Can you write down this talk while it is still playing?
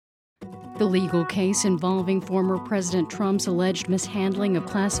The legal case involving former President Trump's alleged mishandling of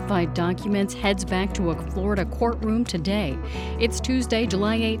classified documents heads back to a Florida courtroom today. It's Tuesday,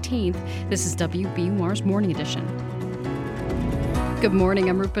 July 18th. This is WBUR's Morning Edition. Good morning,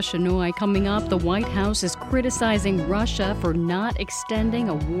 I'm Rupa Shenoy. Coming up, the White House is criticizing Russia for not extending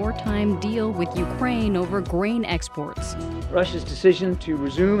a wartime deal with Ukraine over grain exports. Russia's decision to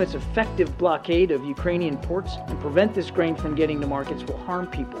resume its effective blockade of Ukrainian ports and prevent this grain from getting to markets will harm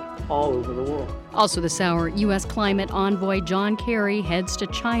people all over the world. Also this hour, U.S. climate envoy John Kerry heads to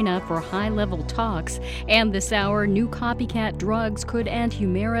China for high-level talks. And this hour, new copycat drugs could end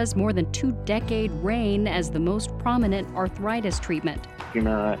Humira's more than two-decade reign as the most prominent arthritis treatment.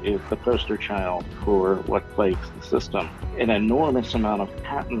 Humira is the poster child for what plagues the system. An enormous amount of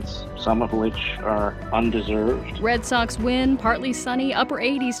patents, some of which are undeserved. Red Sox win, partly sunny, upper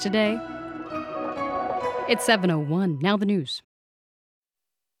 80s today. It's 7:01. Now the news.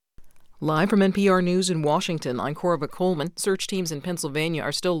 Live from NPR News in Washington, I'm Corva Coleman. Search teams in Pennsylvania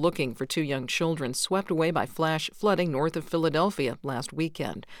are still looking for two young children swept away by flash flooding north of Philadelphia last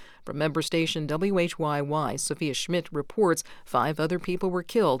weekend. From member station WHYY, Sophia Schmidt reports 5 other people were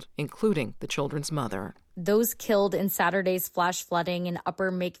killed, including the children's mother. Those killed in Saturday's flash flooding in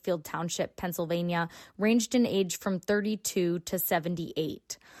Upper Makefield Township, Pennsylvania, ranged in age from 32 to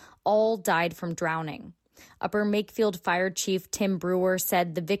 78. All died from drowning. Upper Makefield Fire Chief Tim Brewer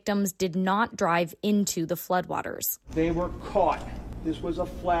said the victims did not drive into the floodwaters. They were caught. This was a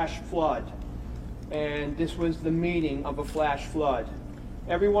flash flood, and this was the meaning of a flash flood.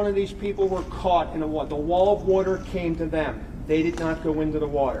 Every one of these people were caught in a wall. The wall of water came to them. They did not go into the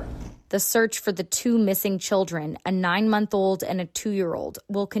water. The search for the 2 missing children, a 9-month-old and a 2-year-old,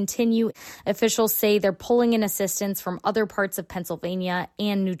 will continue. Officials say they're pulling in assistance from other parts of Pennsylvania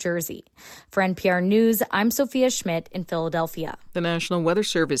and New Jersey. For NPR News, I'm Sophia Schmidt in Philadelphia. The National Weather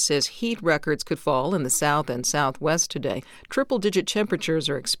Service says heat records could fall in the south and southwest today. Triple-digit temperatures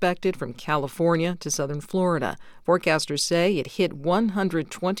are expected from California to southern Florida. Forecasters say it hit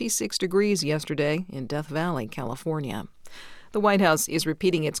 126 degrees yesterday in Death Valley, California. The White House is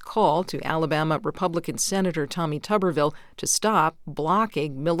repeating its call to Alabama Republican Senator Tommy Tuberville to stop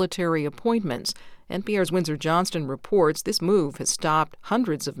blocking military appointments. NPR's Windsor Johnston reports this move has stopped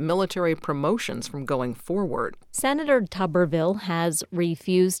hundreds of military promotions from going forward. Senator Tuberville has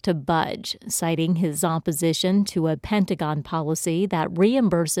refused to budge, citing his opposition to a Pentagon policy that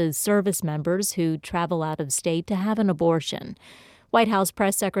reimburses service members who travel out of state to have an abortion. White House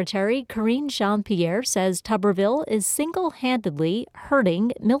Press Secretary Karine Jean-Pierre says Tuberville is single-handedly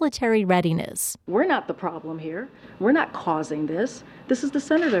hurting military readiness. We're not the problem here. We're not causing this. This is the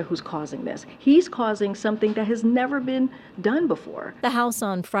senator who's causing this. He's causing something that has never been done before. The House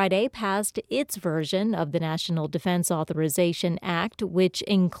on Friday passed its version of the National Defense Authorization Act, which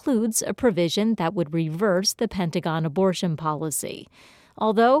includes a provision that would reverse the Pentagon abortion policy.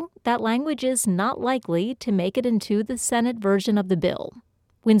 Although that language is not likely to make it into the Senate version of the bill.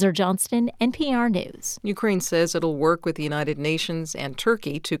 Windsor Johnston, NPR News. Ukraine says it'll work with the United Nations and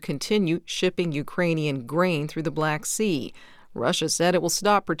Turkey to continue shipping Ukrainian grain through the Black Sea. Russia said it will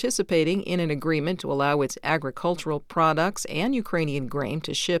stop participating in an agreement to allow its agricultural products and Ukrainian grain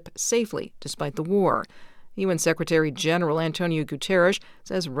to ship safely despite the war. UN Secretary General Antonio Guterres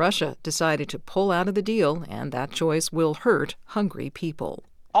says Russia decided to pull out of the deal, and that choice will hurt hungry people.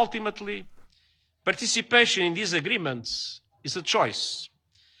 Ultimately, participation in these agreements is a choice.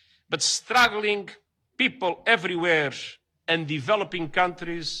 But struggling people everywhere and developing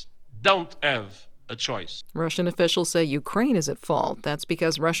countries don't have a choice. Russian officials say Ukraine is at fault. That's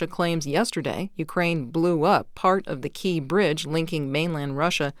because Russia claims yesterday Ukraine blew up part of the key bridge linking mainland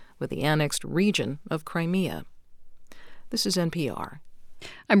Russia with the annexed region of Crimea. This is NPR.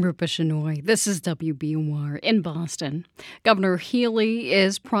 I'm Rupa Shenoy. This is WBUR in Boston. Governor Healy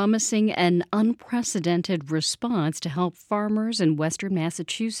is promising an unprecedented response to help farmers in western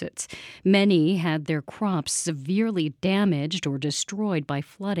Massachusetts. Many had their crops severely damaged or destroyed by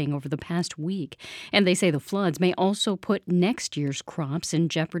flooding over the past week. And they say the floods may also put next year's crops in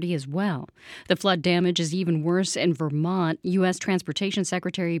jeopardy as well. The flood damage is even worse in Vermont. U.S. Transportation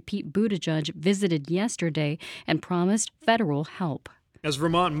Secretary Pete Buttigieg visited yesterday and promised federal help. As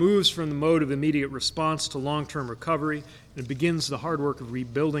Vermont moves from the mode of immediate response to long-term recovery and begins the hard work of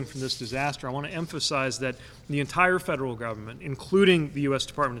rebuilding from this disaster, I want to emphasize that the entire federal government, including the U.S.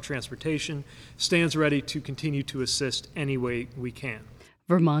 Department of Transportation, stands ready to continue to assist any way we can.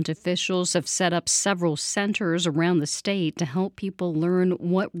 Vermont officials have set up several centers around the state to help people learn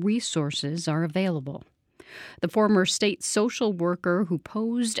what resources are available. The former state social worker who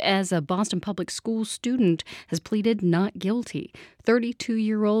posed as a Boston Public School student has pleaded not guilty.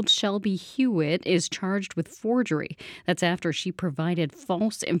 32-year-old Shelby Hewitt is charged with forgery. That's after she provided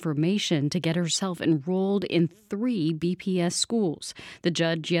false information to get herself enrolled in 3 BPS schools. The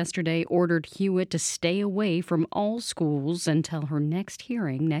judge yesterday ordered Hewitt to stay away from all schools until her next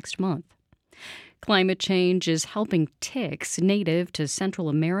hearing next month. Climate change is helping ticks native to Central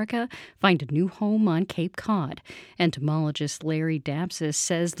America find a new home on Cape Cod. Entomologist Larry Dapsis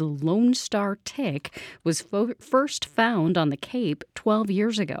says the Lone Star tick was first found on the Cape 12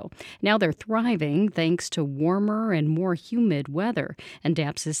 years ago. Now they're thriving thanks to warmer and more humid weather. And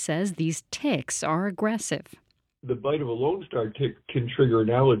Dapsis says these ticks are aggressive. The bite of a Lone Star tick can trigger an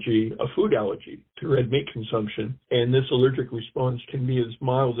allergy, a food allergy, to red meat consumption. And this allergic response can be as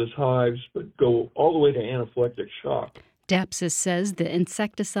mild as hives, but go all the way to anaphylactic shock. Dapsis says the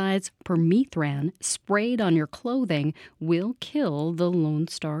insecticides permethrin sprayed on your clothing will kill the Lone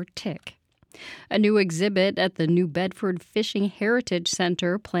Star tick. A new exhibit at the New Bedford Fishing Heritage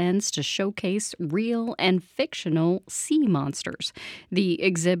Center plans to showcase real and fictional sea monsters. The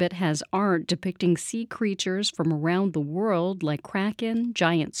exhibit has art depicting sea creatures from around the world like kraken,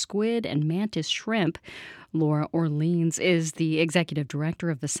 giant squid, and mantis shrimp. Laura Orleans is the executive director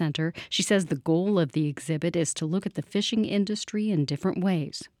of the center. She says the goal of the exhibit is to look at the fishing industry in different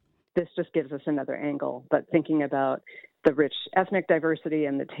ways. This just gives us another angle, but thinking about the rich ethnic diversity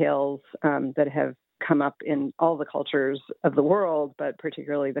and the tales that have come up in all the cultures of the world, but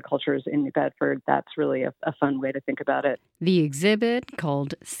particularly the cultures in New Bedford, that's really a fun way to think about it. The exhibit,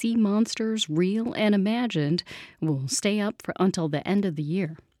 called Sea Monsters, Real and Imagined, will stay up until the end of the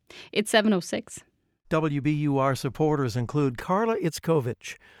year. It's 7:06. WBUR supporters include Carla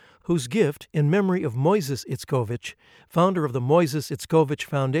Itzkovich, whose gift, in memory of Moises Itzkovich, founder of the Moises Itzkovich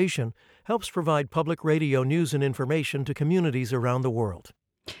Foundation, helps provide public radio news and information to communities around the world.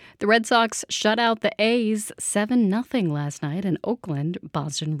 The Red Sox shut out the A's 7-0 last night in Oakland.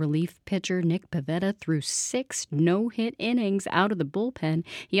 Boston relief pitcher Nick Pivetta threw 6 no-hit innings out of the bullpen.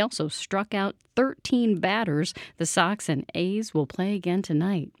 He also struck out 13 batters. The Sox and A's will play again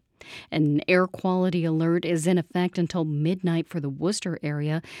tonight. An air quality alert is in effect until midnight for the Worcester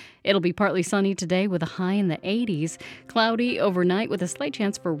area. It'll be partly sunny today with a high in the 80s. Cloudy overnight with a slight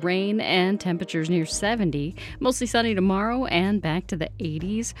chance for rain and temperatures near 70. Mostly sunny tomorrow and back to the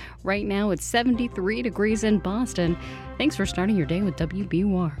 80s. Right now it's 73 degrees in Boston. Thanks for starting your day with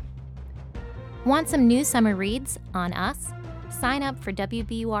WBUR. Want some new summer reads on us? Sign up for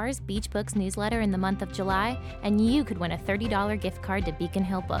WBUR's Beach Books newsletter in the month of July, and you could win a $30 gift card to Beacon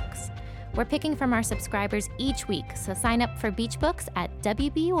Hill Books. We're picking from our subscribers each week, so sign up for Beach Books at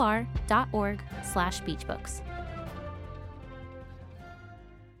wbur.org/beachbooks.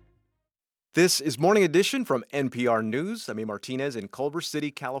 This is Morning Edition from NPR News. I'm Martinez in Culver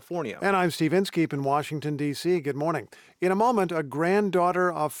City, California. And I'm Steve Inskeep in Washington, D.C. Good morning. In a moment, a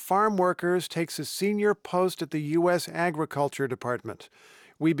granddaughter of farm workers takes a senior post at the U.S. Agriculture Department.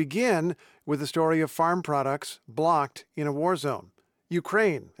 We begin with the story of farm products blocked in a war zone.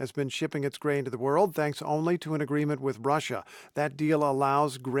 Ukraine has been shipping its grain to the world thanks only to an agreement with Russia. That deal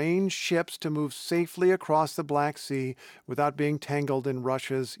allows grain ships to move safely across the Black Sea without being tangled in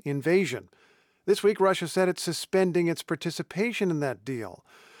Russia's invasion. This week, Russia said it's suspending its participation in that deal.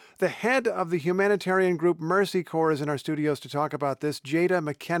 The head of the humanitarian group Mercy Corps is in our studios to talk about this. Jada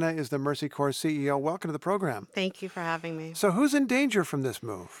McKenna is the Mercy Corps CEO. Welcome to the program. Thank you for having me. So who's in danger from this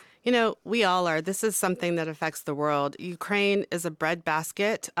move? You know, we all are. This is something that affects the world. Ukraine is a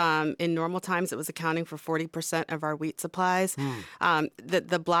breadbasket. In normal times, it was accounting for 40% of our wheat supplies.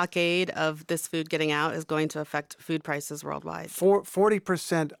 The blockade of this food getting out is going to affect food prices worldwide.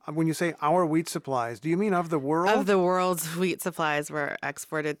 40%, when you say our wheat supplies, do you mean of the world? Of the world's wheat supplies were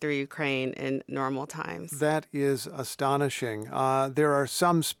exported through Ukraine in normal times. That is astonishing. There are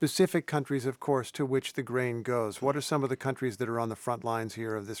some specific countries, of course, to which the grain goes. What are some of the countries that are on the front lines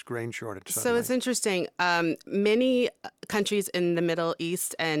here of this grain shortage suddenly? So it's interesting. Many countries in the Middle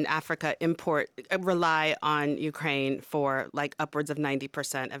East and Africa rely on Ukraine for like upwards of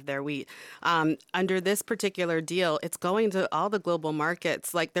 90% of their wheat. Under this particular deal, it's going to all the global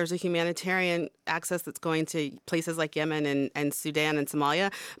markets. Like there's a humanitarian access that's going to places like Yemen and Sudan and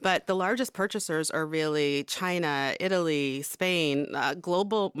Somalia. But the largest purchasers are really China, Italy, Spain,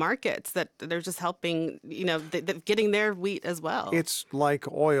 global markets that they're just helping, getting their wheat as well. It's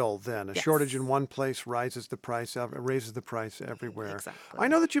like oil oil then. A Yes. shortage in one place raises the price everywhere. Exactly. I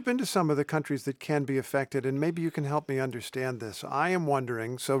know that you've been to some of the countries that can be affected, and maybe you can help me understand this. I am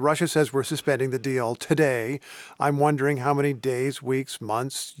wondering, so Russia says we're suspending the deal today. I'm wondering how many days, weeks,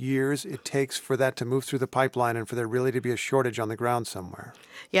 months, years it takes for that to move through the pipeline and for there really to be a shortage on the ground somewhere.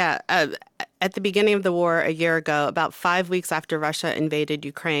 Yeah. At the beginning of the war a year ago, about 5 weeks after Russia invaded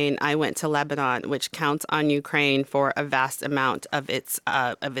Ukraine, I went to Lebanon, which counts on Ukraine for a vast amount of its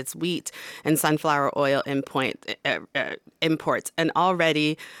wheat and sunflower oil imports. And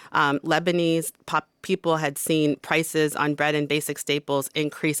already Lebanese people had seen prices on bread and basic staples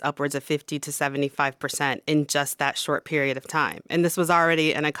increase upwards of 50 to 75% in just that short period of time. And this was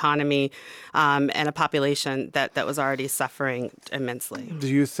already an economy and a population that was already suffering immensely. Do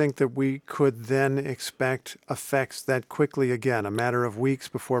you think that we could then expect effects that quickly again, a matter of weeks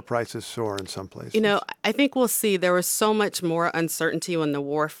before prices soar in some places? You know, I think we'll see. There was so much more uncertainty when the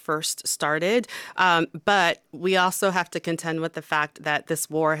war first started. But we also have to contend with the fact that this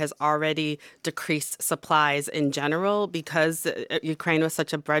war has already decreased supplies in general because Ukraine was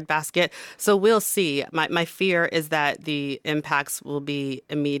such a breadbasket. So we'll see. My fear is that the impacts will be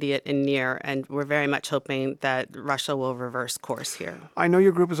immediate and near, and we're very much hoping that Russia will reverse course here. I know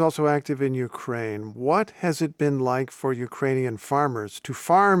your group is also active in Ukraine. What has it been like for Ukrainian farmers to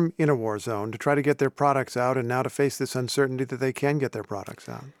farm in a war zone, to try to get their products out, and now to face this uncertainty that they can get their products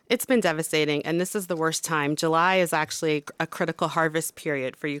out? It's been devastating, and this is the worst time. July is actually a critical harvest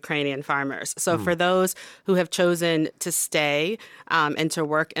period for Ukrainian farmers. So for those who have chosen to stay and to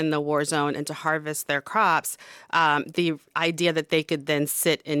work in the war zone and to harvest their crops, the idea that they could then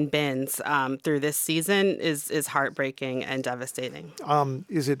sit in bins through this season is heartbreaking and devastating.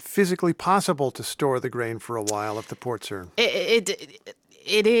 Is it physically possible to store the grain for a while if the ports are...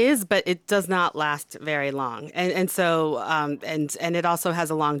 It is, but it does not last very long, and so it also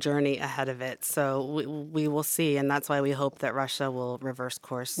has a long journey ahead of it. So we will see, and that's why we hope that Russia will reverse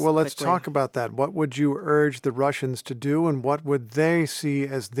course. Well, let's quickly. talk about that. What would you urge the Russians to do, and what would they see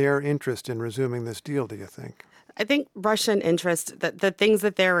as their interest in resuming this deal, do you think? I think Russian interest, the things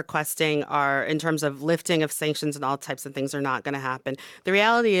that they're requesting are, in terms of lifting of sanctions and all types of things, are not going to happen. The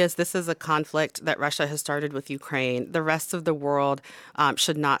reality is this is a conflict that Russia has started with Ukraine. The rest of the world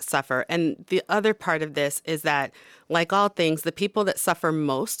should not suffer. And the other part of this is that, like all things, the people that suffer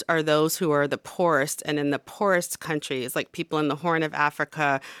most are those who are the poorest, and in the poorest countries, like people in the Horn of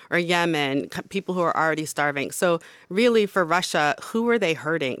Africa or Yemen, people who are already starving. So really, for Russia, who are they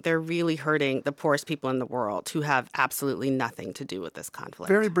hurting? They're really hurting the poorest people in the world who have absolutely nothing to do with this conflict.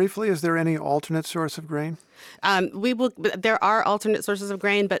 Very briefly, is there any alternate source of grain? There are alternate sources of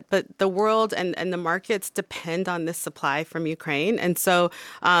grain, but the world and the markets depend on this supply from Ukraine. And so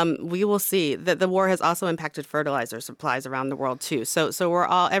we will see that the war has also impacted fertilizer supplies around the world, too. So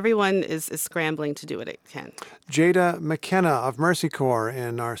everyone is scrambling to do what it can. Jada McKenna of Mercy Corps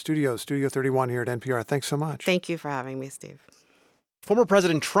in our Studio 31 here at NPR. Thanks so much. Thank you for having me, Steve. Former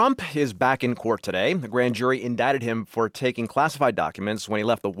President Trump is back in court today. The grand jury indicted him for taking classified documents when he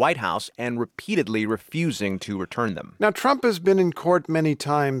left the White House and repeatedly refusing to return them. Now, Trump has been in court many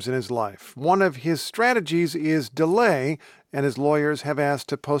times in his life. One of his strategies is delay, and his lawyers have asked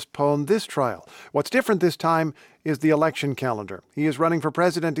to postpone this trial. What's different this time is the election calendar. He is running for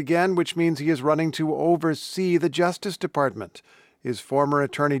president again, which means he is running to oversee the Justice Department. His former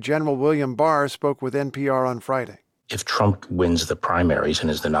Attorney General William Barr spoke with NPR on Friday. If Trump wins the primaries and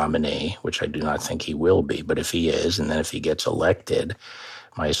is the nominee, which I do not think he will be, but if he is, and then if he gets elected,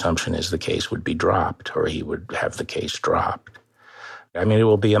 my assumption is the case would be dropped, or he would have the case dropped. I mean, it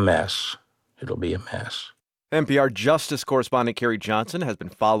will be a mess. It'll be a mess. NPR Justice correspondent Carrie Johnson has been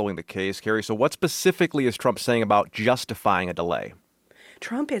following the case. Carrie, so what specifically is Trump saying about justifying a delay?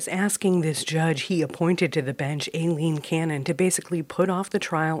 Trump is asking this judge he appointed to the bench, Aileen Cannon, to basically put off the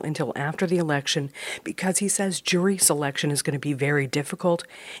trial until after the election because he says jury selection is going to be very difficult,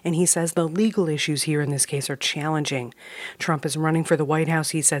 and he says the legal issues here in this case are challenging. Trump is running for the White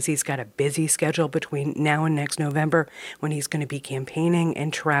House. He says he's got a busy schedule between now and next November when he's going to be campaigning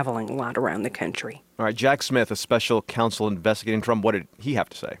and traveling a lot around the country. All right, Jack Smith, a special counsel investigating Trump, what did he have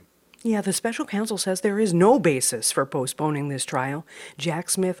to say? Yeah, the special counsel says there is no basis for postponing this trial.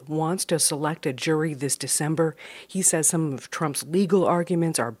 Jack Smith wants to select a jury this December. He says some of Trump's legal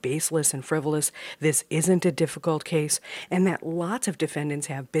arguments are baseless and frivolous. This isn't a difficult case, and that lots of defendants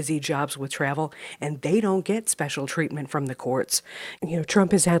have busy jobs with travel, and they don't get special treatment from the courts. You know,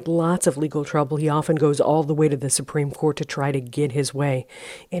 Trump has had lots of legal trouble. He often goes all the way to the Supreme Court to try to get his way.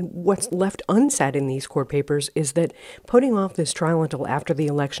 And what's left unsaid in these court papers is that putting off this trial until after the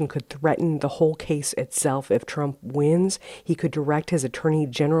election could threaten the whole case itself. If Trump wins, he could direct his attorney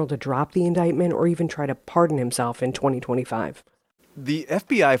general to drop the indictment or even try to pardon himself in 2025. The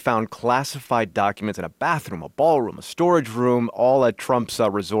FBI found classified documents in a bathroom, a ballroom, a storage room, all at Trump's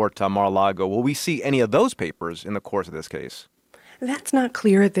resort, Mar-a-Lago. Will we see any of those papers in the course of this case? That's not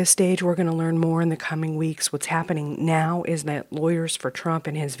clear at this stage. We're going to learn more in the coming weeks. What's happening now is that lawyers for Trump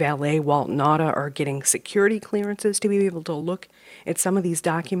and his valet, Walt Nauta, are getting security clearances to be able to look at some of these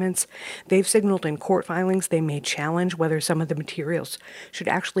documents. They've signaled in court filings they may challenge whether some of the materials should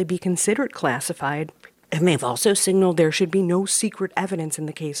actually be considered classified. And they've also signaled there should be no secret evidence in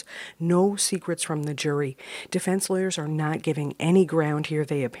the case, no secrets from the jury. Defense lawyers are not giving any ground here.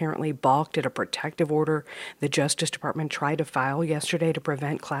 They apparently balked at a protective order the Justice Department tried to file yesterday to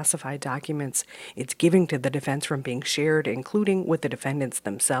prevent classified documents it's giving to the defense from being shared, including with the defendants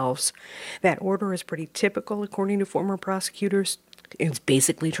themselves. That order is pretty typical, according to former prosecutors. It's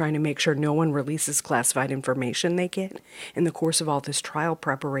basically trying to make sure no one releases classified information they get in the course of all this trial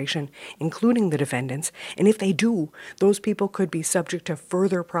preparation, including the defendants. And if they do, those people could be subject to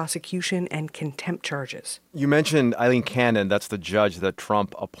further prosecution and contempt charges. You mentioned Eileen Cannon. That's the judge that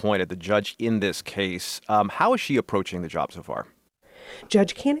Trump appointed, the judge in this case. How is she approaching the job so far?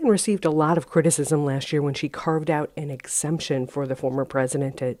 Judge Cannon received a lot of criticism last year when she carved out an exemption for the former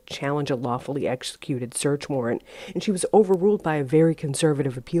president to challenge a lawfully executed search warrant, and she was overruled by a very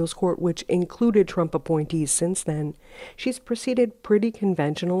conservative appeals court, which included Trump appointees. Since then, she's proceeded pretty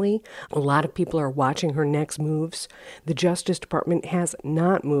conventionally. A lot of people are watching her next moves. The Justice Department has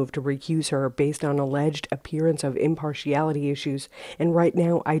not moved to recuse her based on alleged appearance of impartiality issues, and right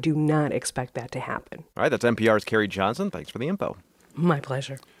now, I do not expect that to happen. All right, that's NPR's Carrie Johnson. Thanks for the info. My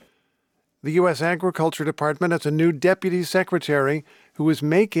pleasure. The U.S. Agriculture Department has a new deputy secretary who is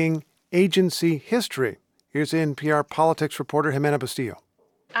making agency history. Here's NPR politics reporter Jimena Bustillo.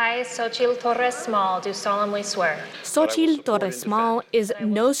 I, Xochitl Torres-Small, do solemnly swear. Xochitl Torres-Small is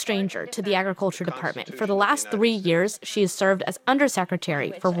no stranger to the Agriculture Department. For the last 3 years, she has served as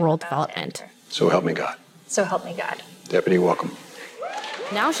Undersecretary for Rural Development. So help me God. So help me God. Deputy, welcome.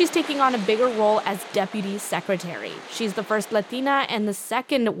 Now she's taking on a bigger role as Deputy Secretary. She's the first Latina and the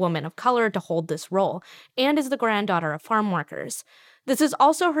second woman of color to hold this role, and is the granddaughter of farm workers. This is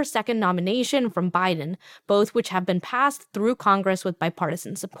also her second nomination from Biden, both which have been passed through Congress with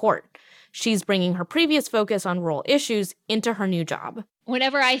bipartisan support. She's bringing her previous focus on rural issues into her new job.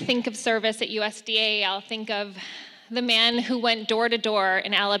 Whenever I think of service at USDA, I'll think of the man who went door to door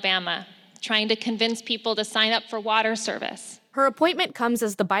in Alabama, trying to convince people to sign up for water service. Her appointment comes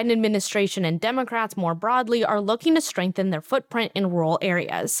as the Biden administration and Democrats more broadly are looking to strengthen their footprint in rural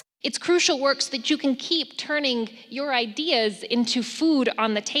areas. It's crucial work so that you can keep turning your ideas into food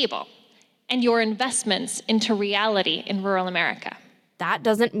on the table and your investments into reality in rural America. That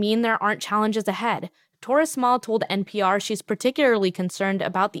doesn't mean there aren't challenges ahead. Torres-Small told NPR she's particularly concerned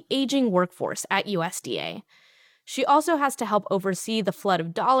about the aging workforce at USDA. She also has to help oversee the flood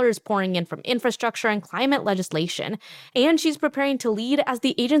of dollars pouring in from infrastructure and climate legislation, and she's preparing to lead as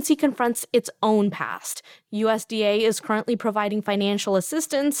the agency confronts its own past. USDA is currently providing financial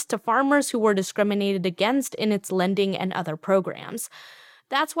assistance to farmers who were discriminated against in its lending and other programs.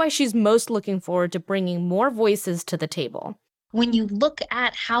 That's why she's most looking forward to bringing more voices to the table. When you look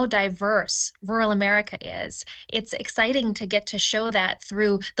at how diverse rural America is, it's exciting to get to show that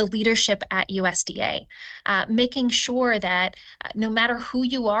through the leadership at USDA, making sure that no matter who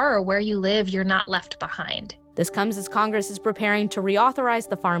you are or where you live, you're not left behind. This comes as Congress is preparing to reauthorize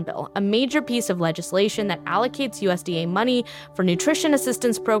the Farm Bill, a major piece of legislation that allocates USDA money for nutrition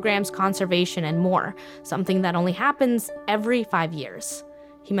assistance programs, conservation, and more, something that only happens every 5 years.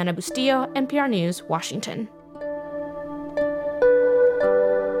 Jimena Bustillo, NPR News, Washington.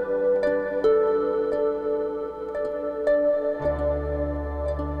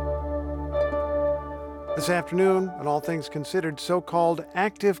 This afternoon, on All Things Considered, so-called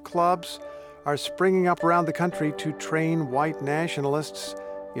active clubs are springing up around the country to train white nationalists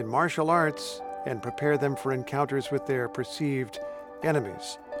in martial arts and prepare them for encounters with their perceived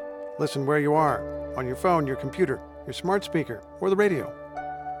enemies. Listen where you are, on your phone, your computer, your smart speaker, or the radio.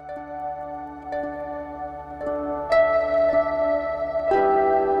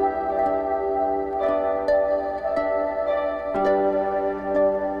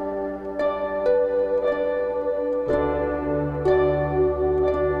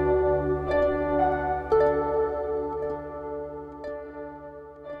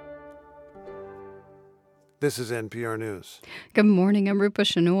 This is NPR News. Good morning. I'm Rupa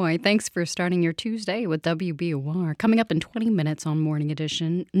Shenoy. Thanks for starting your Tuesday with WBUR. Coming up in 20 minutes on Morning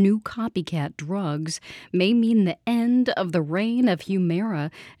Edition, new copycat drugs may mean the end of the reign of Humira,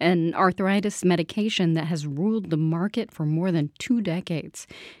 an arthritis medication that has ruled the market for more than 2 decades.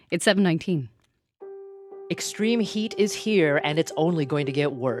 It's 7:19. Extreme heat is here, and it's only going to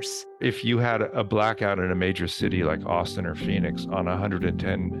get worse. If you had a blackout in a major city like Austin or Phoenix on a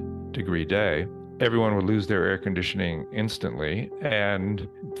 110-degree day, everyone would lose their air conditioning instantly, and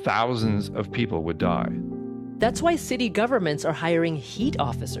thousands of people would die. That's why city governments are hiring heat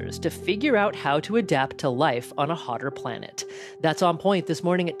officers to figure out how to adapt to life on a hotter planet. That's On Point this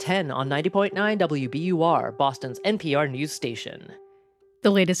morning at 10 on 90.9 WBUR, Boston's NPR news station. The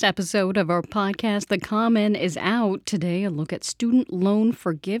latest episode of our podcast, The Common, is out today. A look at student loan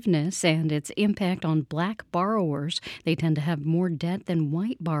forgiveness and its impact on black borrowers. They tend to have more debt than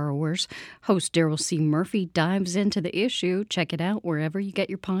white borrowers. Host Daryl C. Murphy dives into the issue. Check it out wherever you get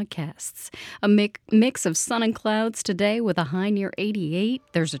your podcasts. A mix of sun and clouds today with a high near 88.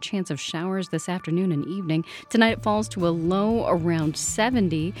 There's a chance of showers this afternoon and evening. Tonight it falls to a low around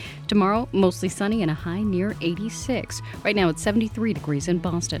 70. Tomorrow, mostly sunny and a high near 86. Right now it's 73 degrees in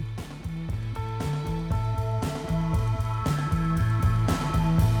Boston.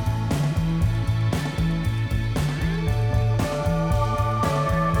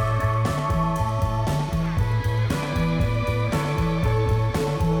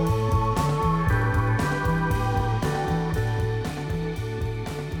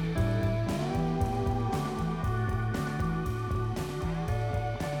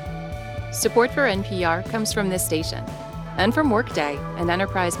 Support for NPR comes from this station and from Workday, an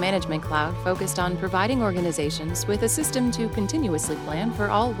enterprise management cloud focused on providing organizations with a system to continuously plan for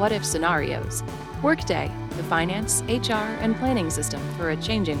all what-if scenarios. Workday, the finance, HR, and planning system for a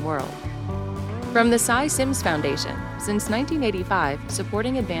changing world. From the Cy Sims Foundation, since 1985,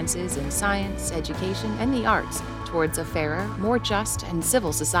 supporting advances in science, education, and the arts towards a fairer, more just, and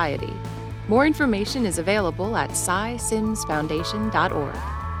civil society. More information is available at cysimsfoundation.org.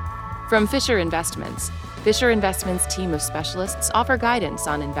 From Fisher Investments team of specialists offer guidance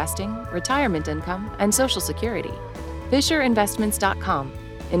on investing, retirement income, and Social Security. FisherInvestments.com.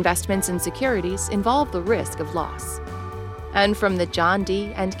 Investments in securities involve the risk of loss. And from the John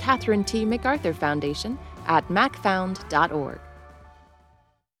D. and Catherine T. MacArthur Foundation at macfound.org.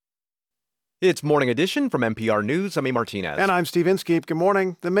 It's Morning Edition from NPR News. I'm A. Martinez. And I'm Steve Inskeep. Good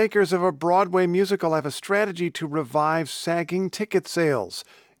morning. The makers of a Broadway musical have a strategy to revive sagging ticket sales.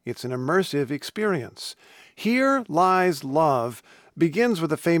 It's an immersive experience. Here Lies Love begins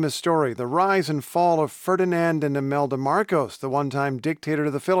with a famous story, the rise and fall of Ferdinand and Imelda Marcos, the one-time dictator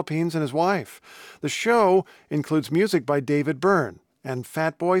of the Philippines, and his wife. The show includes music by David Byrne and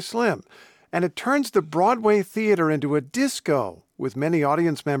Fatboy Slim, and it turns the Broadway theater into a disco with many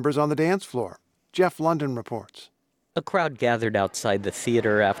audience members on the dance floor. Jeff London reports. A crowd gathered outside the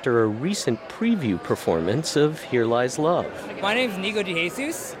theater after a recent preview performance of Here Lies Love. My name's Nico De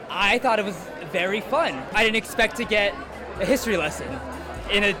Jesus. I thought it was very fun. I didn't expect to get a history lesson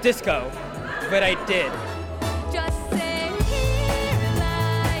in a disco, but I did. Just say, here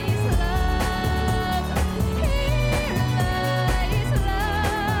lies love, here lies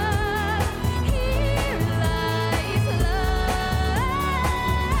love, here lies love.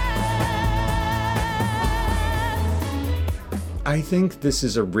 I think this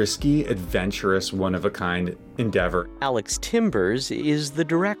is a risky, adventurous, one-of-a-kind endeavor. Alex Timbers is the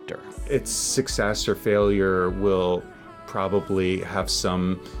director. Its success or failure will probably have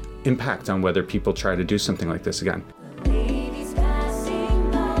some impact on whether people try to do something like this again.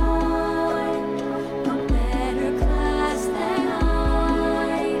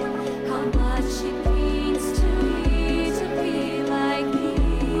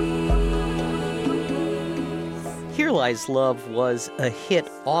 Here Lies Love was a hit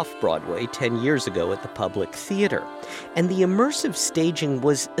off-Broadway 10 years ago at the Public Theater, and the immersive staging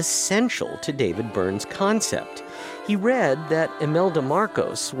was essential to David Byrne's concept. He read that Imelda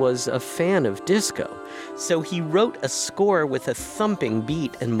Marcos was a fan of disco, so he wrote a score with a thumping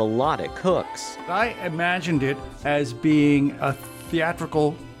beat and melodic hooks. I imagined it as being a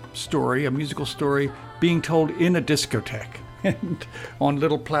theatrical story, a musical story, being told in a discotheque and on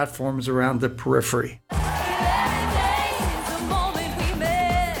little platforms around the periphery.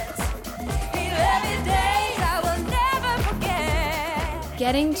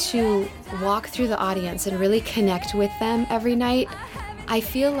 Getting to walk through the audience and really connect with them every night, I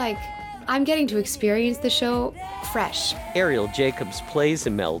feel like I'm getting to experience the show fresh. Ariel Jacobs plays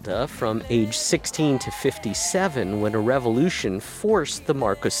Imelda from age 16 to 57 when a revolution forced the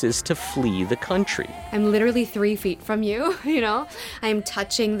Marcoses to flee the country. I'm literally 3 feet from you, I'm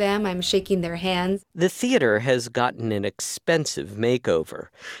touching them, I'm shaking their hands. The theater has gotten an expensive makeover.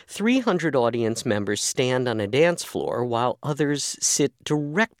 300 audience members stand on a dance floor while others sit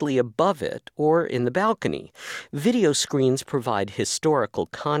directly above it or in the balcony. Video screens provide historical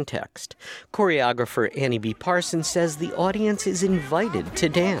context. Choreographer Annie B. Parsons says the audience is invited to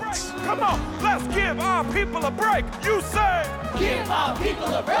dance. Come on, let's give our people a break. You say, give our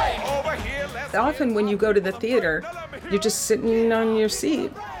people a break. Over here, Often when you go to the theater, you're just sitting on your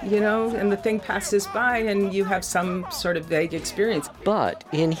seat, and the thing passes by and you have some sort of vague experience. But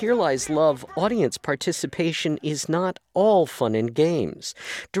in Here Lies Love, audience participation is not all fun and games.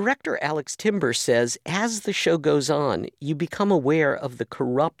 Director Alex Timber says as the show goes on, you become aware of the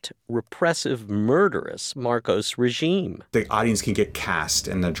corrupt, repressive, murderous Marcos regime. The audience can get cast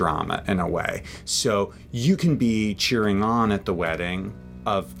in the drama in a way. So you can be cheering on at the wedding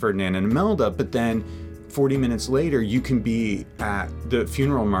of Ferdinand and Imelda, but then 40 minutes later, you can be at the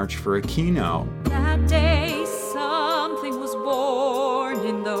funeral march for Aquino. That day, something was born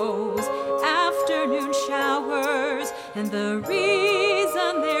in those afternoon showers, and the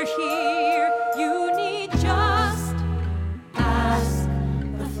reason they're here, you need just ask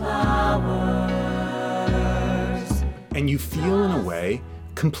the flowers. And you feel, in a way,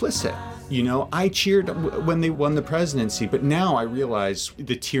 complicit. I cheered when they won the presidency, but now I realize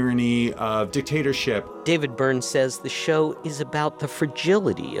the tyranny of dictatorship. David Byrne says the show is about the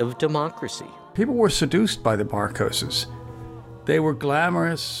fragility of democracy. People were seduced by the Marcoses. They were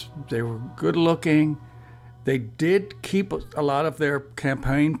glamorous, they were good-looking. They did keep a lot of their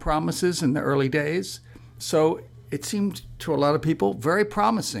campaign promises in the early days, so it seemed to a lot of people very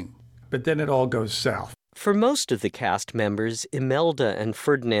promising. But then it all goes south. For most of the cast members, Imelda and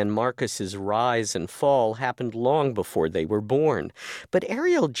Ferdinand Marcos's rise and fall happened long before they were born. But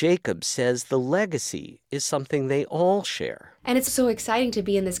Ariel Jacobs says the legacy is something they all share. And it's so exciting to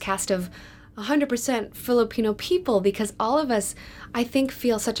be in this cast of 100% Filipino people because all of us, I think,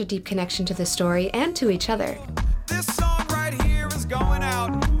 feel such a deep connection to the story and to each other. This song right here is going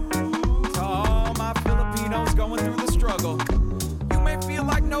out to all my Filipinos going through the struggle. You may feel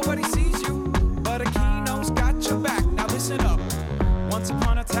like nobody sees you, but Aquino's got your back. Now listen up. Once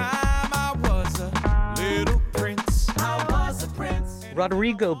upon a time, I was a little prince. I was a prince.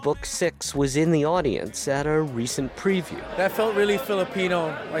 Rodrigo Book 6 was in the audience at a recent preview. That felt really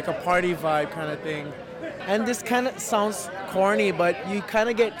Filipino, like a party vibe kind of thing. And this kind of sounds corny, but you kind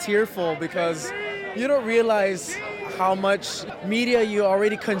of get tearful because you don't realize how much media you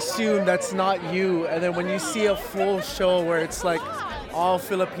already consume that's not you. And then when you see a full show where it's like all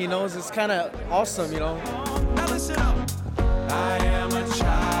Filipinos, it's kind of awesome, Now listen up. I am a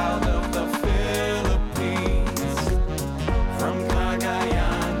child of the Philippines, from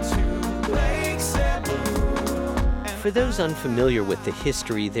Cagayan to Lake Cebu. For those unfamiliar with the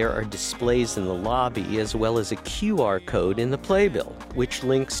history, there are displays in the lobby as well as a QR code in the playbill, which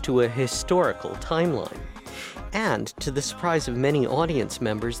links to a historical timeline. And to the surprise of many audience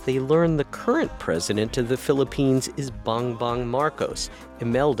members, they learn the current president of the Philippines is Bongbong Marcos,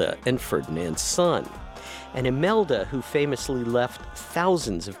 Imelda and Ferdinand's son. And Imelda, who famously left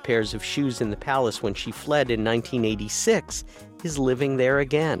thousands of pairs of shoes in the palace when she fled in 1986, is living there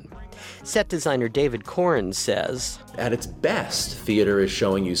again. Set designer David Corrin says, at its best, theater is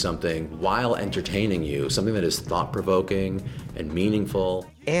showing you something while entertaining you, something that is thought-provoking and meaningful.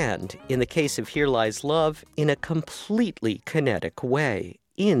 And, in the case of Here Lies Love, in a completely kinetic way,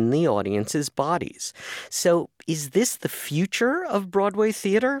 in the audience's bodies. So, is this the future of Broadway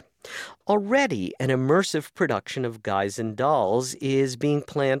theater? Already, an immersive production of Guys and Dolls is being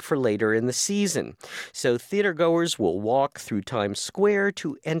planned for later in the season. So theatergoers will walk through Times Square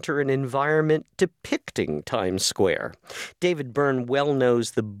to enter an environment depicting Times Square. David Byrne well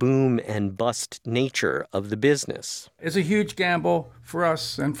knows the boom and bust nature of the business. It's a huge gamble for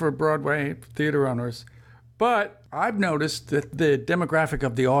us and for Broadway theater owners. But I've noticed that the demographic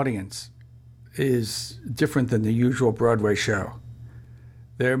of the audience is different than the usual Broadway show.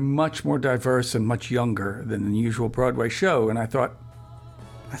 They're much more diverse and much younger than the usual Broadway show, and I thought,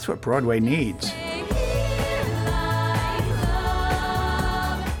 that's what Broadway needs.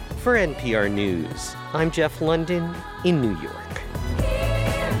 For NPR News, I'm Jeff London in New York.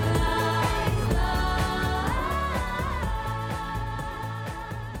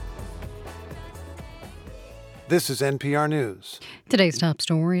 This is NPR News. Today's top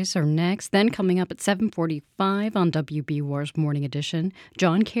stories are next. Then coming up at 7:45 on WBUR's Morning Edition,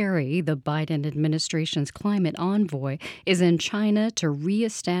 John Kerry, the Biden administration's climate envoy, is in China to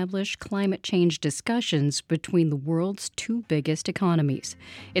reestablish climate change discussions between the world's two biggest economies.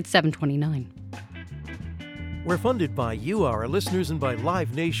 It's 7:29. We're funded by you, our listeners, and by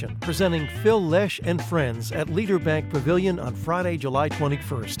Live Nation, presenting Phil Lesh and Friends at Leader Bank Pavilion on Friday, July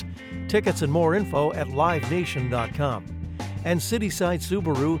 21st. Tickets and more info at livenation.com. And Cityside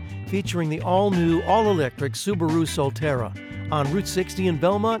Subaru, featuring the all-new, all-electric Subaru Solterra on Route 60 in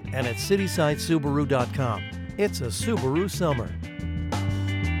Belmont and at citysidesubaru.com. It's a Subaru summer.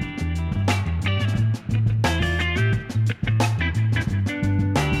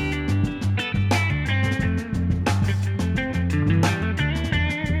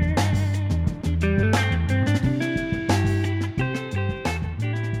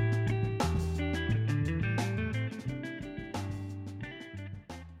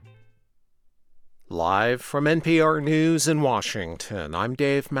 Live from NPR News in Washington, I'm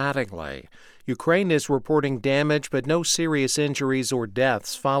Dave Mattingly. Ukraine is reporting damage but no serious injuries or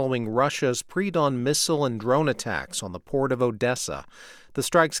deaths following Russia's pre-dawn missile and drone attacks on the port of Odessa. The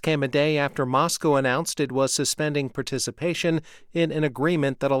strikes came a day after Moscow announced it was suspending participation in an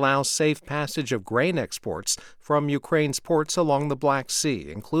agreement that allows safe passage of grain exports from Ukraine's ports along the Black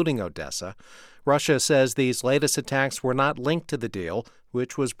Sea, including Odessa. Russia says these latest attacks were not linked to the deal,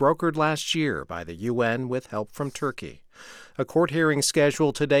 which was brokered last year by the UN with help from Turkey. A court hearing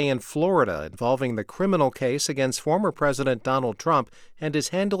scheduled today in Florida involving the criminal case against former President Donald Trump and his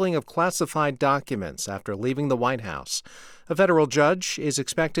handling of classified documents after leaving the White House. A federal judge is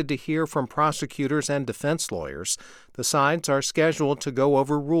expected to hear from prosecutors and defense lawyers. The sides are scheduled to go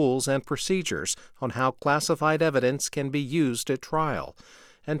over rules and procedures on how classified evidence can be used at trial.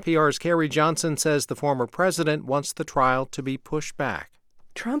 NPR's Carrie Johnson says the former president wants the trial to be pushed back.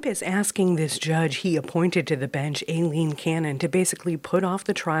 Trump is asking this judge he appointed to the bench, Aileen Cannon, to basically put off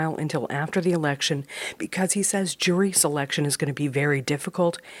the trial until after the election because he says jury selection is going to be very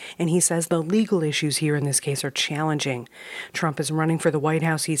difficult, and he says the legal issues here in this case are challenging. Trump is running for the White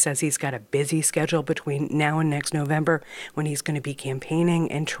House. He says he's got a busy schedule between now and next November when he's going to be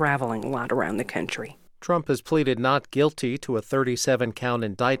campaigning and traveling a lot around the country. Trump has pleaded not guilty to a 37-count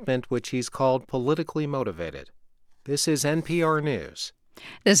indictment, which he's called politically motivated. This is NPR News.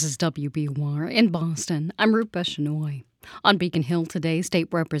 This is WBUR in Boston. I'm Ruth Beshanoy. On Beacon Hill today, state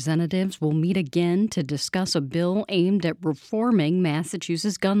representatives will meet again to discuss a bill aimed at reforming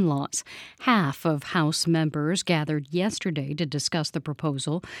Massachusetts gun laws. Half of House members gathered yesterday to discuss the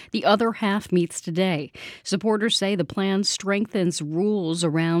proposal. The other half meets today. Supporters say the plan strengthens rules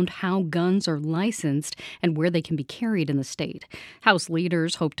around how guns are licensed and where they can be carried in the state. House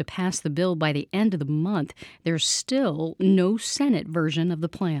leaders hope to pass the bill by the end of the month. There's still no Senate version of the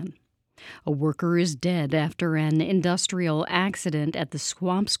plan. A worker is dead after an industrial accident at the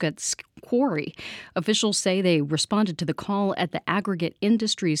Swampscott quarry. Officials say they responded to the call at the Aggregate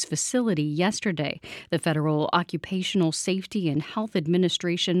Industries facility yesterday. The Federal Occupational Safety and Health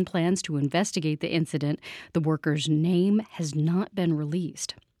Administration plans to investigate the incident. The worker's name has not been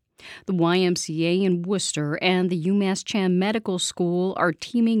released. The YMCA in Worcester and the UMass Chan Medical School are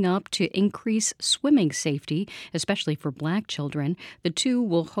teaming up to increase swimming safety, especially for Black children. The two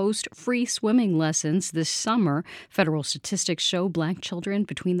will host free swimming lessons this summer. Federal statistics show Black children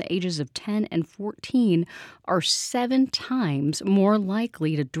between the ages of 10 and 14 are 7 times more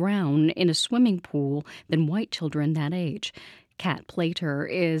likely to drown in a swimming pool than white children that age. Kat Plater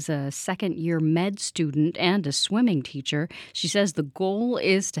is a second-year med student and a swimming teacher. She says the goal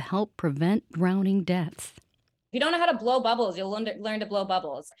is to help prevent drowning deaths. If you don't know how to blow bubbles, you'll learn to blow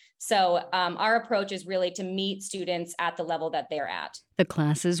bubbles. So our approach is really to meet students at the level that they're at. The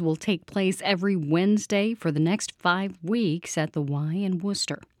classes will take place every Wednesday for the next 5 weeks at the Y in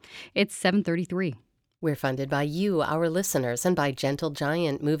Worcester. It's 7:33. We're funded by you, our listeners, and by Gentle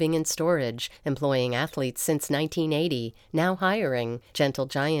Giant Moving and Storage, employing athletes since 1980, now hiring. Gentle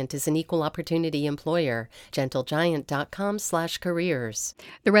Giant is an equal opportunity employer. GentleGiant.com/careers.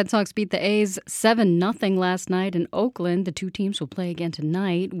 The Red Sox beat the A's 7-0 last night in Oakland. The two teams will play again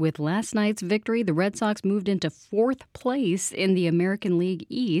tonight. With last night's victory, the Red Sox moved into 4th place in the American League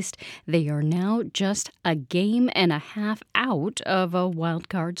East. They are now just a game and a half out of a wild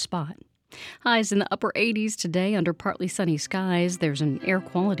card spot. Highs in the upper 80s today under partly sunny skies. There's an air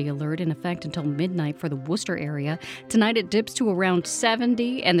quality alert in effect until midnight for the Worcester area. Tonight it dips to around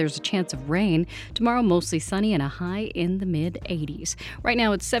 70 and there's a chance of rain. Tomorrow mostly sunny and a high in the mid-80s. Right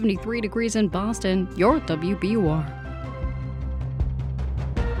now it's 73 degrees in Boston. You're at WBUR.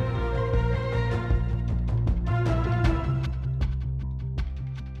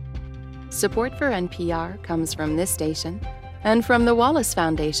 Support for NPR comes from this station and from the Wallace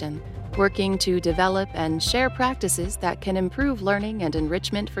Foundation, working to develop and share practices that can improve learning and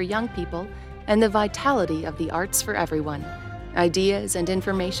enrichment for young people and the vitality of the arts for everyone. Ideas and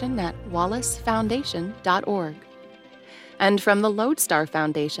information at wallacefoundation.org. And from the Lodestar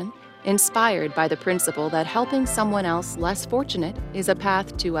Foundation, inspired by the principle that helping someone else less fortunate is a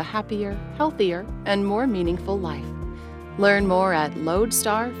path to a happier, healthier, and more meaningful life. Learn more at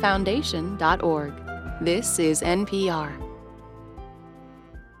lodestarfoundation.org. This is NPR.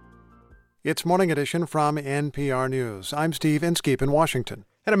 It's Morning Edition from NPR News. I'm Steve Inskeep in Washington.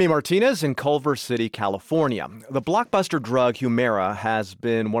 And I'm Martinez in Culver City, California. The blockbuster drug Humira has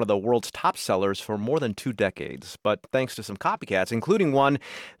been one of the world's top sellers for more than 2 decades. But thanks to some copycats, including one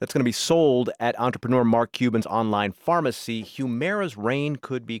that's going to be sold at entrepreneur Mark Cuban's online pharmacy, Humira's reign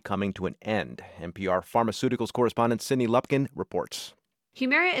could be coming to an end. NPR pharmaceuticals correspondent Sydney Lupkin reports.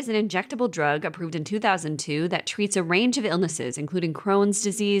 Humira is an injectable drug approved in 2002 that treats a range of illnesses, including Crohn's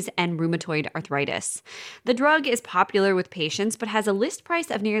disease and rheumatoid arthritis. The drug is popular with patients, but has a list price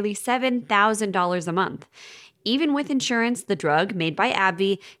of nearly $7,000 a month. Even with insurance, the drug, made by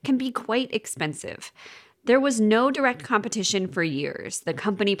AbbVie, can be quite expensive. There was no direct competition for years. The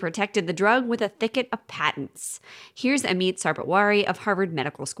company protected the drug with a thicket of patents. Here's Amit Sarpatwari of Harvard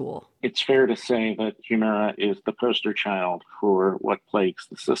Medical School. It's fair to say that Humira is the poster child for what plagues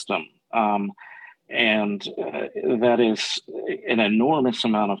the system. That is an enormous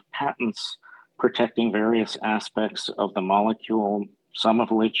amount of patents protecting various aspects of the molecule, some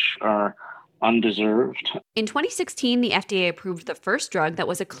of which are undeserved. In 2016, the FDA approved the first drug that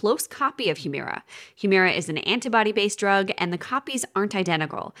was a close copy of Humira. Humira is an antibody-based drug, and the copies aren't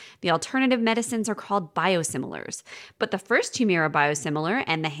identical. The alternative medicines are called biosimilars. But the first Humira biosimilar,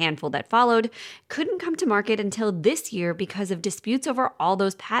 and the handful that followed, couldn't come to market until this year because of disputes over all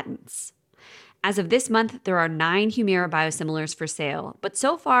those patents. As of this month, there are 9 Humira biosimilars for sale, but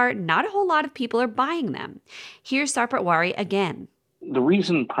so far, not a whole lot of people are buying them. Here's Sarpatwari again. The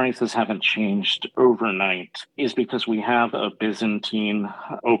reason prices haven't changed overnight is because we have a Byzantine,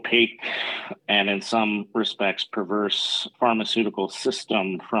 opaque, and in some respects perverse pharmaceutical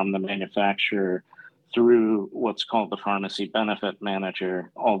system from the manufacturer through what's called the pharmacy benefit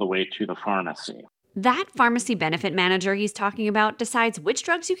manager all the way to the pharmacy. That pharmacy benefit manager he's talking about decides which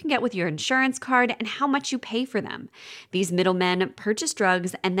drugs you can get with your insurance card and how much you pay for them. These middlemen purchase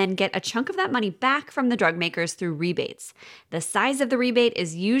drugs and then get a chunk of that money back from the drug makers through rebates. The size of the rebate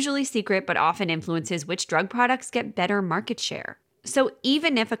is usually secret, but often influences which drug products get better market share. So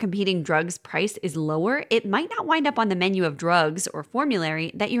even if a competing drug's price is lower, it might not wind up on the menu of drugs or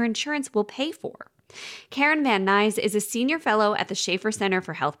formulary that your insurance will pay for. Karen Van Nuys is a senior fellow at the Schaefer Center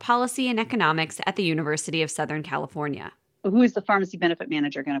for Health Policy and Economics at the University of Southern California. Who is the pharmacy benefit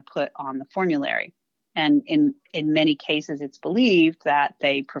manager going to put on the formulary? And in many cases, it's believed that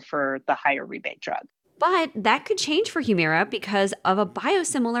they prefer the higher rebate drug. But that could change for Humira because of a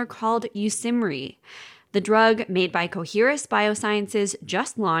biosimilar called Yusimry. The drug, made by Coherus Biosciences,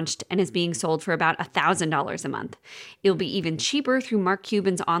 just launched and is being sold for about $1,000 a month. It'll be even cheaper through Mark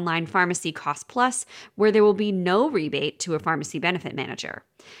Cuban's online pharmacy Cost Plus, where there will be no rebate to a pharmacy benefit manager.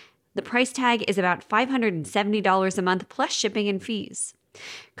 The price tag is about $570 a month plus shipping and fees.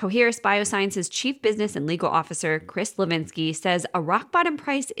 Coherus Biosciences Chief Business and Legal Officer Chris Levinsky says a rock-bottom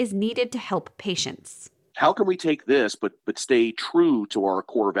price is needed to help patients. How can we take this but stay true to our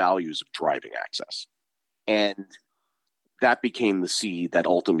core values of driving access? And that became the seed that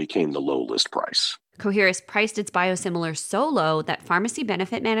ultimately became the low list price. Coherus priced its biosimilar so low that pharmacy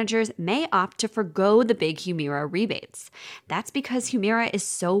benefit managers may opt to forgo the big Humira rebates. That's because Humira is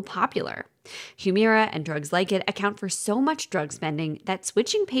so popular. Humira and drugs like it account for so much drug spending that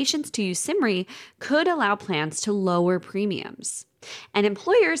switching patients to Yusimry could allow plans to lower premiums. And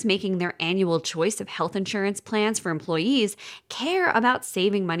employers making their annual choice of health insurance plans for employees care about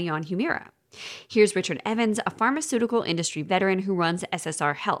saving money on Humira. Here's Richard Evans, a pharmaceutical industry veteran who runs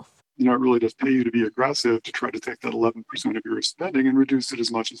SSR Health. It really does pay you to be aggressive to try to take that 11% of your spending and reduce it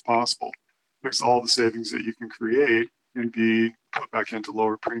as much as possible, because all the savings that you can create can be put back into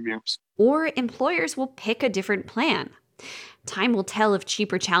lower premiums. Or employers will pick a different plan. Time will tell if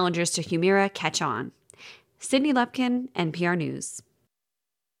cheaper challengers to Humira catch on. Sydney Lupkin, NPR News.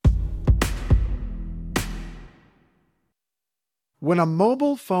 When a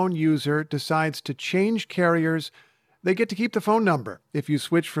mobile phone user decides to change carriers, they get to keep the phone number. If you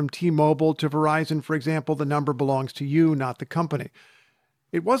switch from T-Mobile to Verizon, for example, the number belongs to you, not the company.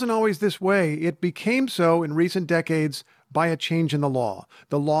 It wasn't always this way. It became so in recent decades by a change in the law.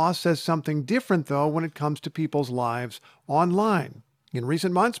 The law says something different, though, when it comes to people's lives online. In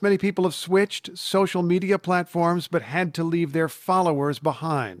recent months, many people have switched social media platforms but had to leave their followers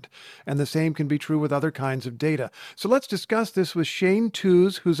behind. And the same can be true with other kinds of data. So let's discuss this with Shane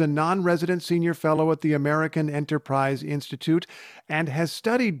Tews, who's a non-resident senior fellow at the American Enterprise Institute and has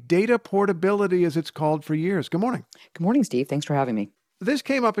studied data portability, as it's called, for years. Good morning. Good morning, Steve. Thanks for having me. This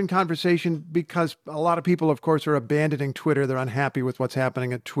came up in conversation because a lot of people, of course, are abandoning Twitter. They're unhappy with what's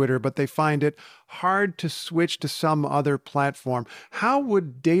happening at Twitter, but they find it hard to switch to some other platform. How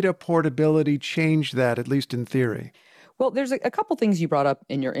would data portability change that, at least in theory? Well, there's a couple things you brought up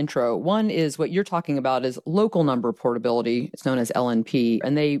in your intro. One is what you're talking about is local number portability. It's known as LNP,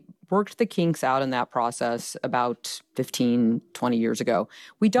 and they worked the kinks out in that process about 15, 20 years ago.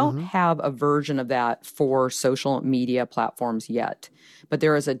 We don't have a version of that for social media platforms yet, but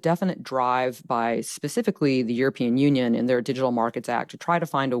there is a definite drive by specifically the European Union in their Digital Markets Act to try to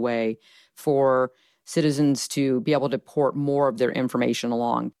find a way for citizens to be able to port more of their information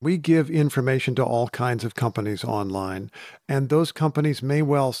along. We give information to all kinds of companies online, and those companies may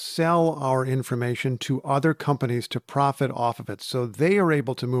well sell our information to other companies to profit off of it. So they are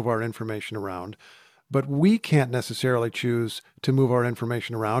able to move our information around, but we can't necessarily choose to move our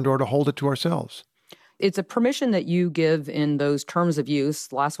information around or to hold it to ourselves. It's a permission that you give in those terms of use.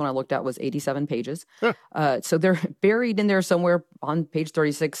 The last one I looked at was 87 pages. So they're buried in there somewhere on page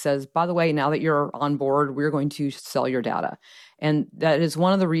 36 says, by the way, now that you're on board, we're going to sell your data. And that is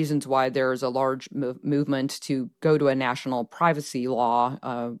one of the reasons why there's a large movement to go to a national privacy law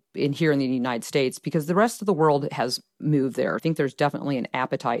here in the United States, because the rest of the world has moved there. I think there's definitely an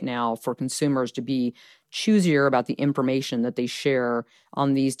appetite now for consumers to be choosier about the information that they share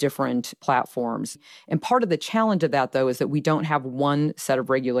on these different platforms. And part of the challenge of that, though, is that we don't have one set of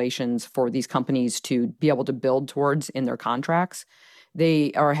regulations for these companies to be able to build towards in their contracts.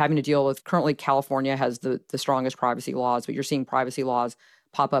 They are having to deal with, currently California has the strongest privacy laws, but you're seeing privacy laws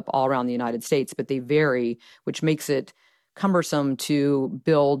pop up all around the United States, but they vary, which makes it cumbersome to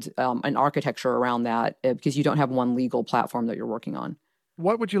build an architecture around that because you don't have one legal platform that you're working on.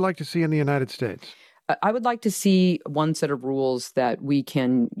 What would you like to see in the United States? I would like to see one set of rules that we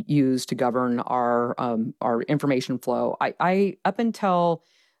can use to govern our information flow. I up until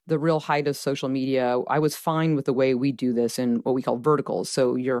the real height of social media, I was fine with the way we do this in what we call verticals.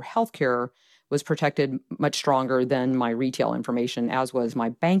 So your healthcare was protected much stronger than my retail information, as was my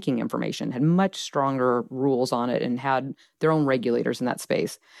banking information, had much stronger rules on it and had their own regulators in that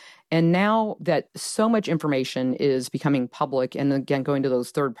space. And now that so much information is becoming public, and again, going to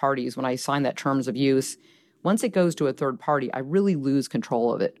those third parties, when I sign that terms of use, once it goes to a third party, I really lose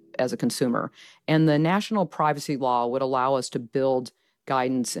control of it as a consumer. And the national privacy law would allow us to build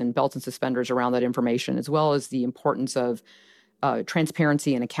guidance and belts and suspenders around that information, as well as the importance of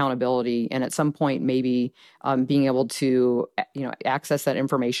transparency and accountability, and at some point maybe being able to access that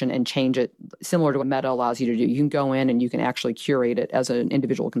information and change it, similar to what Meta allows you to do. You can go in and you can actually curate it as an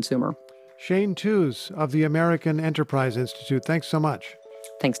individual consumer. Shane Tews of the American Enterprise Institute, thanks so much.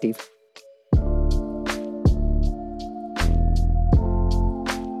 Thanks, Steve.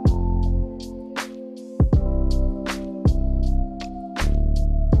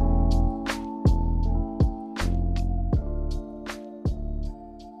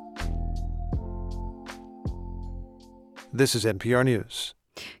 This is NPR News.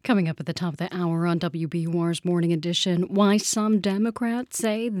 Coming up at the top of the hour on WBUR's Morning Edition, why some Democrats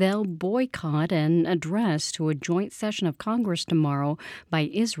say they'll boycott an address to a joint session of Congress tomorrow by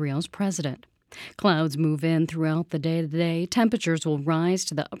Israel's president. Clouds move in throughout the day today. Temperatures will rise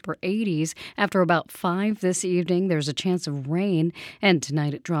to the upper 80s. After about 5 this evening, there's a chance of rain, and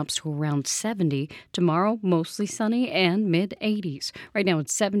tonight it drops to around 70. Tomorrow, mostly sunny and mid-80s. Right now,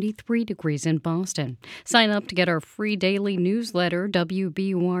 it's 73 degrees in Boston. Sign up to get our free daily newsletter,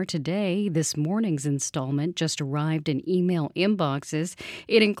 WBUR Today. This morning's installment just arrived in email inboxes.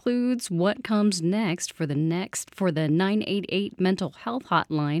 It includes what comes next for the 988 mental health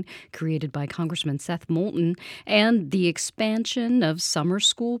hotline created by Congressman Seth Moulton, and the expansion of summer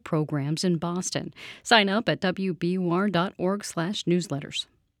school programs in Boston. Sign up at wbur.org/newsletters.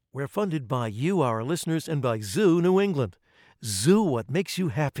 We're funded by you, our listeners, and by Zoo New England. Zoo, what makes you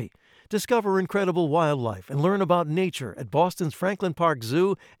happy. Discover incredible wildlife and learn about nature at Boston's Franklin Park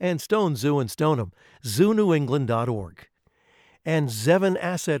Zoo and Stone Zoo in Stoneham. ZooNewEngland.org. And Zevin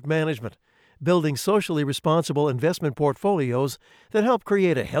Asset Management, building socially responsible investment portfolios that help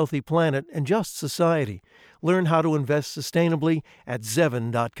create a healthy planet and just society. Learn how to invest sustainably at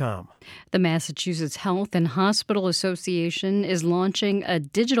Zevin.com. The Massachusetts Health and Hospital Association is launching a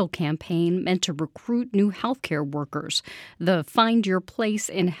digital campaign meant to recruit new healthcare workers. The Find Your Place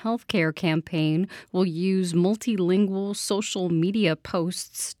in Healthcare campaign will use multilingual social media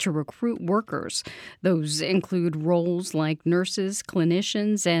posts to recruit workers. Those include roles like nurses,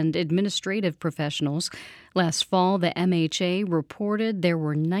 clinicians, and administrative professionals. Last fall, the MHA reported there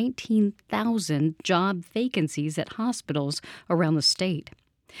were 19,000 job vacancies at hospitals around the state.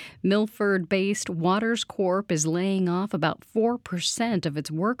 Milford-based Waters Corp is laying off about 4% of its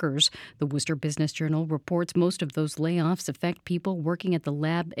workers. The Worcester Business Journal reports most of those layoffs affect people working at the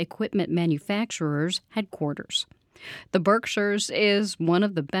lab equipment manufacturer's headquarters. The Berkshires is one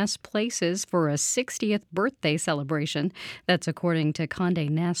of the best places for a 60th birthday celebration. That's according to Condé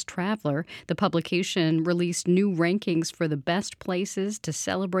Nast Traveler. The publication released new rankings for the best places to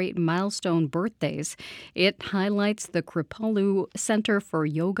celebrate milestone birthdays. It highlights the Kripalu Center for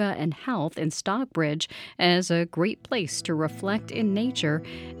Yoga and Health in Stockbridge as a great place to reflect in nature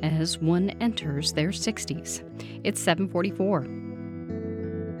as one enters their 60s. It's 7:44.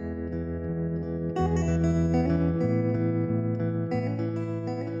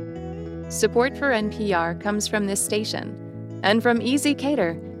 Support for NPR comes from this station and from Easy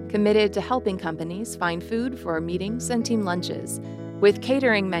Cater, committed to helping companies find food for meetings and team lunches. With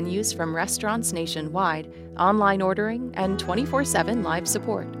catering menus from restaurants nationwide, online ordering, and 24/7 live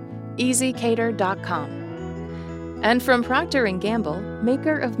support. EasyCater.com. And from Procter & Gamble,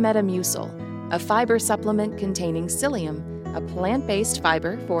 maker of Metamucil, a fiber supplement containing psyllium, a plant-based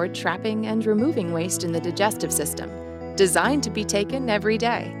fiber for trapping and removing waste in the digestive system, designed to be taken every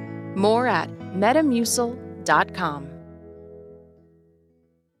day. More at Metamucil.com.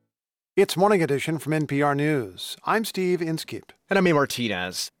 It's Morning Edition from NPR News. I'm Steve Inskeep. And I'm A.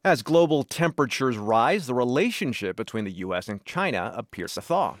 Martinez. As global temperatures rise, the relationship between the U.S. and China appears to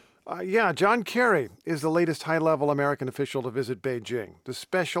thaw. John Kerry is the latest high-level American official to visit Beijing. The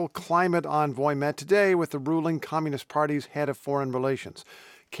special climate envoy met today with the ruling Communist Party's head of foreign relations.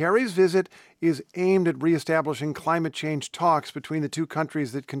 Kerry's visit is aimed at reestablishing climate change talks between the two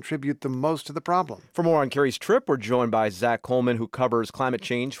countries that contribute the most to the problem. For more on Kerry's trip, we're joined by Zach Coleman, who covers climate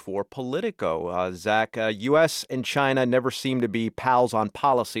change for Politico. Zach, U.S. and China never seem to be pals on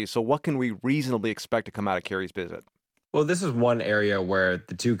policy, so what can we reasonably expect to come out of Kerry's visit? Well, this is one area where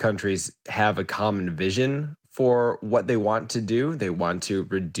the two countries have a common vision for what they want to do. They want to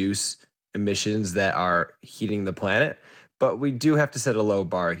reduce emissions that are heating the planet. But we do have to set a low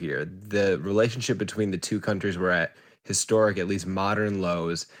bar here. The relationship between the two countries were at historic, at least modern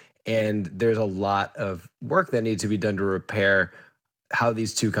lows, and there's a lot of work that needs to be done to repair how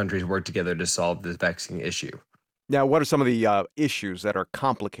these two countries work together to solve this vexing issue. Now, what are some of the issues that are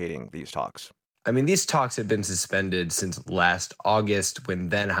complicating these talks? I mean, these talks have been suspended since last August when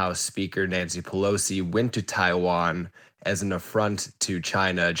then House Speaker Nancy Pelosi went to Taiwan as an affront to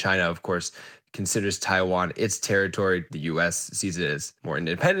China. China, of course, considers Taiwan its territory. The U.S. sees it as more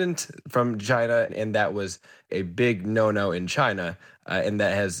independent from China, and that was a big no-no in China, and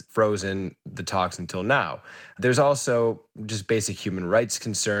that has frozen the talks until now. There's also just basic human rights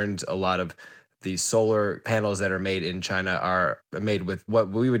concerns. A lot of the solar panels that are made in China are made with what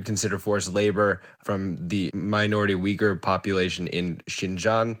we would consider forced labor from the minority Uyghur population in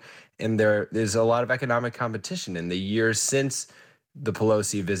Xinjiang, and there is a lot of economic competition. In the years since the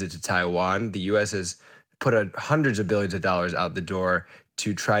Pelosi visit to Taiwan, the U.S. has put hundreds of billions of dollars out the door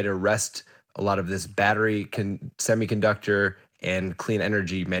to try to wrest a lot of this battery semiconductor and clean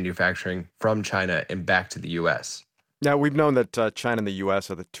energy manufacturing from China and back to the U.S. Now, we've known that China and the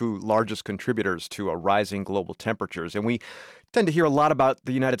U.S. are the two largest contributors to rising global temperatures, and we tend to hear a lot about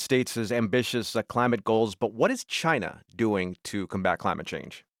the United States' ambitious climate goals, but what is China doing to combat climate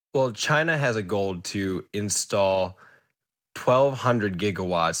change? Well, China has a goal to install 1,200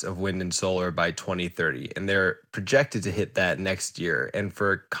 gigawatts of wind and solar by 2030, and they're projected to hit that next year. And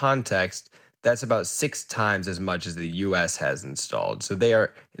for context, that's about 6 times as much as the U.S. has installed. So they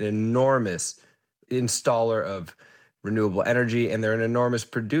are an enormous installer of renewable energy, and they're an enormous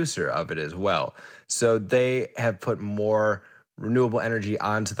producer of it as well. So they have put more renewable energy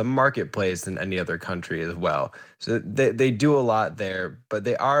onto the marketplace than any other country as well. So they do a lot there, but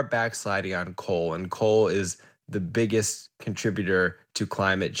they are backsliding on coal, and coal is the biggest contributor to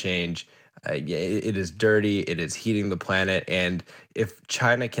climate change. It is dirty, it is heating the planet, and if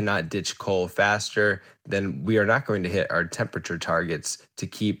China cannot ditch coal faster, then we are not going to hit our temperature targets to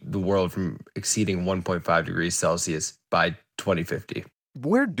keep the world from exceeding 1.5 degrees Celsius by 2050.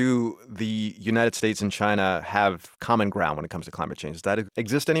 Where do the United States and China have common ground when it comes to climate change? Does that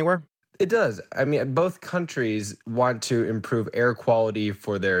exist anywhere? It does. I mean, both countries want to improve air quality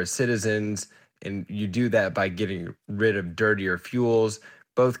for their citizens, and you do that by getting rid of dirtier fuels.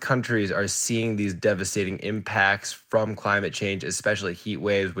 Both countries are seeing these devastating impacts from climate change, especially heat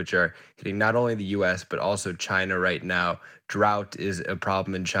waves, which are hitting not only the US, but also China right now. Drought is a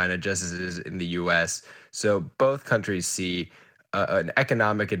problem in China, just as it is in the US. So both countries see an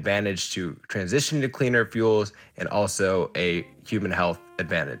economic advantage to transitioning to cleaner fuels and also a human health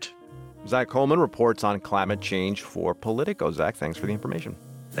advantage. Zach Coleman reports on climate change for Politico. Zach, thanks for the information.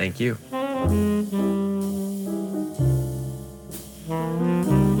 Thank you.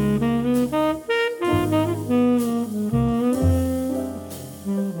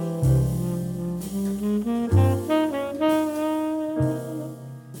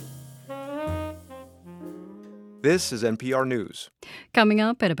 This is NPR News. Coming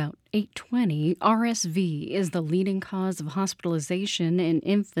up at about 8:20, RSV is the leading cause of hospitalization in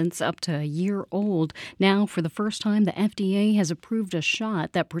infants up to a year old. Now, for the first time, the FDA has approved a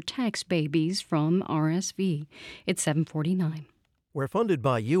shot that protects babies from RSV. It's 7:49. We're funded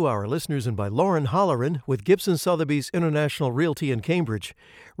by you, our listeners, and by Lauren Holleran with Gibson Sotheby's International Realty in Cambridge,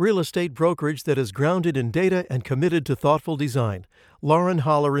 real estate brokerage that is grounded in data and committed to thoughtful design.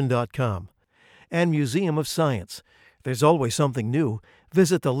 LaurenHolleran.com. And Museum of Science. There's always something new.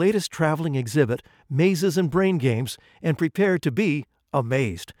 Visit the latest traveling exhibit, Mazes and Brain Games, and prepare to be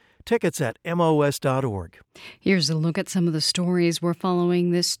amazed. Tickets at MOS.org. Here's a look at some of the stories we're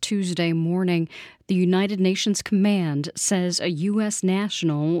following this Tuesday morning. The United Nations Command says a U.S.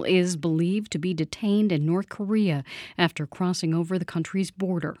 national is believed to be detained in North Korea after crossing over the country's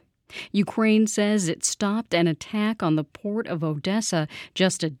border. Ukraine says it stopped an attack on the port of Odessa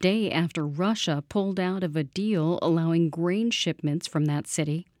just a day after Russia pulled out of a deal allowing grain shipments from that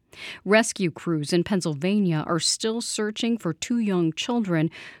city. Rescue crews in Pennsylvania are still searching for 2 young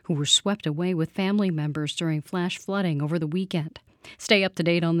children who were swept away with family members during flash flooding over the weekend. Stay up to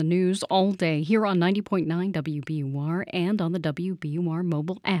date on the news all day here on 90.9 WBUR and on the WBUR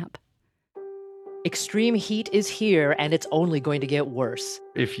mobile app. Extreme heat is here, and it's only going to get worse.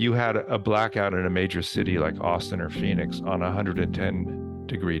 If you had a blackout in a major city like Austin or Phoenix on a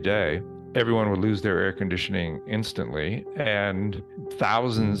 110-degree day, everyone would lose their air conditioning instantly, and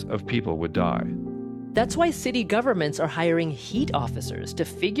thousands of people would die. That's why city governments are hiring heat officers to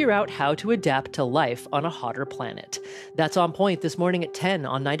figure out how to adapt to life on a hotter planet. That's On Point this morning at 10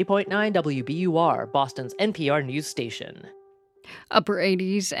 on 90.9 WBUR, Boston's NPR news station. Upper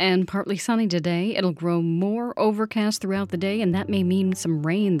 80s and partly sunny today. It'll grow more overcast throughout the day, and that may mean some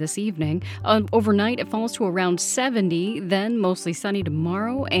rain this evening. Overnight, it falls to around 70, then mostly sunny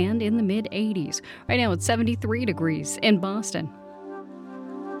tomorrow and in the mid-80s. Right now, it's 73 degrees in Boston.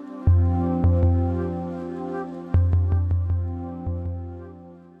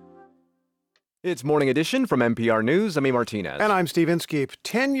 It's Morning Edition from NPR News. I'm A. Martinez. And I'm Steve Inskeep.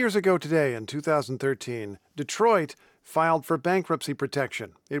 10 years ago today, in 2013, Detroit filed for bankruptcy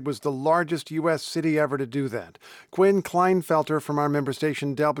protection. It was the largest U.S. city ever to do that. Quinn Kleinfelter from our member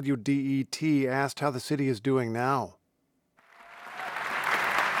station WDET asked how the city is doing now.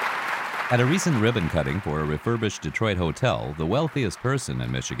 At a recent ribbon cutting for a refurbished Detroit hotel, the wealthiest person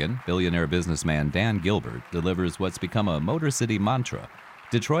in Michigan, billionaire businessman Dan Gilbert, delivers what's become a Motor City mantra.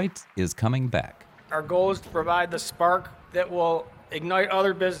 Detroit is coming back. Our goal is to provide the spark that will ignite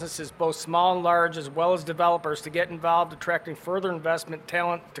other businesses, both small and large, as well as developers, to get involved, attracting further investment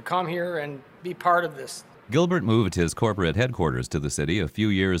talent to come here and be part of this. Gilbert moved his corporate headquarters to the city a few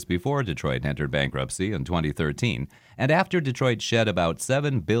years before Detroit entered bankruptcy in 2013, and after Detroit shed about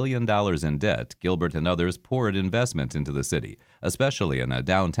 $7 billion in debt, Gilbert and others poured investment into the city, especially in a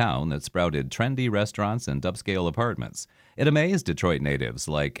downtown that sprouted trendy restaurants and upscale apartments. It amazed Detroit natives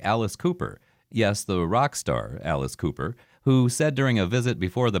like Alice Cooper, yes, the rock star Alice Cooper, who said during a visit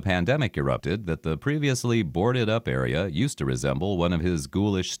before the pandemic erupted that the previously boarded-up area used to resemble one of his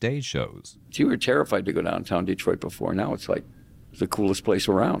ghoulish stage shows. You were terrified to go downtown Detroit before. Now it's like the coolest place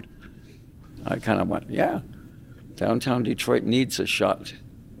around. I kind of went, yeah, downtown Detroit needs a shot,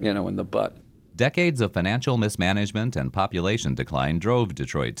 in the butt. Decades of financial mismanagement and population decline drove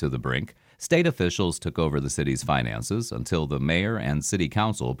Detroit to the brink. State officials took over the city's finances until the mayor and city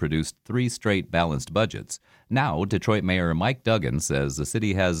council produced 3 straight balanced budgets. Now, Detroit Mayor Mike Duggan says the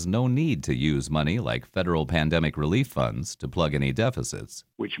city has no need to use money like federal pandemic relief funds to plug any deficits.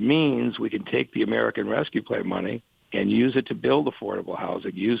 Which means we can take the American Rescue Plan money and use it to build affordable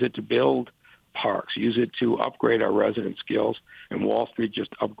housing, use it to build parks, use it to upgrade our resident skills, and Wall Street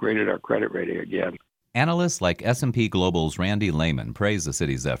just upgraded our credit rating again. Analysts like S&P Global's Randy Lehman praise the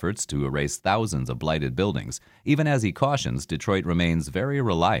city's efforts to erase thousands of blighted buildings, even as he cautions Detroit remains very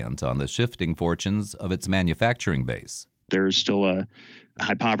reliant on the shifting fortunes of its manufacturing base. There's still a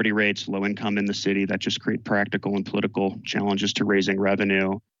high poverty rates, low income in the city that just create practical and political challenges to raising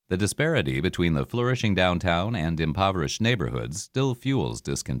revenue. The disparity between the flourishing downtown and impoverished neighborhoods still fuels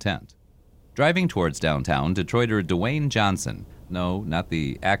discontent. Driving towards downtown, Detroiter Dwayne Johnson, no, not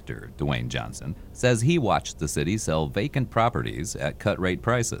the actor Dwayne Johnson, says he watched the city sell vacant properties at cut-rate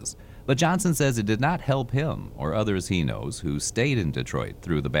prices. But Johnson says it did not help him or others he knows who stayed in Detroit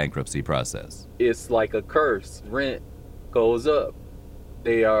through the bankruptcy process. It's like a curse. Rent goes up.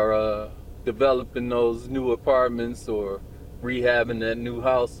 They are developing those new apartments or rehabbing that new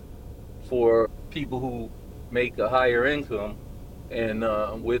house for people who make a higher income, and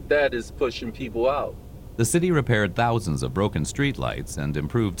with that is pushing people out. The city repaired thousands of broken streetlights and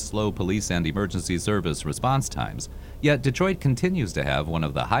improved slow police and emergency service response times, yet Detroit continues to have one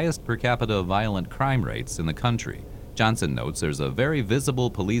of the highest per capita violent crime rates in the country. Johnson notes there's a very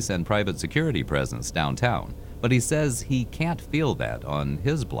visible police and private security presence downtown, but he says he can't feel that on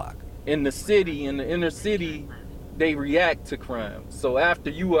his block. In the city, in the inner city, they react to crime. So after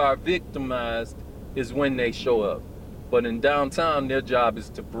you are victimized is when they show up. But in downtown, their job is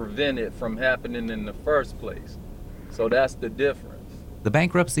to prevent it from happening in the first place. So that's the difference. The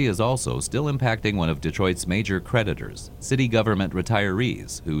bankruptcy is also still impacting one of Detroit's major creditors, city government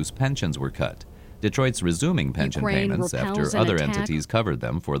retirees whose pensions were cut. Detroit's resuming pension payments after other entities covered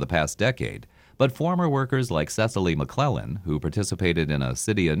them for the past decade. But former workers like Cecily McClellan, who participated in a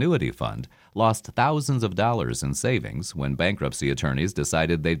city annuity fund, lost thousands of dollars in savings when bankruptcy attorneys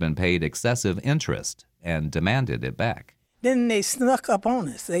decided they'd been paid excessive interest and demanded it back. Then they snuck up on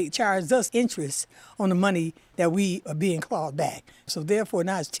us. They charged us interest on the money that we are being clawed back. So therefore,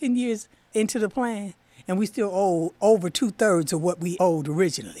 now it's 10 years into the plan, and we still owe over 2/3 of what we owed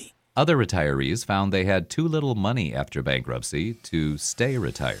originally. Other retirees found they had too little money after bankruptcy to stay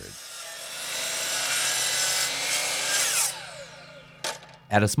retired.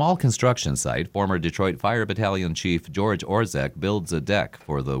 At a small construction site, former Detroit Fire Battalion Chief George Orzek builds a deck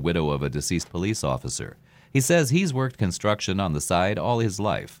for the widow of a deceased police officer. He says he's worked construction on the side all his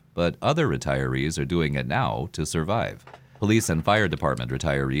life, but other retirees are doing it now to survive. Police and fire department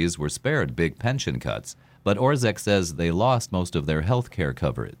retirees were spared big pension cuts, but Orzek says they lost most of their health care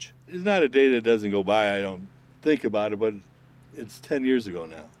coverage. There's not a day that doesn't go by I don't think about it, but it's 10 years ago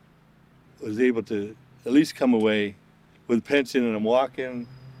now. I was able to at least come away with pension, and I'm walking,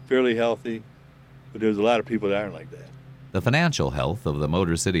 fairly healthy, but there's a lot of people that aren't like that. The financial health of the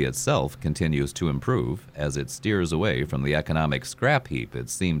Motor City itself continues to improve as it steers away from the economic scrap heap it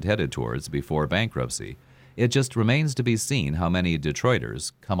seemed headed towards before bankruptcy. It just remains to be seen how many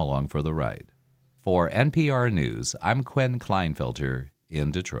Detroiters come along for the ride. For NPR News, I'm Quinn Kleinfelter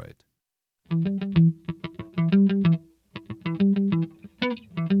in Detroit.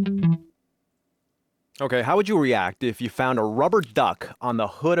 Okay, how would you react if you found a rubber duck on the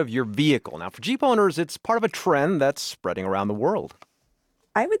hood of your vehicle? Now, for Jeep owners, it's part of a trend that's spreading around the world.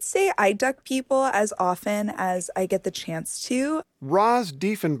 I would say I duck people as often as I get the chance to. Roz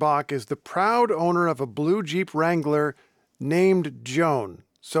Diefenbach is the proud owner of a blue Jeep Wrangler named Joan.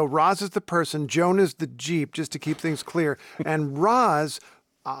 So Roz is the person, Joan is the Jeep, just to keep things clear. And Roz,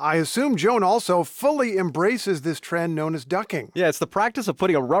 I assume Joan also fully embraces this trend known as ducking. Yeah, it's the practice of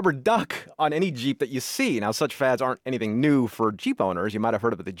putting a rubber duck on any Jeep that you see. Now, such fads aren't anything new for Jeep owners. You might have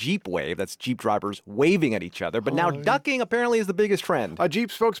heard of the Jeep wave. That's Jeep drivers waving at each other. But now ducking apparently is the biggest trend. A Jeep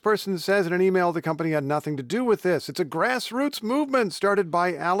spokesperson says in an email the company had nothing to do with this. It's a grassroots movement started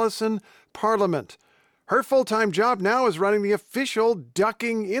by Allison Parliament. Her full-time job now is running the official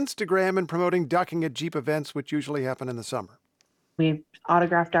ducking Instagram and promoting ducking at Jeep events, which usually happen in the summer. We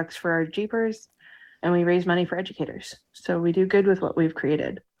autograph ducks for our Jeepers, and we raise money for educators. So we do good with what we've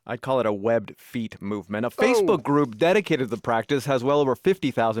created. I'd call it a webbed feet movement. A Facebook group dedicated to the practice has well over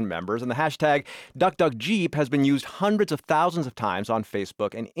 50,000 members, and the hashtag DuckDuckJeep has been used hundreds of thousands of times on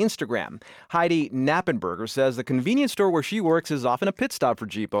Facebook and Instagram. Heidi Knappenberger says the convenience store where she works is often a pit stop for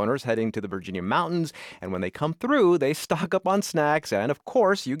Jeep owners heading to the Virginia mountains, and when they come through, they stock up on snacks and, of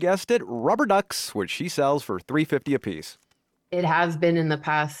course, you guessed it, rubber ducks, which she sells for $3.50 a piece. It has been in the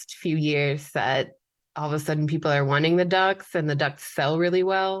past few years that all of a sudden people are wanting the ducks and the ducks sell really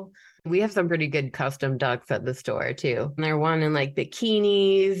well. We have some pretty good custom ducks at the store too. And they're one in like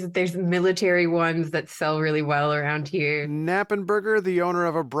bikinis. There's military ones that sell really well around here. Knappenberger, the owner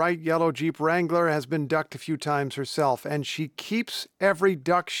of a bright yellow Jeep Wrangler, has been ducked a few times herself, and she keeps every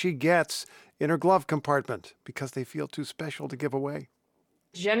duck she gets in her glove compartment because they feel too special to give away.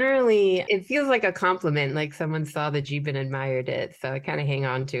 Generally, it feels like a compliment, like someone saw the Jeep and admired it. So I kind of hang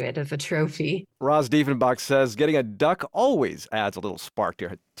on to it as a trophy. Roz Diefenbach says getting a duck always adds a little spark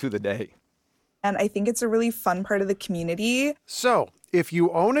to the day. And I think it's a really fun part of the community. So, if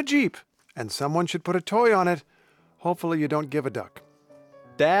you own a Jeep and someone should put a toy on it, hopefully you don't give a duck.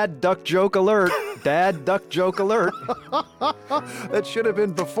 Dad duck joke alert. Dad duck joke alert. That should have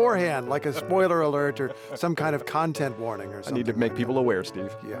been beforehand, like a spoiler alert or some kind of content warning or something. I need to make people aware,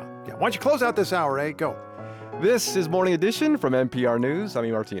 Steve. Yeah. Why don't you close out this hour, eh? Go. This is Morning Edition from NPR News. I'm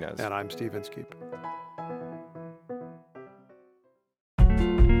E. Martinez. And I'm Steve Inskeep.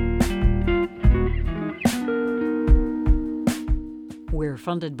 We're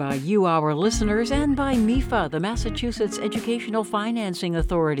funded by you, our listeners, and by MEFA, the Massachusetts Educational Financing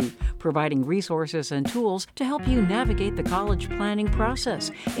Authority, providing resources and tools to help you navigate the college planning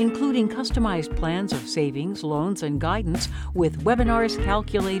process, including customized plans of savings, loans, and guidance with webinars,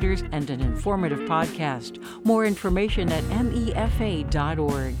 calculators, and an informative podcast. More information at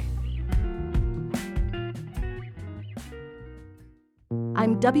mefa.org.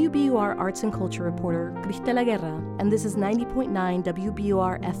 I'm WBUR Arts and Culture reporter Cristela Guerra, and this is 90.9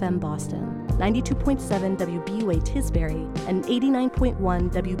 WBUR FM Boston, 92.7 WBUH Tisbury, and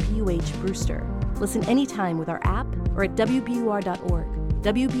 89.1 WBUH Brewster. Listen anytime with our app or at WBUR.org.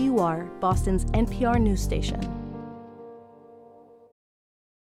 WBUR, Boston's NPR news station.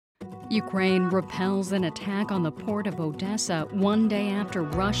 Ukraine repels an attack on the port of Odessa one day after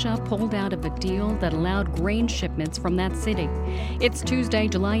Russia pulled out of a deal that allowed grain shipments from that city. It's Tuesday,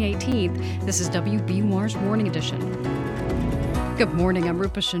 July 18th. This is WBUR's Morning Edition. Good morning, I'm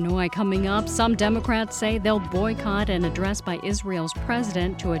Rupa Shenoy. Coming up, some Democrats say they'll boycott an address by Israel's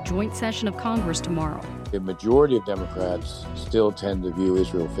president to a joint session of Congress tomorrow. The majority of Democrats still tend to view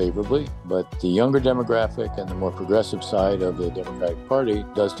Israel favorably, but the younger demographic and the more progressive side of the Democratic Party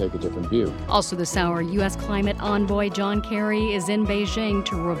does take a different view. Also this hour, U.S. climate envoy John Kerry is in Beijing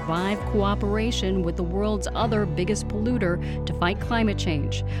to revive cooperation with the world's other biggest polluter to fight climate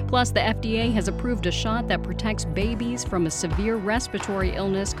change. Plus, the FDA has approved a shot that protects babies from a severe respiratory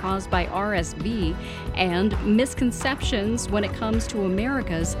illness caused by RSV, and misconceptions when it comes to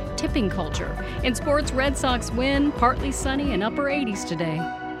America's tipping culture. In sports, Red Sox win, partly sunny and upper 80s today.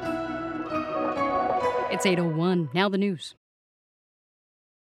 It's 8:01. Now the news.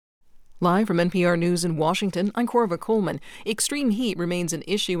 Live from NPR News in Washington, I'm Corva Coleman. Extreme heat remains an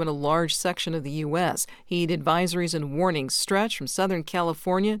issue in a large section of the U.S. Heat advisories and warnings stretch from Southern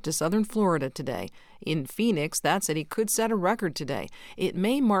California to Southern Florida today. In Phoenix, that city could set a record today. It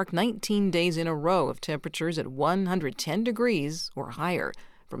may mark 19 days in a row of temperatures at 110 degrees or higher.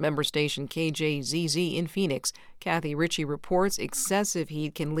 From member station KJZZ in Phoenix, Kathy Ritchie reports excessive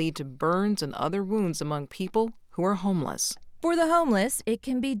heat can lead to burns and other wounds among people who are homeless. For the homeless, it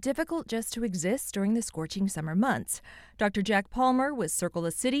can be difficult just to exist during the scorching summer months. Dr. Jack Palmer with Circle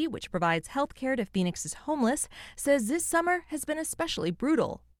the City, which provides health care to Phoenix's homeless, says this summer has been especially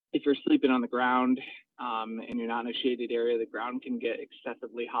brutal. If you're sleeping on the ground and you're not in a shaded area, the ground can get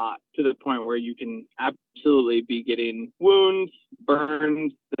excessively hot to the point where you can absolutely be getting wounds,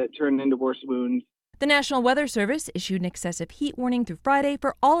 burns that turn into worse wounds. The National Weather Service issued an excessive heat warning through Friday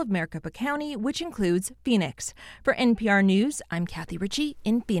for all of Maricopa County, which includes Phoenix. For NPR News, I'm Kathy Ritchie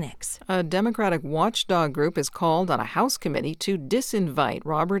in Phoenix. A Democratic watchdog group has called on a House committee to disinvite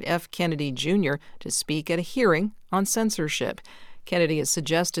Robert F. Kennedy Jr. to speak at a hearing on censorship. Kennedy has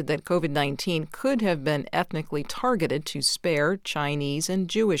suggested that COVID-19 could have been ethnically targeted to spare Chinese and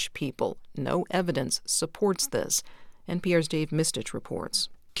Jewish people. No evidence supports this. NPR's Dave Mistich reports.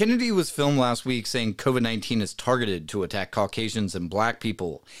 Kennedy was filmed last week saying COVID-19 is targeted to attack Caucasians and black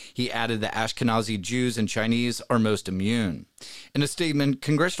people. He added that Ashkenazi Jews and Chinese are most immune. In a statement,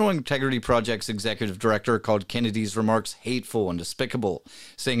 Congressional Integrity Project's executive director called Kennedy's remarks hateful and despicable,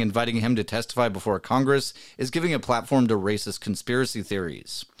 saying inviting him to testify before Congress is giving a platform to racist conspiracy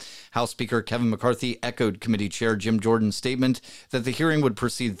theories. House Speaker Kevin McCarthy echoed Committee Chair Jim Jordan's statement that the hearing would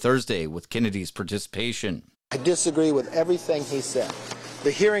proceed Thursday with Kennedy's participation. I disagree with everything he said.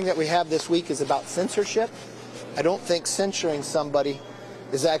 The hearing that we have this week is about censorship. I don't think censoring somebody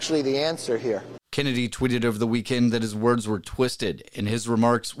is actually the answer here. Kennedy tweeted over the weekend that his words were twisted and his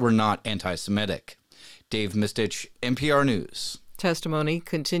remarks were not anti-Semitic. Dave Mistich, NPR News. Testimony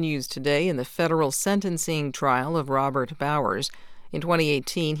continues today in the federal sentencing trial of Robert Bowers. In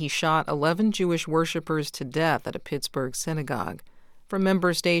 2018, he shot 11 Jewish worshipers to death at a Pittsburgh synagogue. From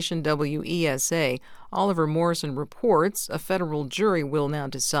member station WESA, Oliver Morrison reports a federal jury will now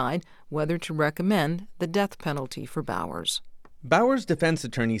decide whether to recommend the death penalty for Bowers. Bowers' defense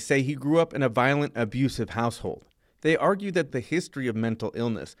attorneys say he grew up in a violent, abusive household. They argue that the history of mental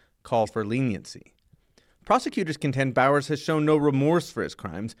illness calls for leniency. Prosecutors contend Bowers has shown no remorse for his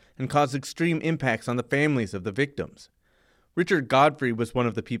crimes and caused extreme impacts on the families of the victims. Richard Godfrey was one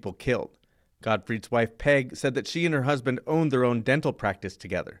of the people killed. Godfrey's wife, Peg, said that she and her husband owned their own dental practice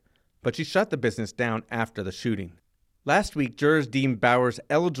together, but she shut the business down after the shooting. Last week, jurors deemed Bowers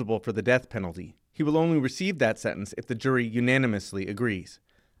eligible for the death penalty. He will only receive that sentence if the jury unanimously agrees.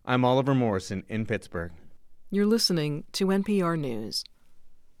 I'm Oliver Morrison in Pittsburgh. You're listening to NPR News.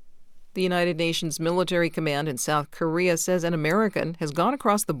 The United Nations Military Command in South Korea says an American has gone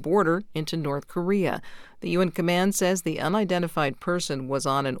across the border into North Korea. The UN command says the unidentified person was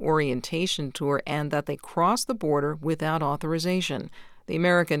on an orientation tour and that they crossed the border without authorization. The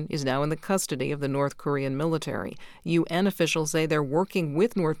American is now in the custody of the North Korean military. UN officials say they're working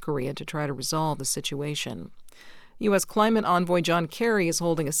with North Korea to try to resolve the situation. U.S. climate envoy John Kerry is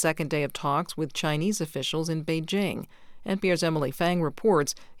holding a second day of talks with Chinese officials in Beijing. NPR's Emily Fang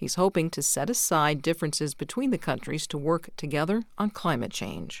reports he's hoping to set aside differences between the countries to work together on climate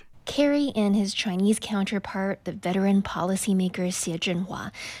change. Kerry and his Chinese counterpart, the veteran policymaker Xie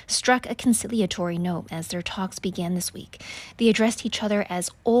Zhenhua, struck a conciliatory note as their talks began this week. They addressed each other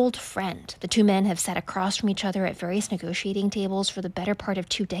as old friend. The two men have sat across from each other at various negotiating tables for the better part of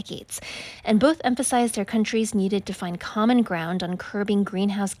 2 decades, and both emphasized their countries needed to find common ground on curbing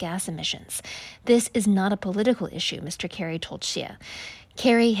greenhouse gas emissions. This is not a political issue, Mr. Kerry told Xie.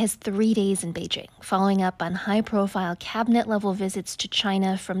 Kerry has 3 days in Beijing, following up on high-profile cabinet-level visits to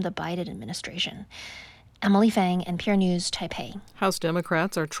China from the Biden administration. Emily Fang, NPR News, Taipei. House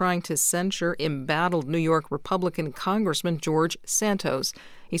Democrats are trying to censure embattled New York Republican Congressman George Santos.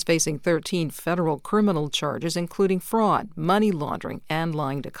 He's facing 13 federal criminal charges, including fraud, money laundering, and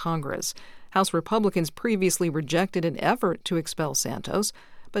lying to Congress. House Republicans previously rejected an effort to expel Santos,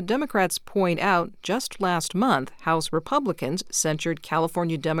 but Democrats point out just last month, House Republicans censured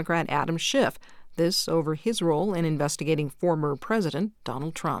California Democrat Adam Schiff, this over his role in investigating former President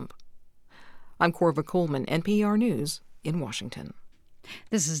Donald Trump. I'm Corva Coleman, NPR News in Washington.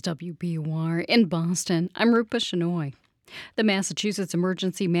 This is WBUR in Boston. I'm Rupa Shenoy. The Massachusetts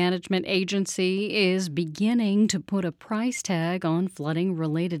Emergency Management Agency is beginning to put a price tag on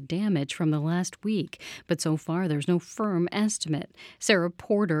flooding-related damage from the last week, but so far there's no firm estimate. Sarah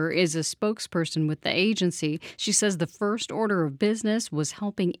Porter is a spokesperson with the agency. She says the first order of business was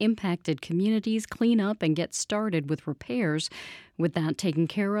helping impacted communities clean up and get started with repairs. With that taken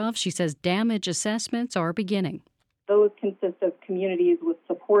care of, she says damage assessments are beginning. Those consist of communities with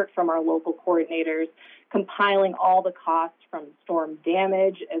support from our local coordinators, compiling all the costs from storm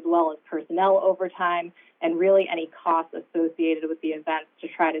damage as well as personnel overtime and really any costs associated with the events to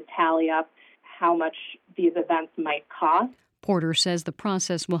try to tally up how much these events might cost. Porter says the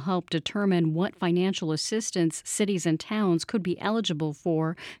process will help determine what financial assistance cities and towns could be eligible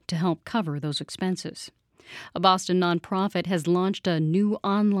for to help cover those expenses. A Boston nonprofit has launched a new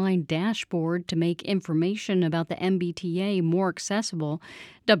online dashboard to make information about the MBTA more accessible.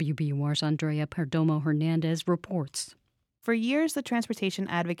 WBUR's Andrea Perdomo-Hernandez reports. For years, the transportation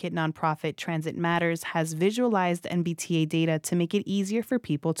advocate nonprofit Transit Matters has visualized MBTA data to make it easier for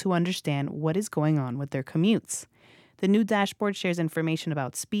people to understand what is going on with their commutes. The new dashboard shares information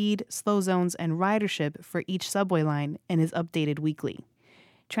about speed, slow zones, and ridership for each subway line and is updated weekly.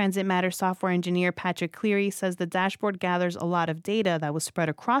 Transit Matters software engineer Patrick Cleary says the dashboard gathers a lot of data that was spread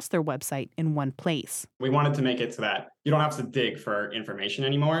across their website in one place. We wanted to make it so that you don't have to dig for information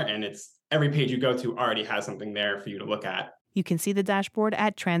anymore, and it's every page you go to already has something there for you to look at. You can see the dashboard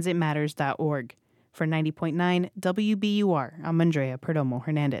at transitmatters.org. For 90.9 WBUR, I'm Andrea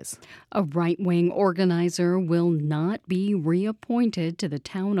Perdomo-Hernandez. A right-wing organizer will not be reappointed to the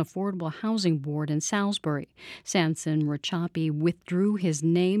Town Affordable Housing Board in Salisbury. Samson Rachapi withdrew his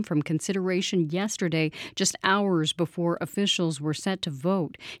name from consideration yesterday, just hours before officials were set to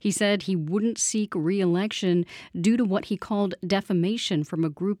vote. He said he wouldn't seek re-election due to what he called defamation from a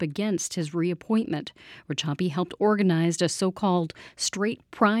group against his reappointment. Rachapi helped organize a so-called Straight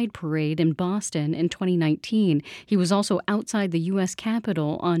Pride Parade in Boston in 2019. He was also outside the U.S.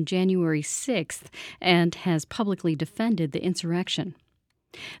 Capitol on January 6th and has publicly defended the insurrection.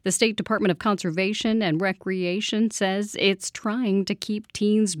 The State Department of Conservation and Recreation says it's trying to keep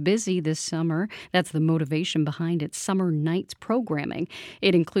teens busy this summer. That's the motivation behind its Summer Nights programming.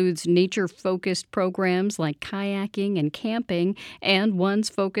 It includes nature-focused programs like kayaking and camping and ones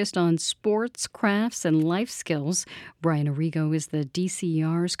focused on sports, crafts, and life skills. Brian Arrigo is the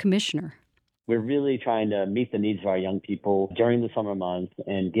DCER's commissioner. We're really trying to meet the needs of our young people during the summer months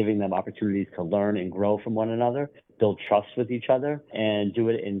and giving them opportunities to learn and grow from one another, build trust with each other, and do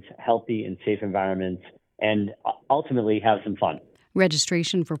it in healthy and safe environments and ultimately have some fun.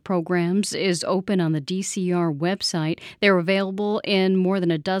 Registration for programs is open on the DCR website. They're available in more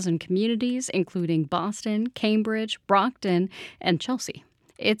than a dozen communities, including Boston, Cambridge, Brockton, and Chelsea.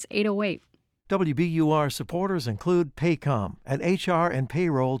 It's 8:08. WBUR supporters include Paycom, an HR and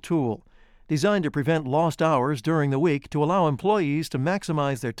payroll tool designed to prevent lost hours during the week to allow employees to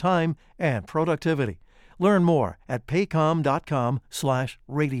maximize their time and productivity. Learn more at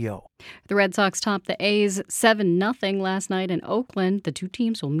paycom.com/radio. The Red Sox topped the A's 7-0 last night in Oakland. The two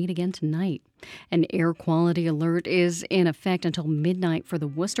teams will meet again tonight. An air quality alert is in effect until midnight for the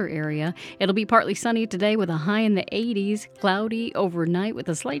Worcester area. It'll be partly sunny today with a high in the 80s, cloudy overnight with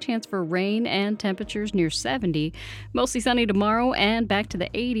a slight chance for rain and temperatures near 70. Mostly sunny tomorrow and back to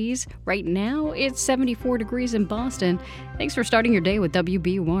the 80s. Right now, it's 74 degrees in Boston. Thanks for starting your day with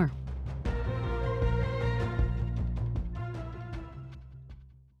WBUR.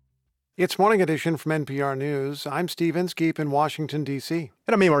 It's Morning Edition from NPR News. I'm Steve Inskeep in Washington, D.C.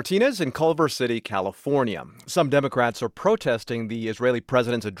 And I'm A. Martinez in Culver City, California. Some Democrats are protesting the Israeli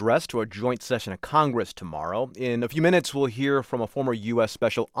president's address to a joint session of Congress tomorrow. In a few minutes, we'll hear from a former U.S.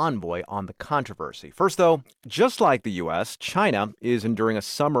 special envoy on the controversy. First, though, just like the U.S., China is enduring a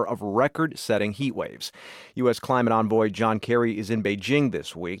summer of record-setting heat waves. U.S. climate envoy John Kerry is in Beijing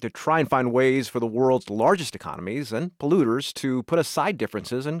this week to try and find ways for the world's largest economies and polluters to put aside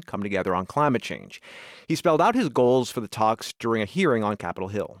differences and come together on climate change. He spelled out his goals for the talks during a hearing on Capitol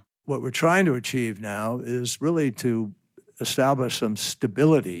Hill. What we're trying to achieve now is really to establish some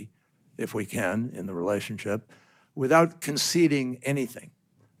stability, if we can, in the relationship without conceding anything.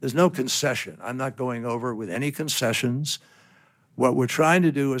 There's no concession. I'm not going over with any concessions. What we're trying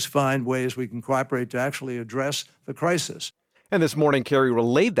to do is find ways we can cooperate to actually address the crisis. And this morning, Kerry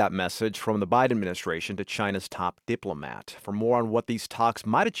relayed that message from the Biden administration to China's top diplomat. For more on what these talks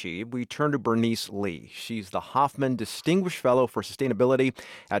might achieve, we turn to Bernice Lee. She's the Hoffman Distinguished Fellow for Sustainability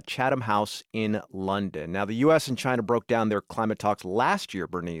at Chatham House in London. Now, the U.S. and China broke down their climate talks last year,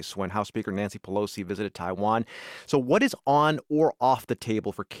 Bernice, when House Speaker Nancy Pelosi visited Taiwan. So what is on or off the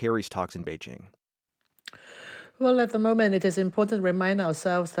table for Kerry's talks in Beijing? Well, at the moment, it is important to remind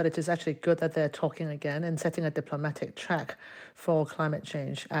ourselves that it is actually good that they're talking again and setting a diplomatic track for climate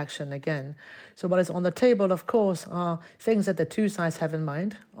change action again. So what is on the table, of course, are things that the two sides have in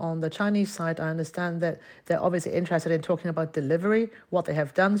mind. On the Chinese side, I understand that they're obviously interested in talking about delivery, what they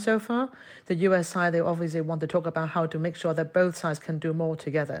have done so far. The U.S. side, they obviously want to talk about how to make sure that both sides can do more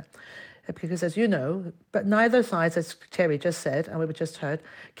together. Because as you know, but neither sides, as Terry just said, and we just heard,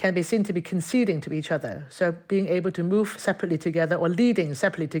 can be seen to be conceding to each other. So being able to move separately together or leading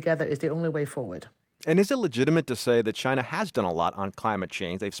separately together is the only way forward. And is it legitimate to say that China has done a lot on climate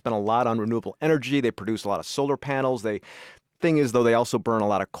change? They've spent a lot on renewable energy. They produce a lot of solar panels. Thing is, though, they also burn a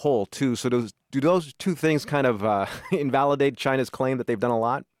lot of coal, too. So do those two things kind of invalidate China's claim that they've done a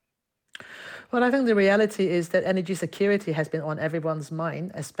lot? Well, I think the reality is that energy security has been on everyone's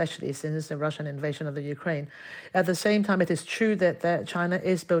mind, especially since the Russian invasion of the Ukraine. At the same time, it is true that China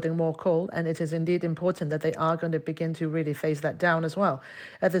is building more coal, and it is indeed important that they are going to begin to really phase that down as well.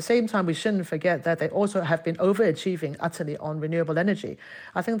 At the same time, we shouldn't forget that they also have been overachieving utterly on renewable energy.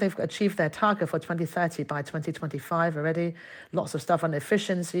 I think they've achieved their target for 2030 by 2025 already. Lots of stuff on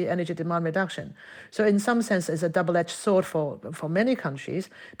efficiency, energy demand reduction. So in some sense, it's a double-edged sword for many countries,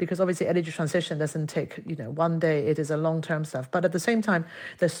 because obviously energy transition doesn't take, one day. It is a long-term stuff. But at the same time,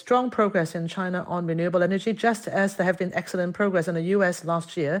 there's strong progress in China on renewable energy, just as there have been excellent progress in the U.S.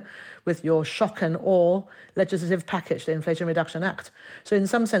 last year with your shock and awe legislative package, the Inflation Reduction Act. So in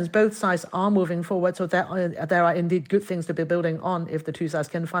some sense, both sides are moving forward. So there are indeed good things to be building on if the two sides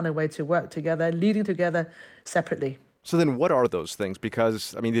can find a way to work together, leading together separately. So then what are those things?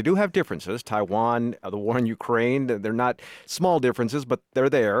 Because, they do have differences. Taiwan, the war in Ukraine, they're not small differences, but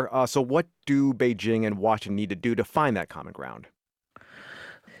they're there. So what do Beijing and Washington need to do to find that common ground?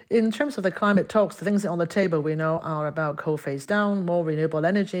 In terms of the climate talks, the things on the table we know are about coal phase down, more renewable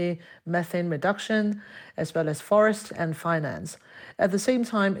energy, methane reduction, as well as forest and finance. At the same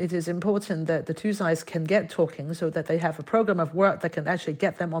time, it is important that the two sides can get talking so that they have a program of work that can actually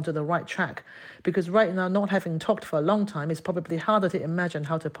get them onto the right track. Because right now, not having talked for a long time, it's probably harder to imagine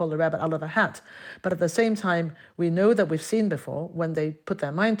how to pull the rabbit out of the hat. But at the same time, we know that we've seen before, when they put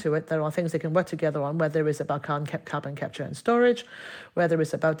their mind to it, there are things they can work together on, whether it's about carbon capture and storage, whether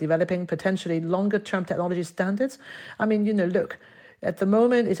it's about developing potentially longer-term technology standards. Look, At the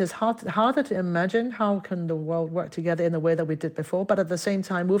moment, it is harder to imagine how can the world work together in the way that we did before. But at the same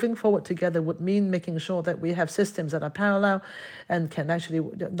time, moving forward together would mean making sure that we have systems that are parallel and can actually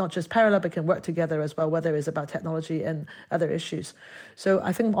not just parallel, but can work together as well, whether it's about technology and other issues. So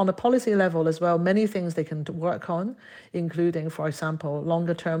I think on a policy level as well, many things they can work on, including, for example,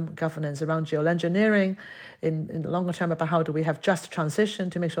 longer-term governance around geoengineering, in the longer term about how do we have just transition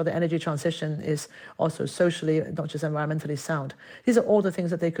to make sure the energy transition is also socially, not just environmentally sound. These are all the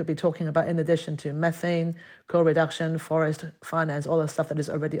things that they could be talking about in addition to methane, coal reduction, forest finance, all the stuff that is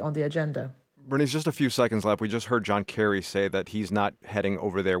already on the agenda. Bernice, just a few seconds left. We just heard John Kerry say that he's not heading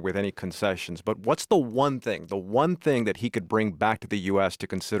over there with any concessions. But what's the one thing that he could bring back to the U.S. to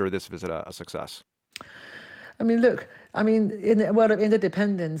consider this visit a success? I mean, look, in the world of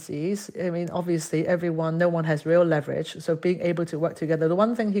interdependencies, obviously no one has real leverage. So being able to work together, the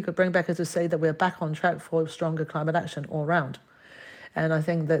one thing he could bring back is to say that we're back on track for stronger climate action all around. And I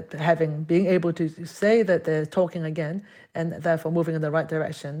think that being able to say that they're talking again and therefore moving in the right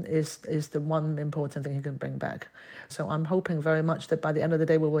direction is the one important thing he can bring back. So I'm hoping very much that by the end of the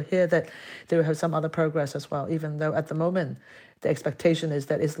day, we will hear that they will have some other progress as well, even though at the moment, the expectation is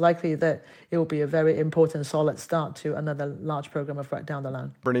that it's likely that it will be a very important, solid start to another large program of work down the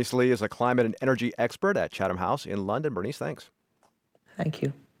line. Bernice Lee is a climate and energy expert at Chatham House in London. Bernice, thanks. Thank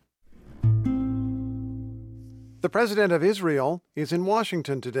you. The president of Israel is in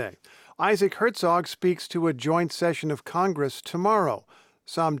Washington today. Isaac Herzog speaks to a joint session of Congress tomorrow.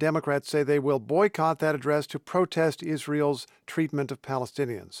 Some Democrats say they will boycott that address to protest Israel's treatment of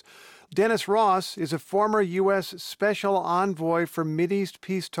Palestinians. Dennis Ross is a former U.S. Special Envoy for Mideast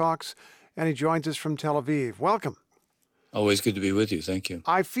peace talks, and he joins us from Tel Aviv. Welcome. Always good to be with you. Thank you.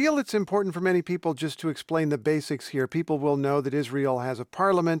 I feel it's important for many people just to explain the basics here. People will know that Israel has a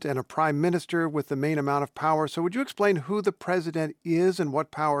parliament and a prime minister with the main amount of power. So would you explain who the president is and what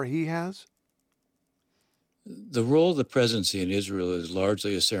power he has? The role of the presidency in Israel is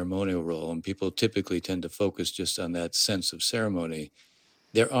largely a ceremonial role, and people typically tend to focus just on that sense of ceremony.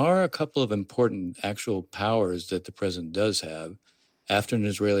 There are a couple of important actual powers that the president does have. After an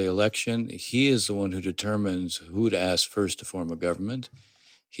Israeli election, he is the one who determines who to ask first to form a government.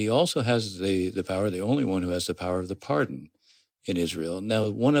 He also has the power, the only one who has the power of the pardon in Israel. Now,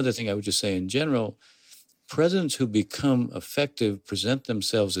 one other thing I would just say in general, presidents who become effective present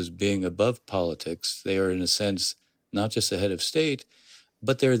themselves as being above politics. They are, in a sense, not just the head of state,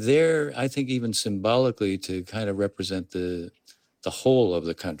 but they're there, I think, even symbolically to kind of represent the whole of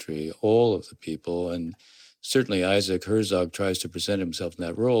the country, all of the people. And certainly Isaac Herzog tries to present himself in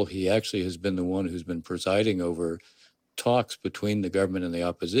that role. He actually has been the one who's been presiding over talks between the government and the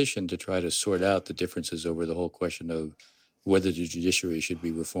opposition to try to sort out the differences over the whole question of whether the judiciary should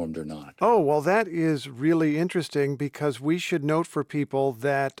be reformed or not. Oh, well, that is really interesting because we should note for people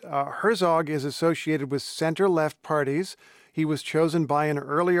that Herzog is associated with center-left parties. He was chosen by an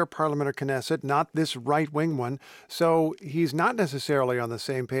earlier parliament or Knesset, not this right-wing one. So he's not necessarily on the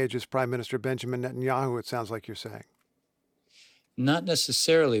same page as Prime Minister Benjamin Netanyahu, it sounds like you're saying. Not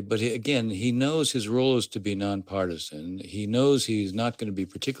necessarily, but he knows his role is to be nonpartisan. He knows he's not going to be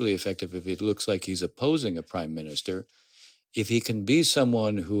particularly effective if it looks like he's opposing a prime minister. If he can be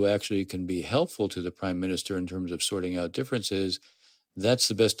someone who actually can be helpful to the prime minister in terms of sorting out differences, that's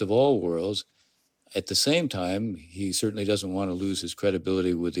the best of all worlds. At the same time, he certainly doesn't want to lose his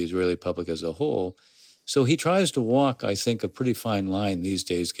credibility with the Israeli public as a whole. So he tries to walk, I think, a pretty fine line these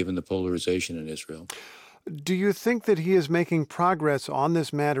days, given the polarization in Israel. Do you think that he is making progress on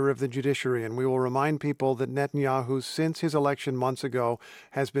this matter of the judiciary? And we will remind people that Netanyahu, since his election months ago,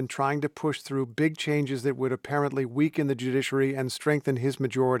 has been trying to push through big changes that would apparently weaken the judiciary and strengthen his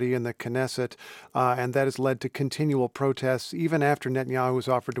majority in the Knesset. And that has led to continual protests, even after Netanyahu has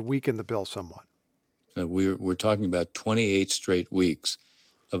offered to weaken the bill somewhat. We're talking about 28 straight weeks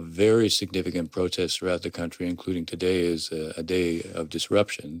of very significant protests throughout the country, including today is a day of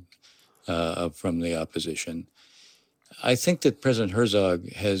disruption from the opposition. I think that President Herzog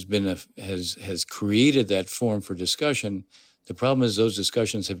has created that forum for discussion. The problem is those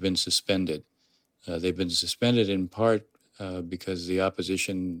discussions have been suspended. They've been suspended in part because the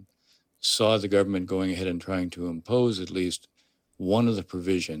opposition saw the government going ahead and trying to impose at least one of the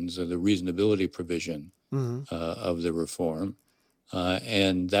provisions, or the reasonability provision of the reform.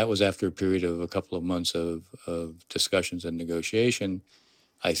 And that was after a period of a couple of months of discussions and negotiation.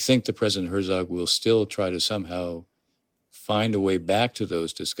 I think the President Herzog will still try to somehow find a way back to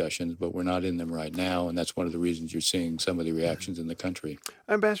those discussions, but we're not in them right now, and that's one of the reasons you're seeing some of the reactions in the country.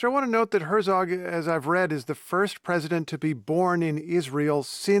 Ambassador, I want to note that Herzog, as I've read, is the first president to be born in Israel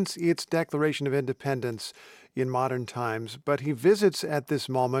since its declaration of independence in modern times. But he visits at this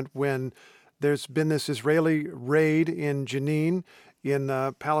moment when there's been this Israeli raid in Jenin, in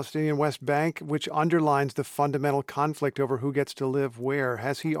the Palestinian West Bank, which underlines the fundamental conflict over who gets to live where.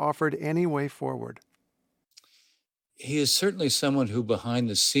 Has he offered any way forward? He is certainly someone who, behind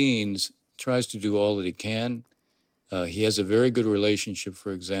the scenes, tries to do all that he can. He has a very good relationship,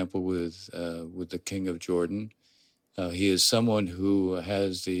 for example, with the King of Jordan. He is someone who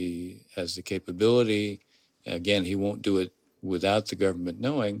has the capability. Again, he won't do it without the government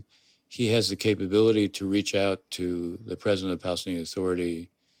knowing. He has the capability to reach out to the president of the Palestinian Authority,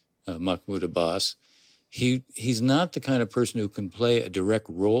 Mahmoud Abbas. He's not the kind of person who can play a direct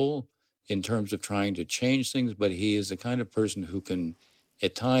role in terms of trying to change things, but he is the kind of person who can,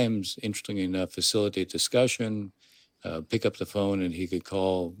 at times, interestingly enough, facilitate discussion, pick up the phone, and he could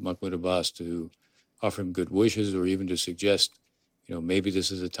call Mahmoud Abbas to offer him good wishes, or even to suggest, maybe this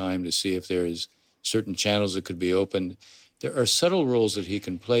is a time to see if there's certain channels that could be opened. There are subtle roles that he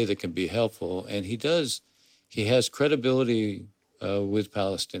can play that can be helpful, and he has credibility with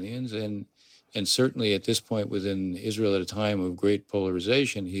Palestinians, and certainly at this point within Israel, at a time of great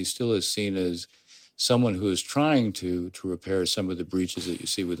polarization, he still is seen as someone who is trying to repair some of the breaches that you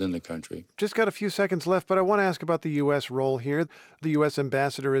see within the country. Just got a few seconds left, but I want to ask about the U.S. role here. The U.S.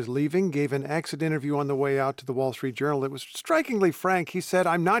 ambassador is leaving, gave an exit interview on the way out to the Wall Street Journal. It was strikingly frank. He said,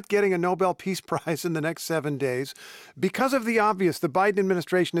 "I'm not getting a Nobel Peace Prize in the next 7 days. Because of the obvious, the Biden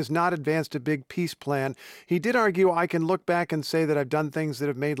administration has not advanced a big peace plan." He did argue, "I can look back and say that I've done things that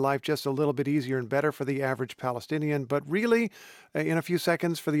have made life just a little bit easier and better for the average Palestinian." But really, in a few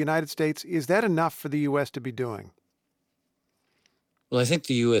seconds, for the United States, is that enough for the U.S. to be doing? Well, I think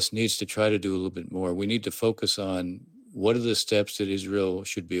the U.S. needs to try to do a little bit more. We need to focus on what are the steps that Israel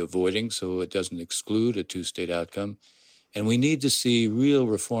should be avoiding so it doesn't exclude a two-state outcome. And we need to see real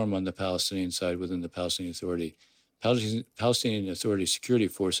reform on the Palestinian side within the Palestinian Authority. Palestinian Authority security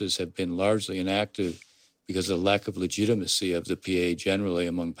forces have been largely inactive because of the lack of legitimacy of the PA generally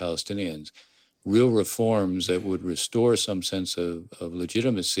among Palestinians. Real reforms that would restore some sense of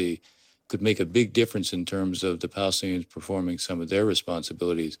legitimacy could make a big difference in terms of the Palestinians performing some of their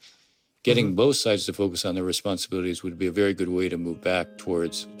responsibilities. Getting both sides to focus on their responsibilities would be a very good way to move back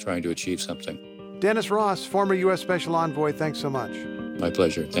towards trying to achieve something. Dennis Ross, former U.S. Special Envoy, thanks so much. My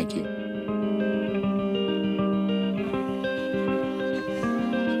pleasure. Thank you.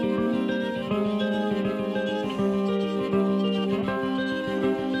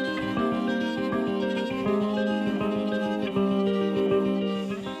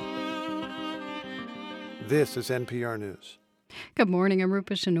 This is NPR News. Good morning, I'm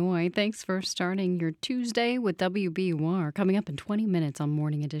Rupa Shenoy. Thanks for starting your Tuesday with WBUR. Coming up in 20 minutes on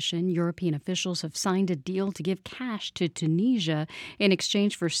Morning Edition, European officials have signed a deal to give cash to Tunisia in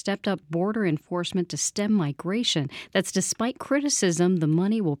exchange for stepped-up border enforcement to stem migration. That's despite criticism the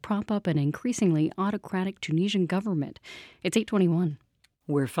money will prop up an increasingly autocratic Tunisian government. It's 8:21.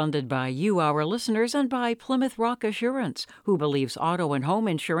 We're funded by you, our listeners, and by Plymouth Rock Assurance, who believes auto and home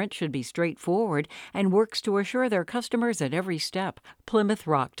insurance should be straightforward and works to assure their customers at every step.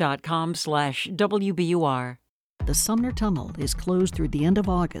 PlymouthRock.com/WBUR. The Sumner Tunnel is closed through the end of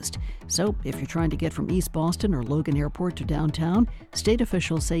August, so if you're trying to get from East Boston or Logan Airport to downtown, state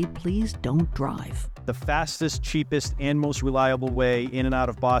officials say please don't drive. The fastest, cheapest, and most reliable way in and out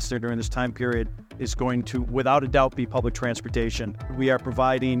of Boston during this time period is going to, without a doubt, be public transportation. We are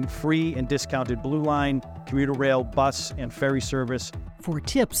providing free and discounted Blue Line, commuter rail, bus, and ferry service. For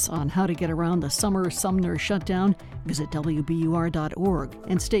tips on how to get around the summer Sumner shutdown, visit WBUR.org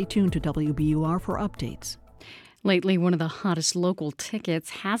and stay tuned to WBUR for updates. Lately, one of the hottest local tickets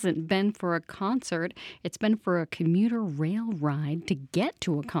hasn't been for a concert. It's been for a commuter rail ride to get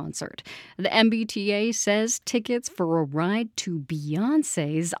to a concert. The MBTA says tickets for a ride to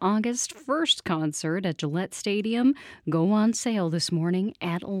Beyoncé's August 1st concert at Gillette Stadium go on sale this morning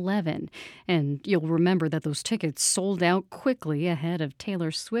at 11. And you'll remember that those tickets sold out quickly ahead of Taylor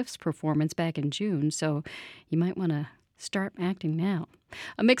Swift's performance back in June, so you might want to start acting now.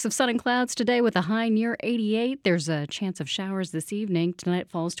 A mix of sun and clouds today with a high near 88. There's a chance of showers this evening. Tonight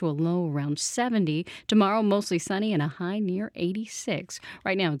falls to a low around 70. Tomorrow mostly sunny and a high near 86.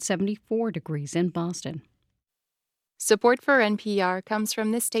 Right now it's 74 degrees in Boston. Support for NPR comes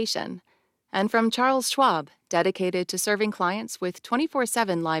from this station and from Charles Schwab, dedicated to serving clients with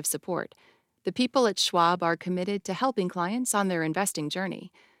 24/7 live support. The people at Schwab are committed to helping clients on their investing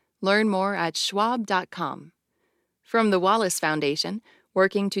journey. Learn more at schwab.com. From the Wallace Foundation,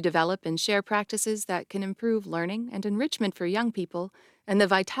 working to develop and share practices that can improve learning and enrichment for young people and the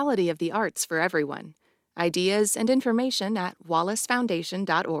vitality of the arts for everyone. Ideas and information at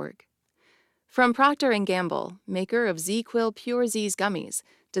wallacefoundation.org. From Procter & Gamble, maker of ZzzQuil Pure Z's gummies,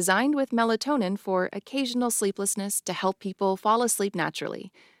 designed with melatonin for occasional sleeplessness to help people fall asleep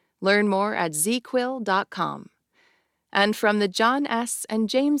naturally. Learn more at zzquil.com. And from the John S. and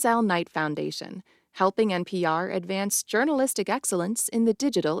James L. Knight Foundation, helping NPR advance journalistic excellence in the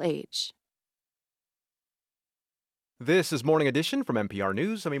digital age. This is Morning Edition from NPR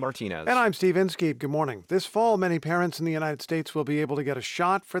News. I'm Martinez. And I'm Steve Inskeep. Good morning. This fall, many parents in the United States will be able to get a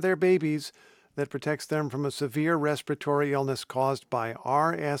shot for their babies that protects them from a severe respiratory illness caused by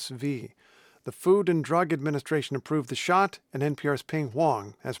RSV. The Food and Drug Administration approved the shot, and NPR's Ping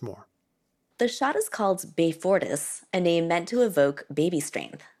Huang has more. The shot is called Beyfortus, a name meant to evoke baby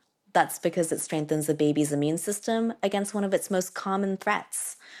strength. That's because it strengthens a baby's immune system against one of its most common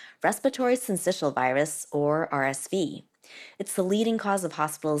threats, respiratory syncytial virus, or RSV. It's the leading cause of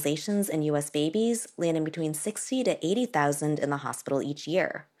hospitalizations in U.S. babies, landing between 60 to 80,000 in the hospital each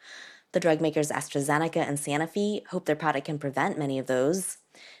year. The drug makers AstraZeneca and Sanofi hope their product can prevent many of those.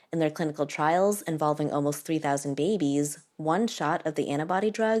 In their clinical trials involving almost 3,000 babies, one shot of the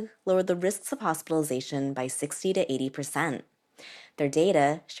antibody drug lowered the risks of hospitalization by 60 to 80%. Their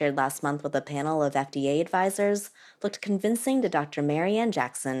data, shared last month with a panel of FDA advisors, looked convincing to Dr. Marianne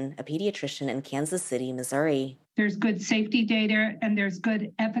Jackson, a pediatrician in Kansas City, Missouri. There's good safety data and there's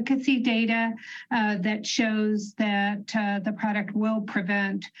good efficacy data that shows that the product will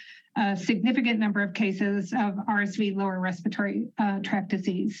prevent a significant number of cases of RSV, lower respiratory tract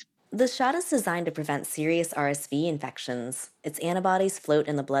disease. The shot is designed to prevent serious RSV infections. Its antibodies float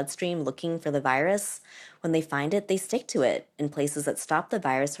in the bloodstream looking for the virus. When they find it, they stick to it in places that stop the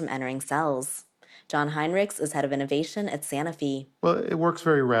virus from entering cells. John Heinrichs is head of innovation at Sanofi. Well, it works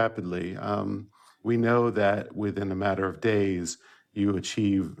very rapidly. We know that within a matter of days, you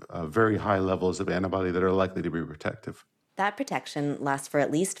achieve very high levels of antibody that are likely to be protective. That protection lasts for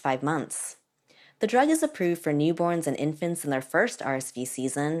at least 5 months. The drug is approved for newborns and infants in their first RSV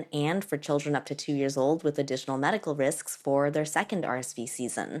season and for children up to 2 years old with additional medical risks for their second RSV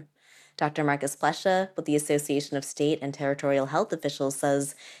season. Dr. Marcus Plesha with the Association of State and Territorial Health Officials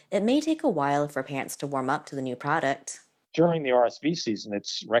says it may take a while for parents to warm up to the new product. During the RSV season,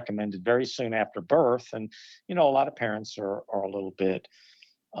 it's recommended very soon after birth. And, a lot of parents are a little bit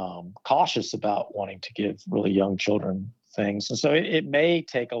cautious about wanting to give really young children things. And so it may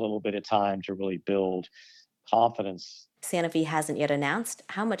take a little bit of time to really build confidence. Sanofi hasn't yet announced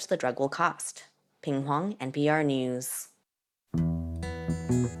how much the drug will cost. Ping Huang, NPR News.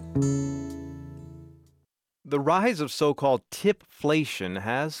 The rise of so-called tipflation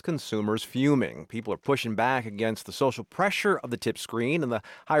has consumers fuming. People are pushing back against the social pressure of the tip screen and the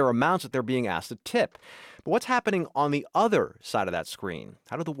higher amounts that they're being asked to tip. But what's happening on the other side of that screen?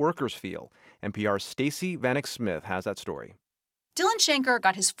 How do the workers feel? NPR's Stacey Vanek Smith has that story. Dylan Shanker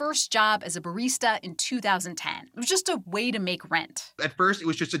got his first job as a barista in 2010. It was just a way to make rent. At first, it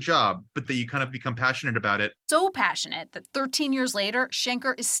was just a job, but then you kind of become passionate about it. So passionate that 13 years later,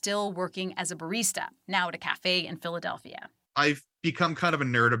 Shanker is still working as a barista, now at a cafe in Philadelphia. I've become kind of a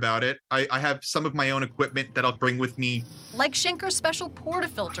nerd about it. I have some of my own equipment that I'll bring with me. Like Shanker's special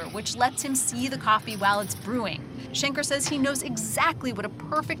portafilter, which lets him see the coffee while it's brewing. Shanker says he knows exactly what a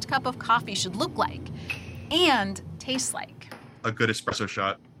perfect cup of coffee should look like and taste like. A good espresso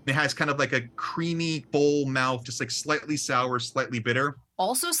shot. It has kind of like a creamy, full mouth, just like slightly sour, slightly bitter.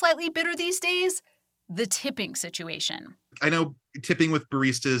 Also slightly bitter these days, the tipping situation. I know tipping with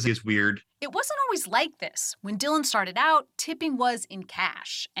baristas is weird. It wasn't always like this. When Dylan started out, tipping was in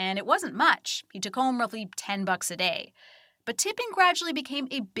cash, and it wasn't much. He took home roughly $10 a day. But tipping gradually became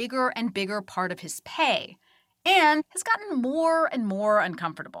a bigger and bigger part of his pay, and has gotten more and more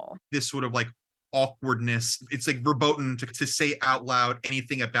uncomfortable. This sort of like awkwardness. It's like verboten to say out loud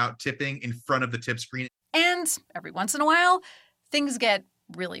anything about tipping in front of the tip screen. And every once in a while, things get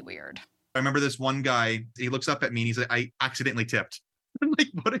really weird. I remember this one guy, he looks up at me and he's like, I accidentally tipped. I'm like,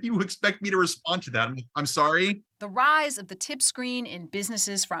 what do you expect me to respond to that? I'm sorry. The rise of the tip screen in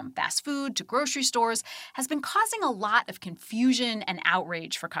businesses from fast food to grocery stores has been causing a lot of confusion and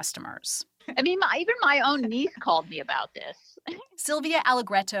outrage for customers. I mean, even my own niece called me about this. Sylvia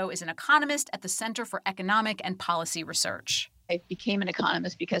Allegretto is an economist at the Center for Economic and Policy Research. I became an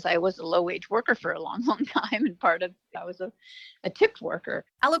economist because I was a low-wage worker for a long, long time, and I was a tipped worker.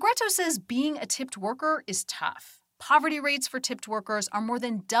 Allegretto says being a tipped worker is tough. Poverty rates for tipped workers are more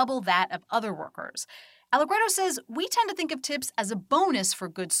than double that of other workers. Allegretto says we tend to think of tips as a bonus for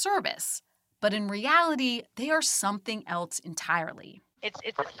good service, but in reality, they are something else entirely. It's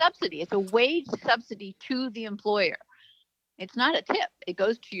a subsidy. It's a wage subsidy to the employer. It's not a tip. It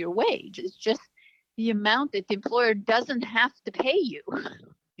goes to your wage. It's just the amount that the employer doesn't have to pay you.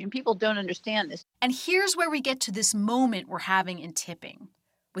 And people don't understand this. And here's where we get to this moment we're having in tipping.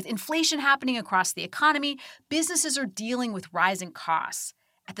 With inflation happening across the economy, businesses are dealing with rising costs.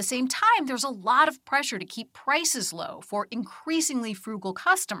 At the same time, there's a lot of pressure to keep prices low for increasingly frugal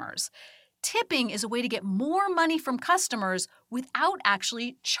customers. Tipping is a way to get more money from customers without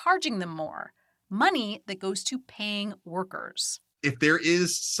actually charging them more. Money that goes to paying workers. If there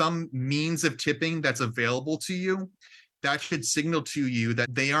is some means of tipping that's available to you, that should signal to you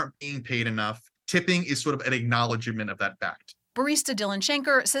that they aren't being paid enough. Tipping is sort of an acknowledgement of that fact. Barista Dylan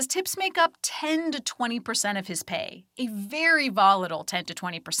Schenker says tips make up 10 to 20% of his pay, a very volatile 10 to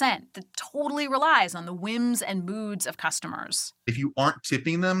 20% that totally relies on the whims and moods of customers. If you aren't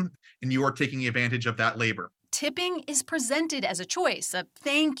tipping them, and you are taking advantage of that labor. Tipping is presented as a choice, a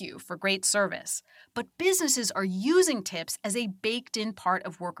thank you for great service. But businesses are using tips as a baked-in part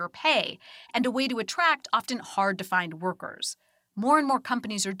of worker pay and a way to attract often hard-to-find workers. More and more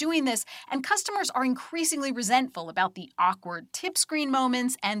companies are doing this, and customers are increasingly resentful about the awkward tip screen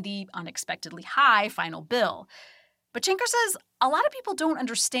moments and the unexpectedly high final bill. But Schenker says a lot of people don't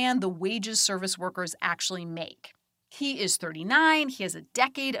understand the wages service workers actually make. He is 39, he has a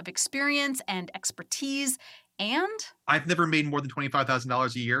decade of experience and expertise, and I've never made more than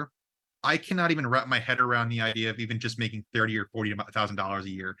 $25,000 a year. I cannot even wrap my head around the idea of even just making $30,000 or $40,000 a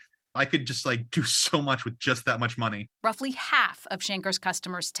year. I could just do so much with just that much money. Roughly half of Schenker's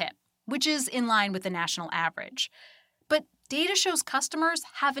customers tip, which is in line with the national average. But data shows customers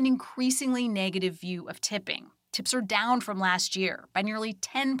have an increasingly negative view of tipping. Tips are down from last year by nearly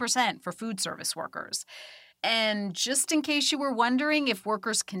 10% for food service workers. And just in case you were wondering if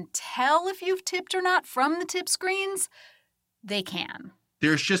workers can tell if you've tipped or not from the tip screens, they can.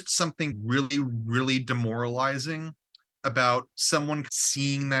 There's just something really, really demoralizing about someone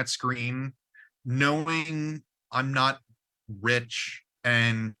seeing that screen, knowing I'm not rich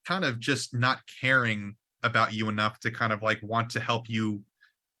and kind of just not caring about you enough to kind of want to help you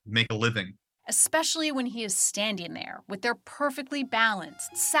make a living. Especially when he is standing there with their perfectly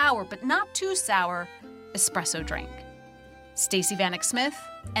balanced, sour but not too sour espresso drink. Stacey Vanek Smith,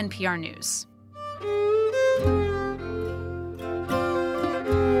 NPR News.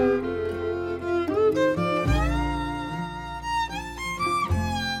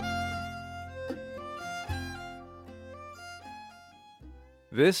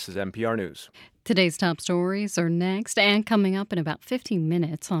 This is NPR News. Today's top stories are next, and coming up in about 15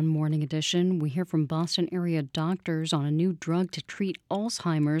 minutes on Morning Edition, we hear from Boston area doctors on a new drug to treat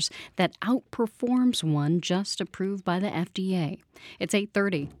Alzheimer's that outperforms one just approved by the FDA. It's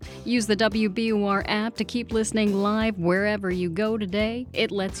 8:30. Use the WBUR app to keep listening live wherever you go today.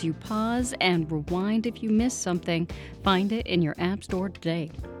 It lets you pause and rewind if you miss something. Find it in your app store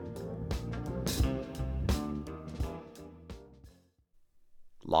today.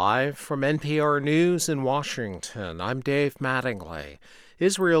 Live from NPR News in Washington, I'm Dave Mattingly.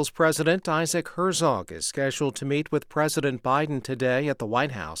 Israel's President Isaac Herzog is scheduled to meet with President Biden today at the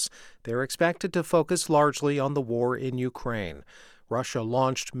White House. They're expected to focus largely on the war in Ukraine. Russia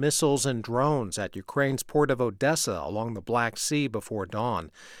launched missiles and drones at Ukraine's port of Odessa along the Black Sea before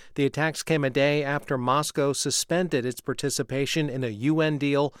dawn. The attacks came a day after Moscow suspended its participation in a UN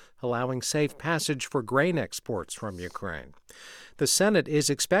deal allowing safe passage for grain exports from Ukraine. The Senate is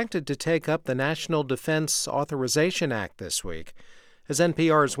expected to take up the National Defense Authorization Act this week. As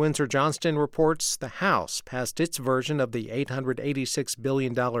NPR's Windsor Johnston reports, the House passed its version of the $886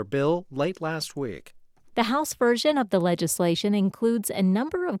 billion bill late last week. The House version of the legislation includes a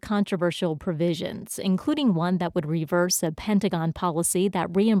number of controversial provisions, including one that would reverse a Pentagon policy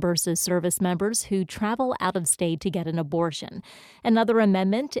that reimburses service members who travel out of state to get an abortion. Another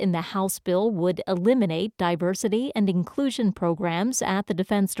amendment in the House bill would eliminate diversity and inclusion programs at the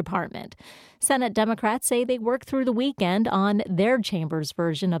Defense Department. Senate Democrats say they worked through the weekend on their chamber's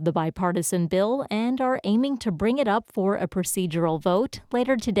version of the bipartisan bill and are aiming to bring it up for a procedural vote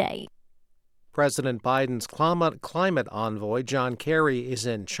later today. President Biden's climate envoy, John Kerry, is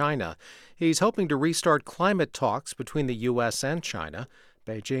in China. He's hoping to restart climate talks between the U.S. and China.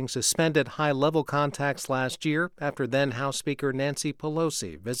 Beijing suspended high-level contacts last year after then House Speaker Nancy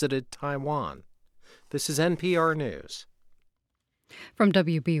Pelosi visited Taiwan. This is NPR News. From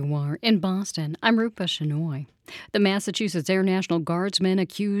WBUR in Boston, I'm Rupa Shenoy. The Massachusetts Air National Guardsman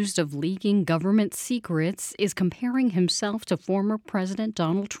accused of leaking government secrets is comparing himself to former President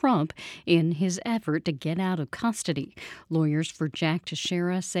Donald Trump in his effort to get out of custody. Lawyers for Jack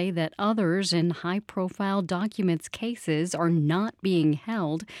Teixeira say that others in high-profile documents cases are not being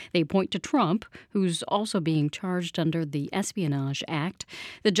held. They point to Trump, who's also being charged under the Espionage Act.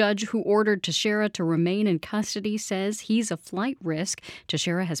 The judge who ordered Teixeira to remain in custody says he's a flight risk.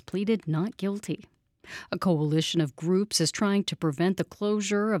 Teixeira has pleaded not guilty. A coalition of groups is trying to prevent the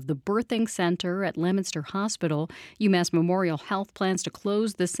closure of the birthing center at Leominster Hospital. UMass Memorial Health plans to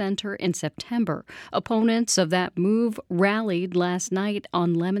close the center in September. Opponents of that move rallied last night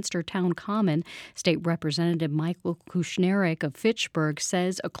on Leominster Town Common. State Representative Michael Kushnerek of Fitchburg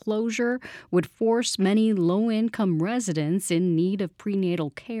says a closure would force many low-income residents in need of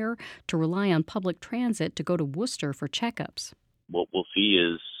prenatal care to rely on public transit to go to Worcester for checkups. What we'll see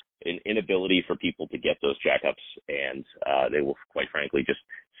is an inability for people to get those checkups, and they will, quite frankly, just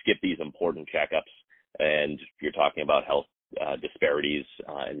skip these important checkups. And you're talking about health disparities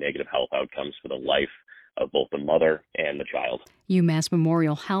and negative health outcomes for the life of both the mother and the child. UMass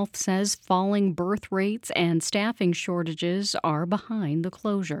Memorial Health says falling birth rates and staffing shortages are behind the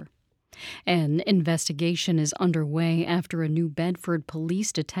closure. An investigation is underway after a New Bedford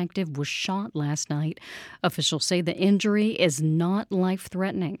police detective was shot last night. Officials say the injury is not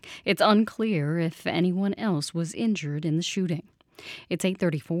life-threatening. It's unclear if anyone else was injured in the shooting. It's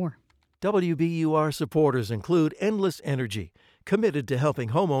 8:34. WBUR supporters include Endless Energy, committed to helping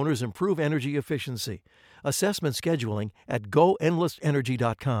homeowners improve energy efficiency. Assessment scheduling at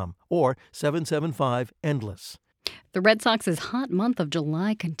goendlessenergy.com or 775-ENDLESS. The Red Sox's hot month of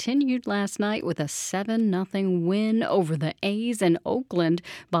July continued last night with a 7-0 win over the A's in Oakland.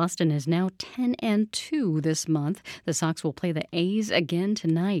 Boston is now 10-2 this month. The Sox will play the A's again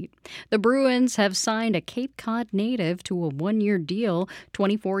tonight. The Bruins have signed a Cape Cod native to a one-year deal.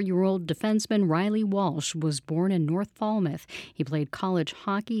 24-year-old defenseman Riley Walsh was born in North Falmouth. He played college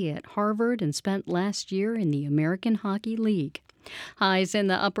hockey at Harvard and spent last year in the American Hockey League. Highs in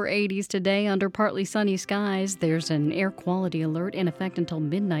the upper 80s today under partly sunny skies. There's an air quality alert in effect until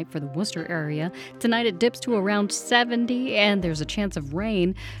midnight for the Worcester area. Tonight it dips to around 70 and there's a chance of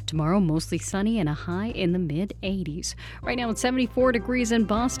rain. Tomorrow mostly sunny and a high in the mid-80s. Right now it's 74 degrees in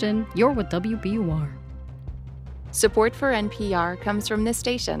Boston. You're with WBUR. Support for NPR comes from this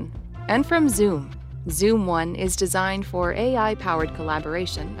station and from Zoom. Zoom One is designed for AI-powered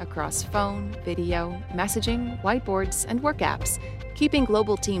collaboration across phone, video, messaging, whiteboards, and work apps, keeping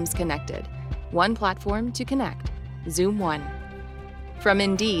global teams connected. One platform to connect. Zoom One. From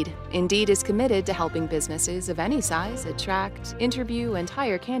Indeed, Indeed is committed to helping businesses of any size attract, interview, and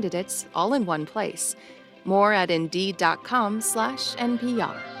hire candidates all in one place. More at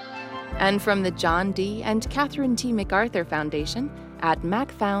Indeed.com/NPR. And from the John D. and Catherine T. MacArthur Foundation at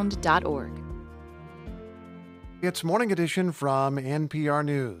macfound.org. It's Morning Edition from NPR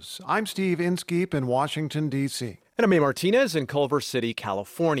News. I'm Steve Inskeep in Washington, D.C. And I'm A. Martinez in Culver City,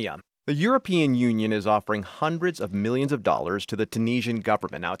 California. The European Union is offering hundreds of millions of dollars to the Tunisian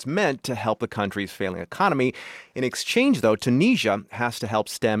government. Now, it's meant to help the country's failing economy. In exchange, though, Tunisia has to help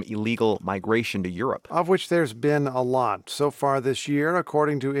stem illegal migration to Europe. Of which there's been a lot. So far this year,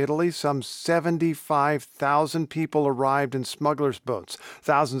 according to Italy, some 75,000 people arrived in smugglers' boats.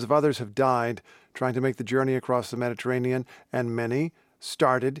 Thousands of others have died trying to make the journey across the Mediterranean, and many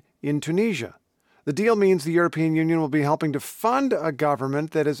started in Tunisia. The deal means the European Union will be helping to fund a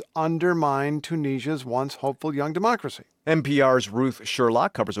government that has undermined Tunisia's once hopeful young democracy. NPR's Ruth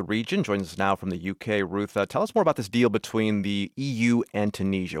Sherlock covers the region, joins us now from the UK. Ruth, tell us more about this deal between the EU and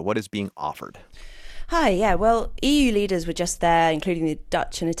Tunisia. What is being offered? Hi, well, EU leaders were just there, including the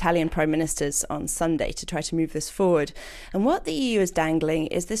Dutch and Italian prime ministers on Sunday, to try to move this forward. And what the EU is dangling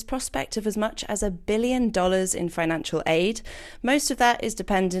is this prospect of as much as $1 billion in financial aid. Most of that is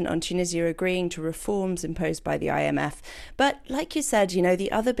dependent on Tunisia agreeing to reforms imposed by the IMF. But like you said,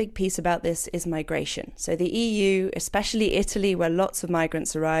 the other big piece about this is migration. So the EU, especially Italy, where lots of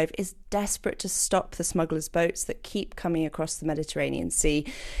migrants arrive, is desperate to stop the smugglers' boats that keep coming across the Mediterranean Sea.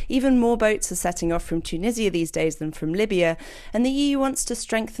 Even more boats are setting off from Tunisia these days than from Libya, and the EU wants to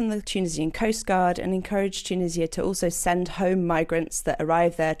strengthen the Tunisian Coast Guard and encourage Tunisia to also send home migrants that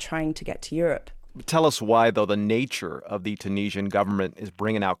arrive there trying to get to Europe. Tell us why, though, the nature of the Tunisian government is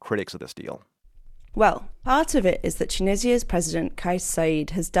bringing out critics of this deal. Well, part of it is that Tunisia's President Kais Saied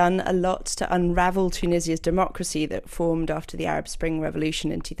has done a lot to unravel Tunisia's democracy that formed after the Arab Spring Revolution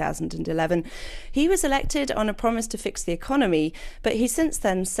in 2011. He was elected on a promise to fix the economy, but he's since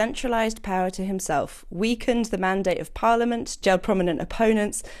then centralised power to himself, weakened the mandate of parliament, jailed prominent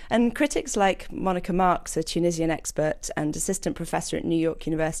opponents, and critics like Monica Marks, a Tunisian expert and assistant professor at New York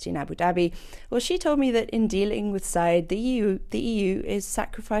University in Abu Dhabi, well, she told me that in dealing with Saied, the EU is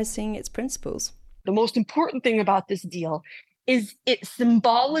sacrificing its principles. The most important thing about this deal is it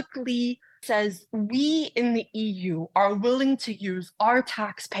symbolically says we in the EU are willing to use our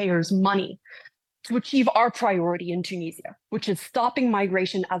taxpayers' money to achieve our priority in Tunisia, which is stopping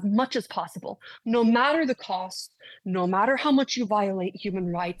migration as much as possible, no matter the cost, no matter how much you violate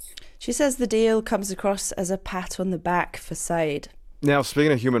human rights. She says the deal comes across as a pat on the back for Saied. Now,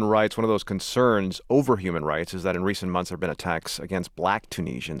 speaking of human rights, one of those concerns over human rights is that in recent months there have been attacks against black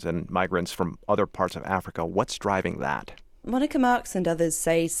Tunisians and migrants from other parts of Africa. What's driving that? Monica Marks and others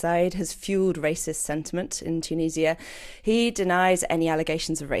say Saied has fueled racist sentiment in Tunisia. He denies any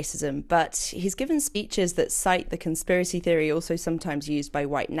allegations of racism, but he's given speeches that cite the conspiracy theory also sometimes used by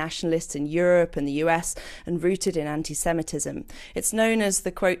white nationalists in Europe and the US and rooted in anti-Semitism. It's known as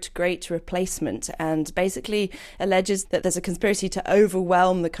the, quote, Great Replacement, and basically alleges that there's a conspiracy to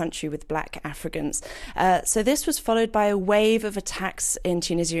overwhelm the country with black Africans. So this was followed by a wave of attacks in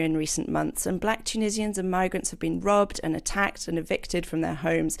Tunisia in recent months, and black Tunisians and migrants have been robbed and attacked and evicted from their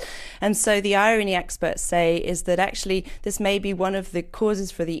homes. And so the irony, experts say, is that actually this may be one of the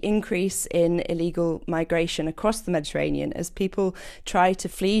causes for the increase in illegal migration across the Mediterranean as people try to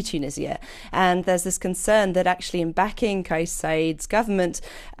flee Tunisia. And there's this concern that actually in backing Kais Saied's government,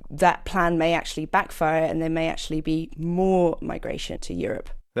 that plan may actually backfire and there may actually be more migration to Europe.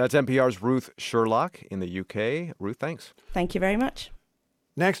 That's NPR's Ruth Sherlock in the UK. Ruth, thanks. Thank you very much.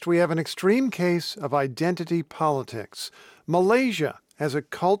 Next, we have an extreme case of identity politics. Malaysia has a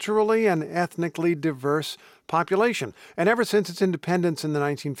culturally and ethnically diverse population, and ever since its independence in the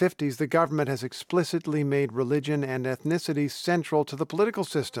 1950s, the government has explicitly made religion and ethnicity central to the political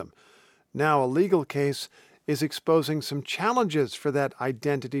system. Now, a legal case is exposing some challenges for that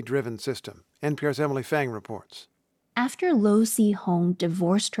identity-driven system. NPR's Emily Fang reports. After Lo Si Hong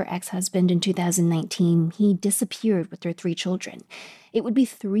divorced her ex-husband in 2019, he disappeared with their 3 children. It would be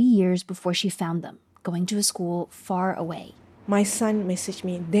 3 years before she found them, going to a school far away. My son messaged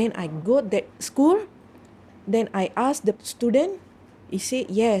me. Then I go to that school. Then I asked the student. He said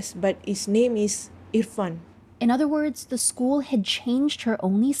yes, but his name is Irfan. In other words, the school had changed her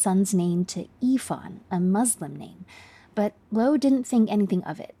only son's name to Ifan, a Muslim name. But Lo didn't think anything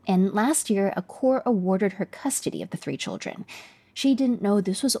of it, and last year a court awarded her custody of the 3 children. She didn't know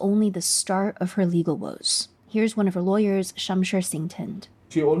this was only the start of her legal woes. Here's one of her lawyers, Shamshar Singh Tind.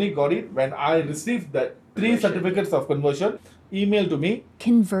 She only got it when I received the 3 certificates of conversion emailed to me.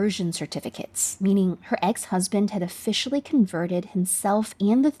 Conversion certificates, meaning her ex-husband had officially converted himself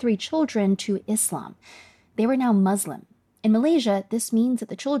and the 3 children to Islam. They were now Muslim. In Malaysia, this means that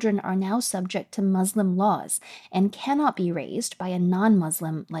the children are now subject to Muslim laws and cannot be raised by a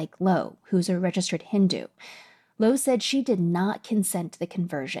non-Muslim like Lo, who's a registered Hindu. Lo said she did not consent to the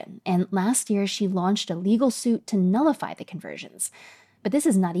conversion, and last year she launched a legal suit to nullify the conversions. But this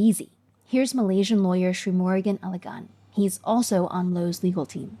is not easy. Here's Malaysian lawyer Sri Morgan Alagan. He's also on Lo's legal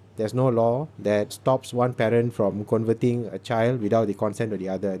team. There's no law that stops one parent from converting a child without the consent of the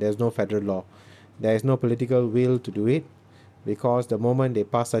other. There's no federal law. There is no political will to do it, because the moment they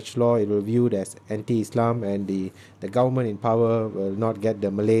pass such law, it will be viewed as anti-Islam, and the government in power will not get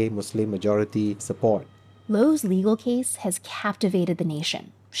the Malay Muslim majority support. Lo's legal case has captivated the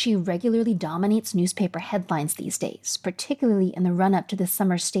nation. She regularly dominates newspaper headlines these days, particularly in the run-up to the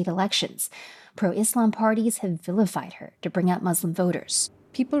summer state elections. Pro-Islam parties have vilified her to bring out Muslim voters.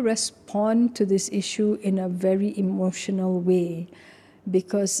 People respond to this issue in a very emotional way,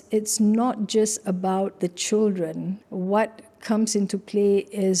 because it's not just about the children. What comes into play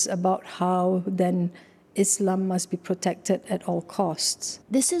is about how then Islam must be protected at all costs.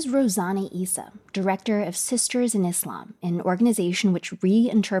 This is Rozana Isa, director of Sisters in Islam, an organization which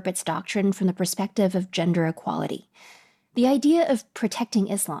reinterprets doctrine from the perspective of gender equality. The idea of protecting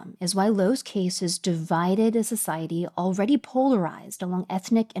Islam is why Lo's case has divided a society already polarized along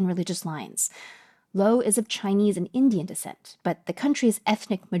ethnic and religious lines. Lo is of Chinese and Indian descent, but the country's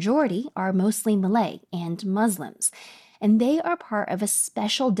ethnic majority are mostly Malay and Muslims, and they are part of a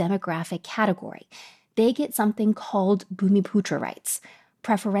special demographic category. They get something called Bumiputra rights,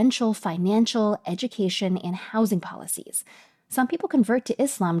 preferential financial, education, and housing policies. Some people convert to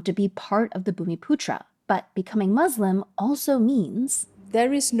Islam to be part of the Bumiputra, but becoming Muslim also means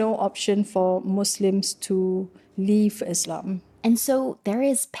There is no option for Muslims to leave Islam. And so there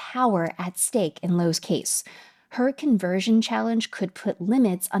is power at stake in Lo's case. Her conversion challenge could put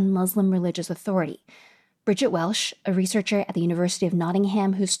limits on Muslim religious authority. Bridget Welsh, a researcher at the University of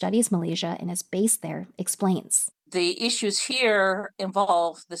Nottingham who studies Malaysia and is based there, explains. The issues here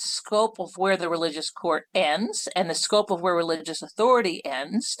involve the scope of where the religious court ends and the scope of where religious authority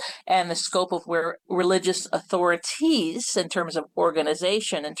ends and the scope of where religious authorities, in terms of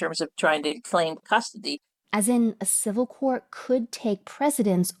organization, in terms of trying to claim custody. As in, a civil court could take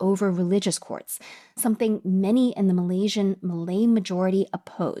precedence over religious courts, something many in the Malaysian Malay majority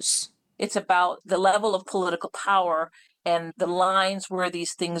oppose. It's about the level of political power and the lines where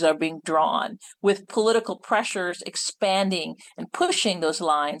these things are being drawn, with political pressures expanding and pushing those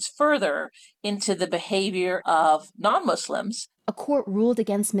lines further into the behavior of non-Muslims. A court ruled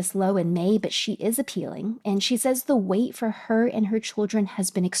against Miss Lo in May, but she is appealing, and she says the wait for her and her children has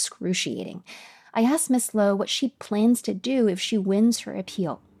been excruciating. I asked Miss Lo what she plans to do if she wins her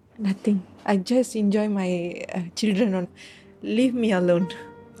appeal. Nothing. I just enjoy my children. Leave me alone.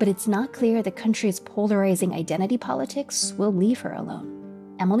 But it's not clear the country's polarizing identity politics will leave her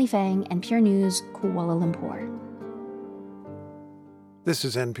alone. Emily Fang, NPR News, Kuala Lumpur. This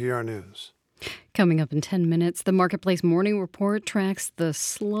is NPR News. Coming up in 10 minutes, the Marketplace Morning Report tracks the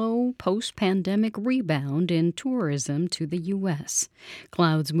slow post-pandemic rebound in tourism to the U.S.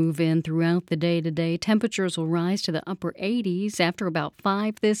 Clouds move in throughout the day today. Temperatures will rise to the upper 80s. After about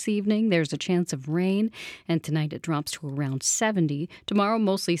 5 this evening, there's a chance of rain, and tonight it drops to around 70. Tomorrow,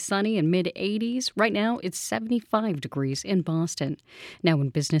 mostly sunny and mid-80s. Right now, it's 75 degrees in Boston. Now in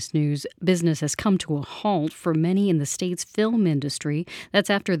business news, business has come to a halt for many in the state's film industry. That's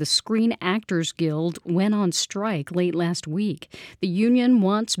after the Screen Actors Guild went on strike late last week. The union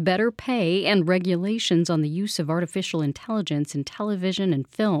wants better pay and regulations on the use of artificial intelligence in television and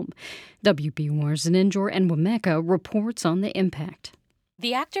film. WBUR's Ninjor and Wameka reports on the impact.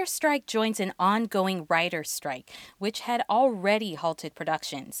 The actors' strike joins an ongoing writers' strike, which had already halted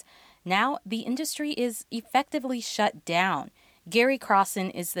productions. Now, the industry is effectively shut down. Gary Crossan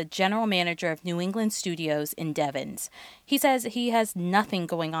is the general manager of New England Studios in Devens. He says he has nothing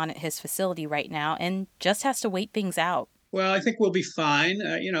going on at his facility right now and just has to wait things out. Well, I think we'll be fine.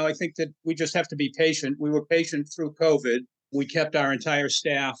 I think that we just have to be patient. We were patient through COVID. We kept our entire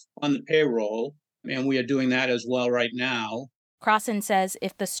staff on the payroll, and we are doing that as well right now. Crossan says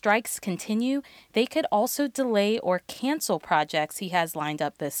if the strikes continue, they could also delay or cancel projects he has lined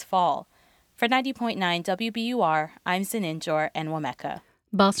up this fall. For 90.9 WBUR, I'm Zaninjor and Wameka.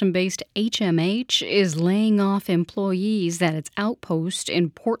 Boston-based HMH is laying off employees at its outpost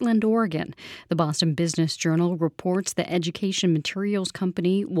in Portland, Oregon. The Boston Business Journal reports the education materials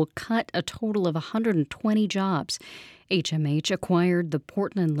company will cut a total of 120 jobs. HMH acquired the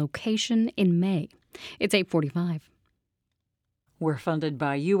Portland location in May. It's 8:45. We're funded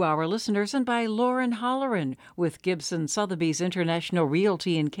by you, our listeners, and by Lauren Holleran with Gibson Sotheby's International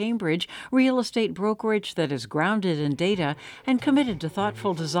Realty in Cambridge, real estate brokerage that is grounded in data and committed to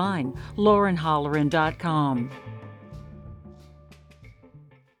thoughtful design. LaurenHolleran.com.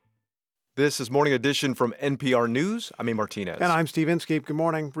 This is Morning Edition from NPR News. I'm A. Martinez. And I'm Steve Inskeep. Good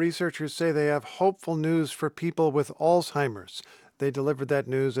morning. Researchers say they have hopeful news for people with Alzheimer's. They delivered that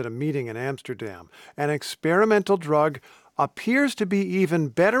news at a meeting in Amsterdam. An experimental drug appears to be even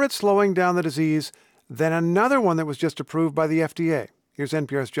better at slowing down the disease than another one that was just approved by the FDA. Here's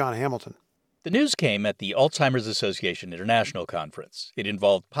NPR's John Hamilton. The news came at the Alzheimer's Association International Conference. It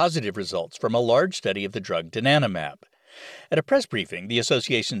involved positive results from a large study of the drug donanemab. At a press briefing, the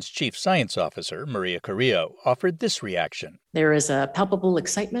association's chief science officer, Maria Carrillo, offered this reaction. There is a palpable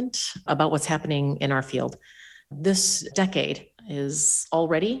excitement about what's happening in our field. This decade is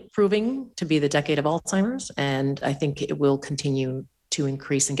already proving to be the decade of Alzheimer's, and I think it will continue to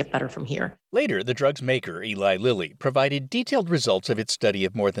increase and get better from here. Later, the drug's maker, Eli Lilly, provided detailed results of its study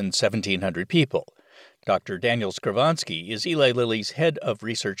of more than 1,700 people. Dr. Daniel Skravansky is Eli Lilly's head of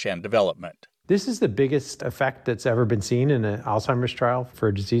research and development. This is the biggest effect that's ever been seen in an Alzheimer's trial for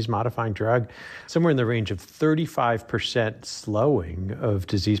a disease-modifying drug, somewhere in the range of 35% slowing of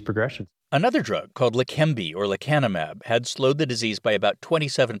disease progression. Another drug called Leqembi or lecanemab had slowed the disease by about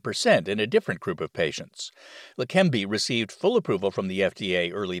 27% in a different group of patients. Leqembi received full approval from the FDA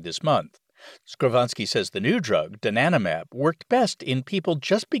early this month. Skravansky says the new drug, donanemab, worked best in people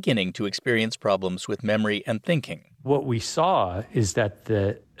just beginning to experience problems with memory and thinking. What we saw is that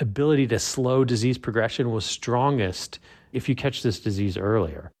the ability to slow disease progression was strongest if you catch this disease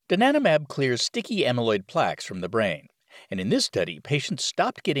earlier. Donanemab clears sticky amyloid plaques from the brain. And in this study, patients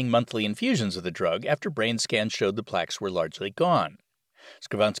stopped getting monthly infusions of the drug after brain scans showed the plaques were largely gone.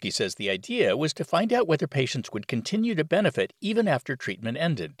 Skrovansky says the idea was to find out whether patients would continue to benefit even after treatment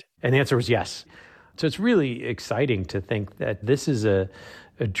ended. And the answer was yes. So it's really exciting to think that this is a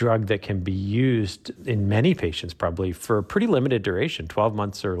drug that can be used in many patients probably for a pretty limited duration, 12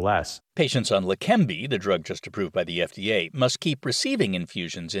 months or less. Patients on Leqembi, the drug just approved by the FDA, must keep receiving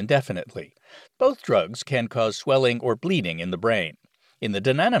infusions indefinitely. Both drugs can cause swelling or bleeding in the brain. In the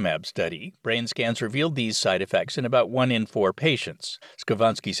donanemab study, brain scans revealed these side effects in about 1 in 4 patients.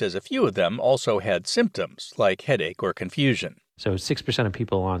 Skrovansky says a few of them also had symptoms like headache or confusion. So 6% of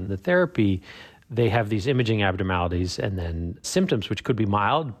people on the therapy, they have these imaging abnormalities and then symptoms, which could be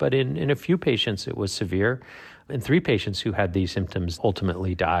mild, but in a few patients it was severe. And 3 patients who had these symptoms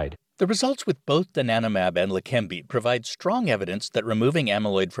ultimately died. The results with both donanemab and Leqembi provide strong evidence that removing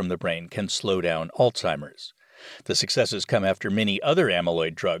amyloid from the brain can slow down Alzheimer's. The successes come after many other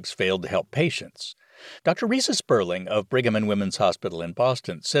amyloid drugs failed to help patients. Dr. Risa Sperling of Brigham and Women's Hospital in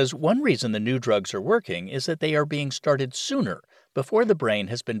Boston says one reason the new drugs are working is that they are being started sooner, before the brain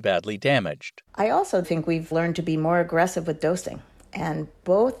has been badly damaged. I also think we've learned to be more aggressive with dosing. And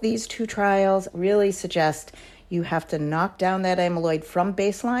both these 2 trials really suggest you have to knock down that amyloid from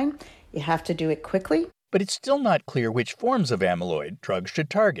baseline. You have to do it quickly. But it's still not clear which forms of amyloid drugs should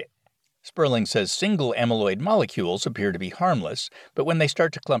target. Sperling says single amyloid molecules appear to be harmless, but when they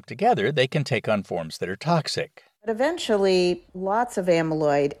start to clump together, they can take on forms that are toxic. But eventually, lots of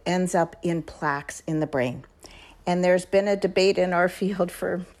amyloid ends up in plaques in the brain. And there's been a debate in our field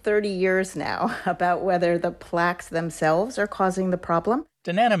for 30 years now about whether the plaques themselves are causing the problem.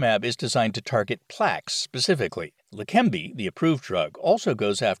 Donanemab is designed to target plaques specifically. Leqembi, the approved drug, also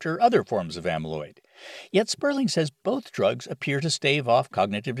goes after other forms of amyloid. Yet Sperling says both drugs appear to stave off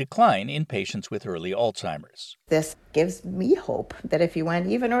cognitive decline in patients with early Alzheimer's. This gives me hope that if you went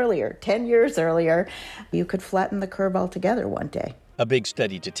even earlier, 10 years earlier, you could flatten the curve altogether one day. A big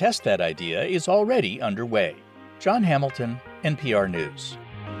study to test that idea is already underway. John Hamilton, NPR News.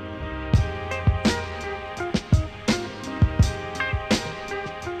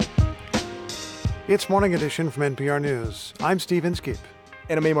 It's Morning Edition from NPR News. I'm Steve Inskeep.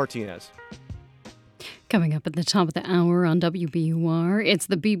 And I'm A. Martinez. Coming up at the top of the hour on WBUR, it's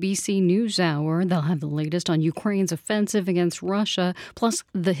the BBC NewsHour. They'll have the latest on Ukraine's offensive against Russia, plus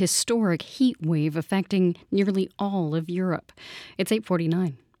the historic heat wave affecting nearly all of Europe. It's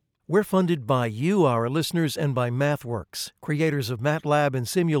 8:49. We're funded by you, our listeners, and by MathWorks, creators of MATLAB and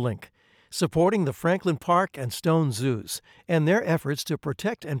Simulink, supporting the Franklin Park and Stone Zoos and their efforts to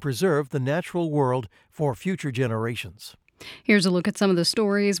protect and preserve the natural world for future generations. Here's a look at some of the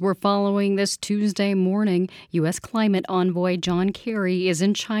stories we're following this Tuesday morning. U.S. climate envoy John Kerry is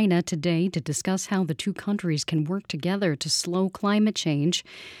in China today to discuss how the 2 countries can work together to slow climate change.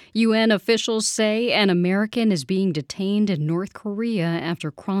 UN officials say an American is being detained in North Korea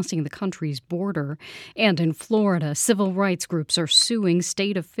after crossing the country's border. And in Florida, civil rights groups are suing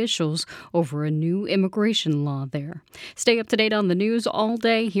state officials over a new immigration law there. Stay up to date on the news all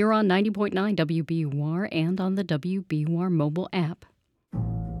day here on 90.9 WBUR and on the WBUR mobile app.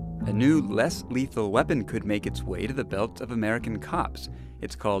 A new, less lethal weapon could make its way to the belts of American cops.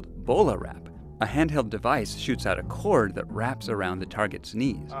 It's called Bola Wrap. A handheld device shoots out a cord that wraps around the target's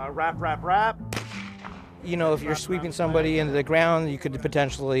knees. Wrap. You know, if you're sweeping somebody into the ground, you could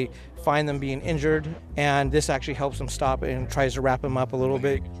potentially find them being injured, and this actually helps them stop and tries to wrap them up a little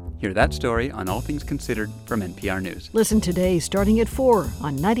bit. Hear that story on All Things Considered from NPR News. Listen today starting at 4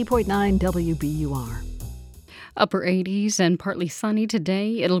 on 90.9 WBUR. Upper 80s and partly sunny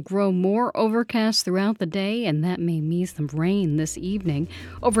today. It'll grow more overcast throughout the day, and that may mean some rain this evening.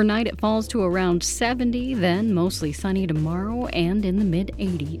 Overnight, it falls to around 70, then mostly sunny tomorrow and in the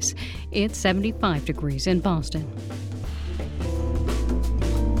mid-80s. It's 75 degrees in Boston.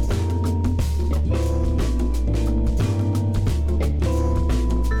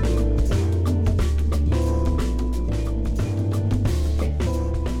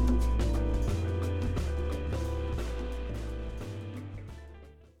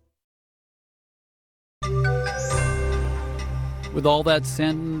 With all that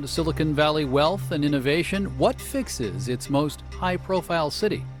Silicon Valley wealth and innovation, what fixes its most high-profile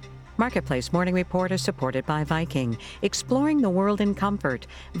city? Marketplace Morning Report is supported by Viking. Exploring the world in comfort,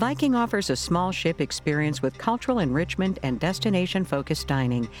 Viking offers a small ship experience with cultural enrichment and destination-focused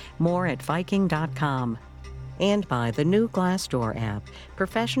dining. More at Viking.com. And by the new Glassdoor app.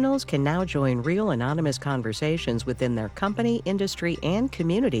 Professionals can now join real anonymous conversations within their company, industry, and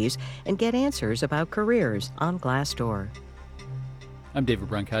communities and get answers about careers on Glassdoor. I'm David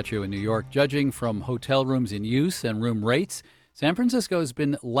Brancaccio in New York. Judging from hotel rooms in use and room rates, San Francisco has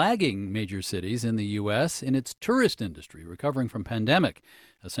been lagging major cities in the U.S. in its tourist industry, recovering from pandemic.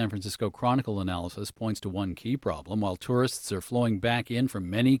 A San Francisco Chronicle analysis points to one key problem. While tourists are flowing back in from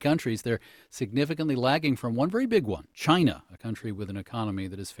many countries, they're significantly lagging from one very big one, China, a country with an economy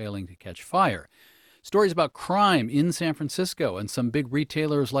that is failing to catch fire. Stories about crime in San Francisco and some big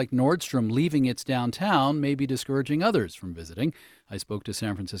retailers like Nordstrom leaving its downtown may be discouraging others from visiting. I spoke to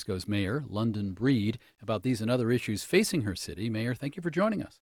San Francisco's Mayor, London Breed, about these and other issues facing her city. Mayor, thank you for joining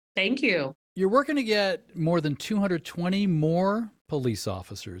us. Thank you. You're working to get more than 220 more police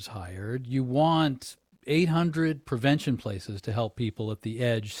officers hired. You want 800 prevention places to help people at the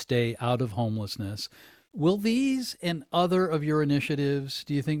edge stay out of homelessness. Will these and other of your initiatives,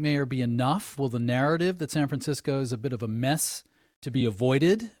 do you think, Mayor, be enough? Will the narrative that San Francisco is a bit of a mess to be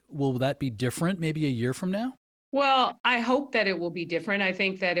avoided, will that be different maybe a year from now? Well, I hope that it will be different. I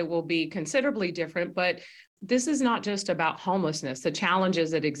think that it will be considerably different, but this is not just about homelessness, the challenges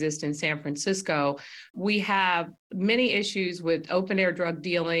that exist in San Francisco. We have many issues with open air drug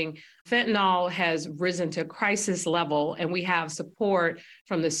dealing. Fentanyl has risen to crisis level, and we have support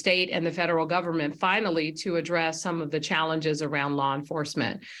from the state and the federal government finally to address some of the challenges around law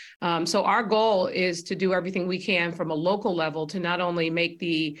enforcement. So our goal is to do everything we can from a local level to not only make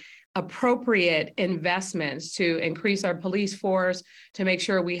the appropriate investments to increase our police force, to make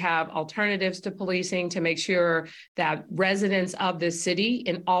sure we have alternatives to policing, to make sure that residents of the city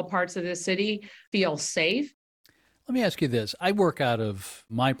in all parts of the city feel safe. Let me ask you this. I work out of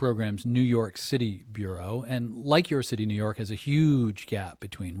my program's New York City Bureau, and like your city, New York has a huge gap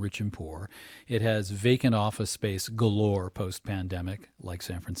between rich and poor. It has vacant office space galore post-pandemic, like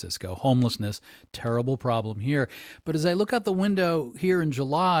San Francisco. Homelessness, terrible problem here. But as I look out the window here in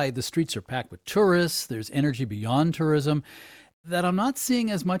July, the streets are packed with tourists. There's energy beyond tourism that I'm not seeing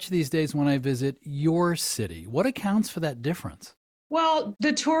as much these days when I visit your city. What accounts for that difference? Well,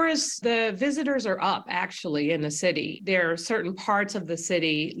 the visitors are up actually in the city. There are certain parts of the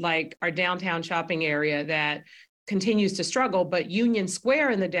city, like our downtown shopping area, that continues to struggle, but Union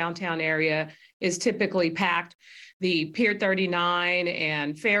Square in the downtown area is typically packed. The Pier 39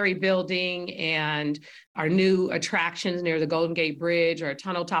 and Ferry Building and our new attractions near the Golden Gate Bridge or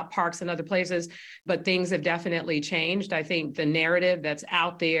Tunnel Top Parks and other places, but things have definitely changed. I think the narrative that's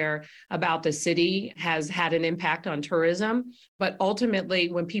out there about the city has had an impact on tourism, but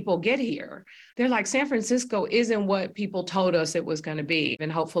ultimately when people get here, they're like, San Francisco isn't what people told us it was going to be, and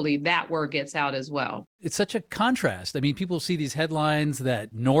hopefully that word gets out as well. It's such a contrast. I mean, people see these headlines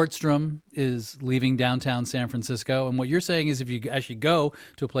that Nordstrom is leaving downtown San Francisco, and what you're saying is if you actually go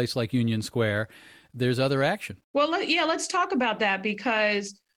to a place like Union Square, there's other action. Well, let's talk about that,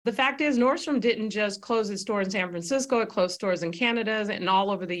 because the fact is Nordstrom didn't just close its store in San Francisco, it closed stores in Canada and all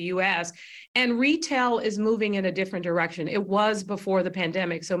over the U.S. And retail is moving in a different direction. It was before the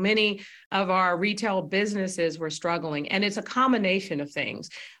pandemic. So many of our retail businesses were struggling. And it's a combination of things.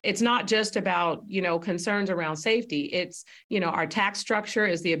 It's not just about, concerns around safety. It's, our tax structure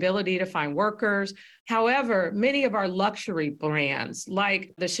is the ability to find workers. However, many of our luxury brands,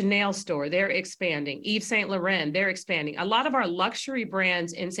 like the Chanel store, they're expanding. Yves Saint Laurent, they're expanding. A lot of our luxury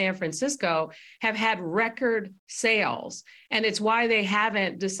brands in San Francisco have had record sales, and it's why they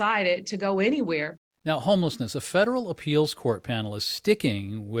haven't decided to go anywhere. Now, homelessness, a federal appeals court panel is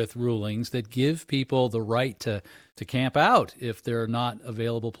sticking with rulings that give people the right to camp out if there are not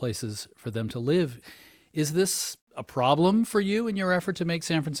available places for them to live. Is this a problem for you in your effort to make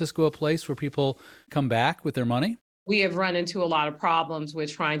San Francisco a place where people come back with their money? We have run into a lot of problems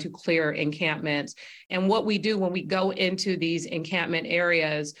with trying to clear encampments. And what we do when we go into these encampment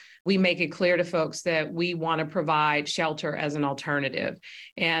areas, we make it clear to folks that we want to provide shelter as an alternative.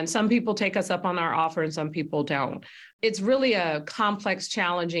 And some people take us up on our offer and some people don't. It's really a complex,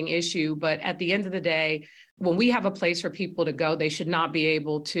 challenging issue. But at the end of the day, when we have a place for people to go, they should not be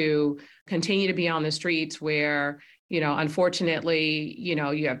able to continue to be on the streets where, unfortunately,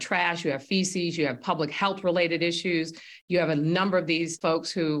 you have trash, you have feces, you have public health related issues. You have a number of these folks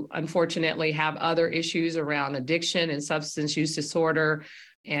who unfortunately have other issues around addiction and substance use disorder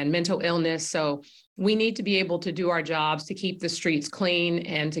and mental illness. So we need to be able to do our jobs to keep the streets clean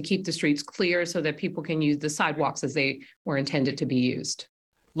and to keep the streets clear so that people can use the sidewalks as they were intended to be used.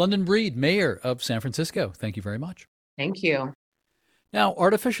 London Breed, Mayor of San Francisco, thank you very much. Thank you. Now,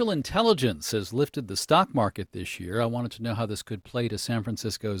 artificial intelligence has lifted the stock market this year. I wanted to know how this could play to San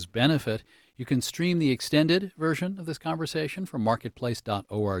Francisco's benefit. You can stream the extended version of this conversation from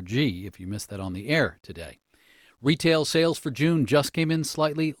marketplace.org if you missed that on the air today. Retail sales for June just came in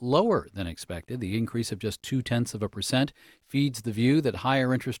slightly lower than expected. The increase of just 0.2% feeds the view that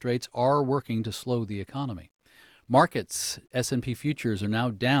higher interest rates are working to slow the economy. Markets, S&P futures are now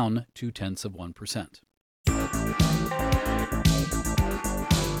down 0.2%.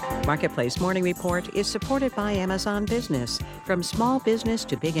 Marketplace Morning Report is supported by Amazon Business. From small business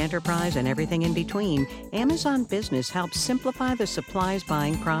to big enterprise and everything in between, Amazon Business helps simplify the supplies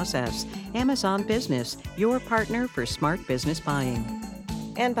buying process. Amazon Business, your partner for smart business buying.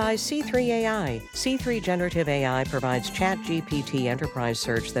 And by C3 AI. C3 Generative AI provides ChatGPT enterprise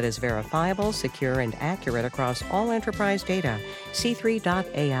search that is verifiable, secure, and accurate across all enterprise data.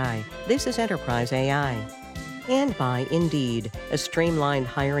 C3.ai. This is enterprise AI. And by Indeed, a streamlined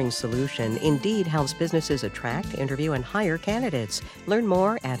hiring solution. Indeed helps businesses attract, interview, and hire candidates. Learn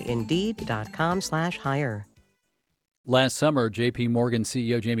more at Indeed.com/hire. Last summer, J.P. Morgan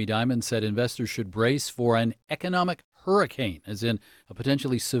CEO Jamie Dimon said investors should brace for an economic hurricane, as in a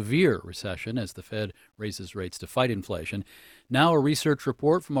potentially severe recession as the Fed raises rates to fight inflation. Now a research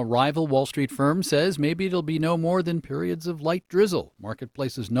report from a rival Wall Street firm says maybe it'll be no more than periods of light drizzle.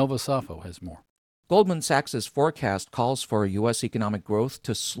 Marketplace's Nova Safo has more. Goldman Sachs' forecast calls for U.S. economic growth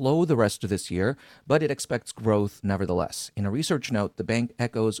to slow the rest of this year, but it expects growth nevertheless. In a research note, the bank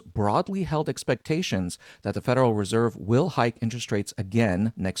echoes broadly held expectations that the Federal Reserve will hike interest rates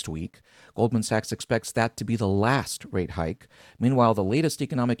again next week. Goldman Sachs expects that to be the last rate hike. Meanwhile, the latest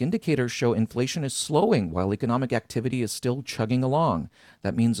economic indicators show inflation is slowing while economic activity is still chugging along.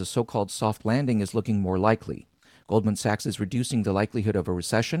 That means a so-called soft landing is looking more likely. Goldman Sachs is reducing the likelihood of a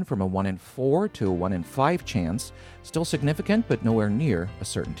recession from a 1 in 4 to a 1 in 5 chance. Still significant, but nowhere near a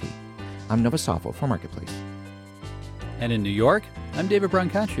certainty. I'm Nova Safo for Marketplace. And in New York, I'm David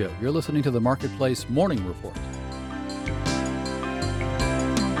Brancaccio. You're listening to the Marketplace Morning Report.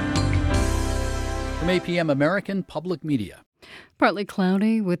 From APM American Public Media. Partly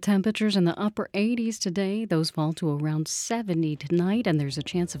cloudy with temperatures in the upper 80s today. Those fall to around 70 tonight, and there's a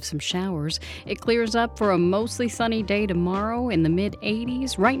chance of some showers. It clears up for a mostly sunny day tomorrow in the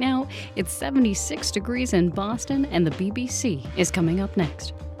mid-80s. Right now, it's 76 degrees in Boston, and the BBC is coming up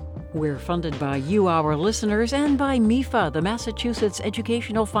next. We're funded by you, our listeners, and by MEFA, the Massachusetts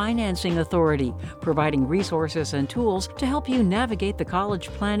Educational Financing Authority, providing resources and tools to help you navigate the college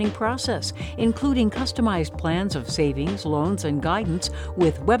planning process, including customized plans of savings, loans, and guidance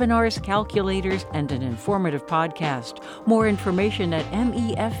with webinars, calculators, and an informative podcast. More information at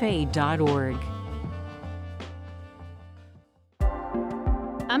mefa.org.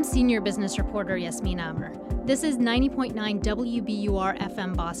 I'm Senior Business Reporter Yasmin Amr. This is 90.9 WBUR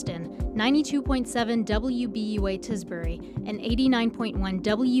FM Boston, 92.7 WBUA Tisbury, and 89.1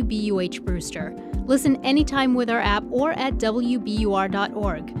 WBUH Brewster. Listen anytime with our app or at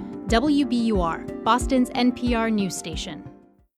WBUR.org. WBUR, Boston's NPR news station.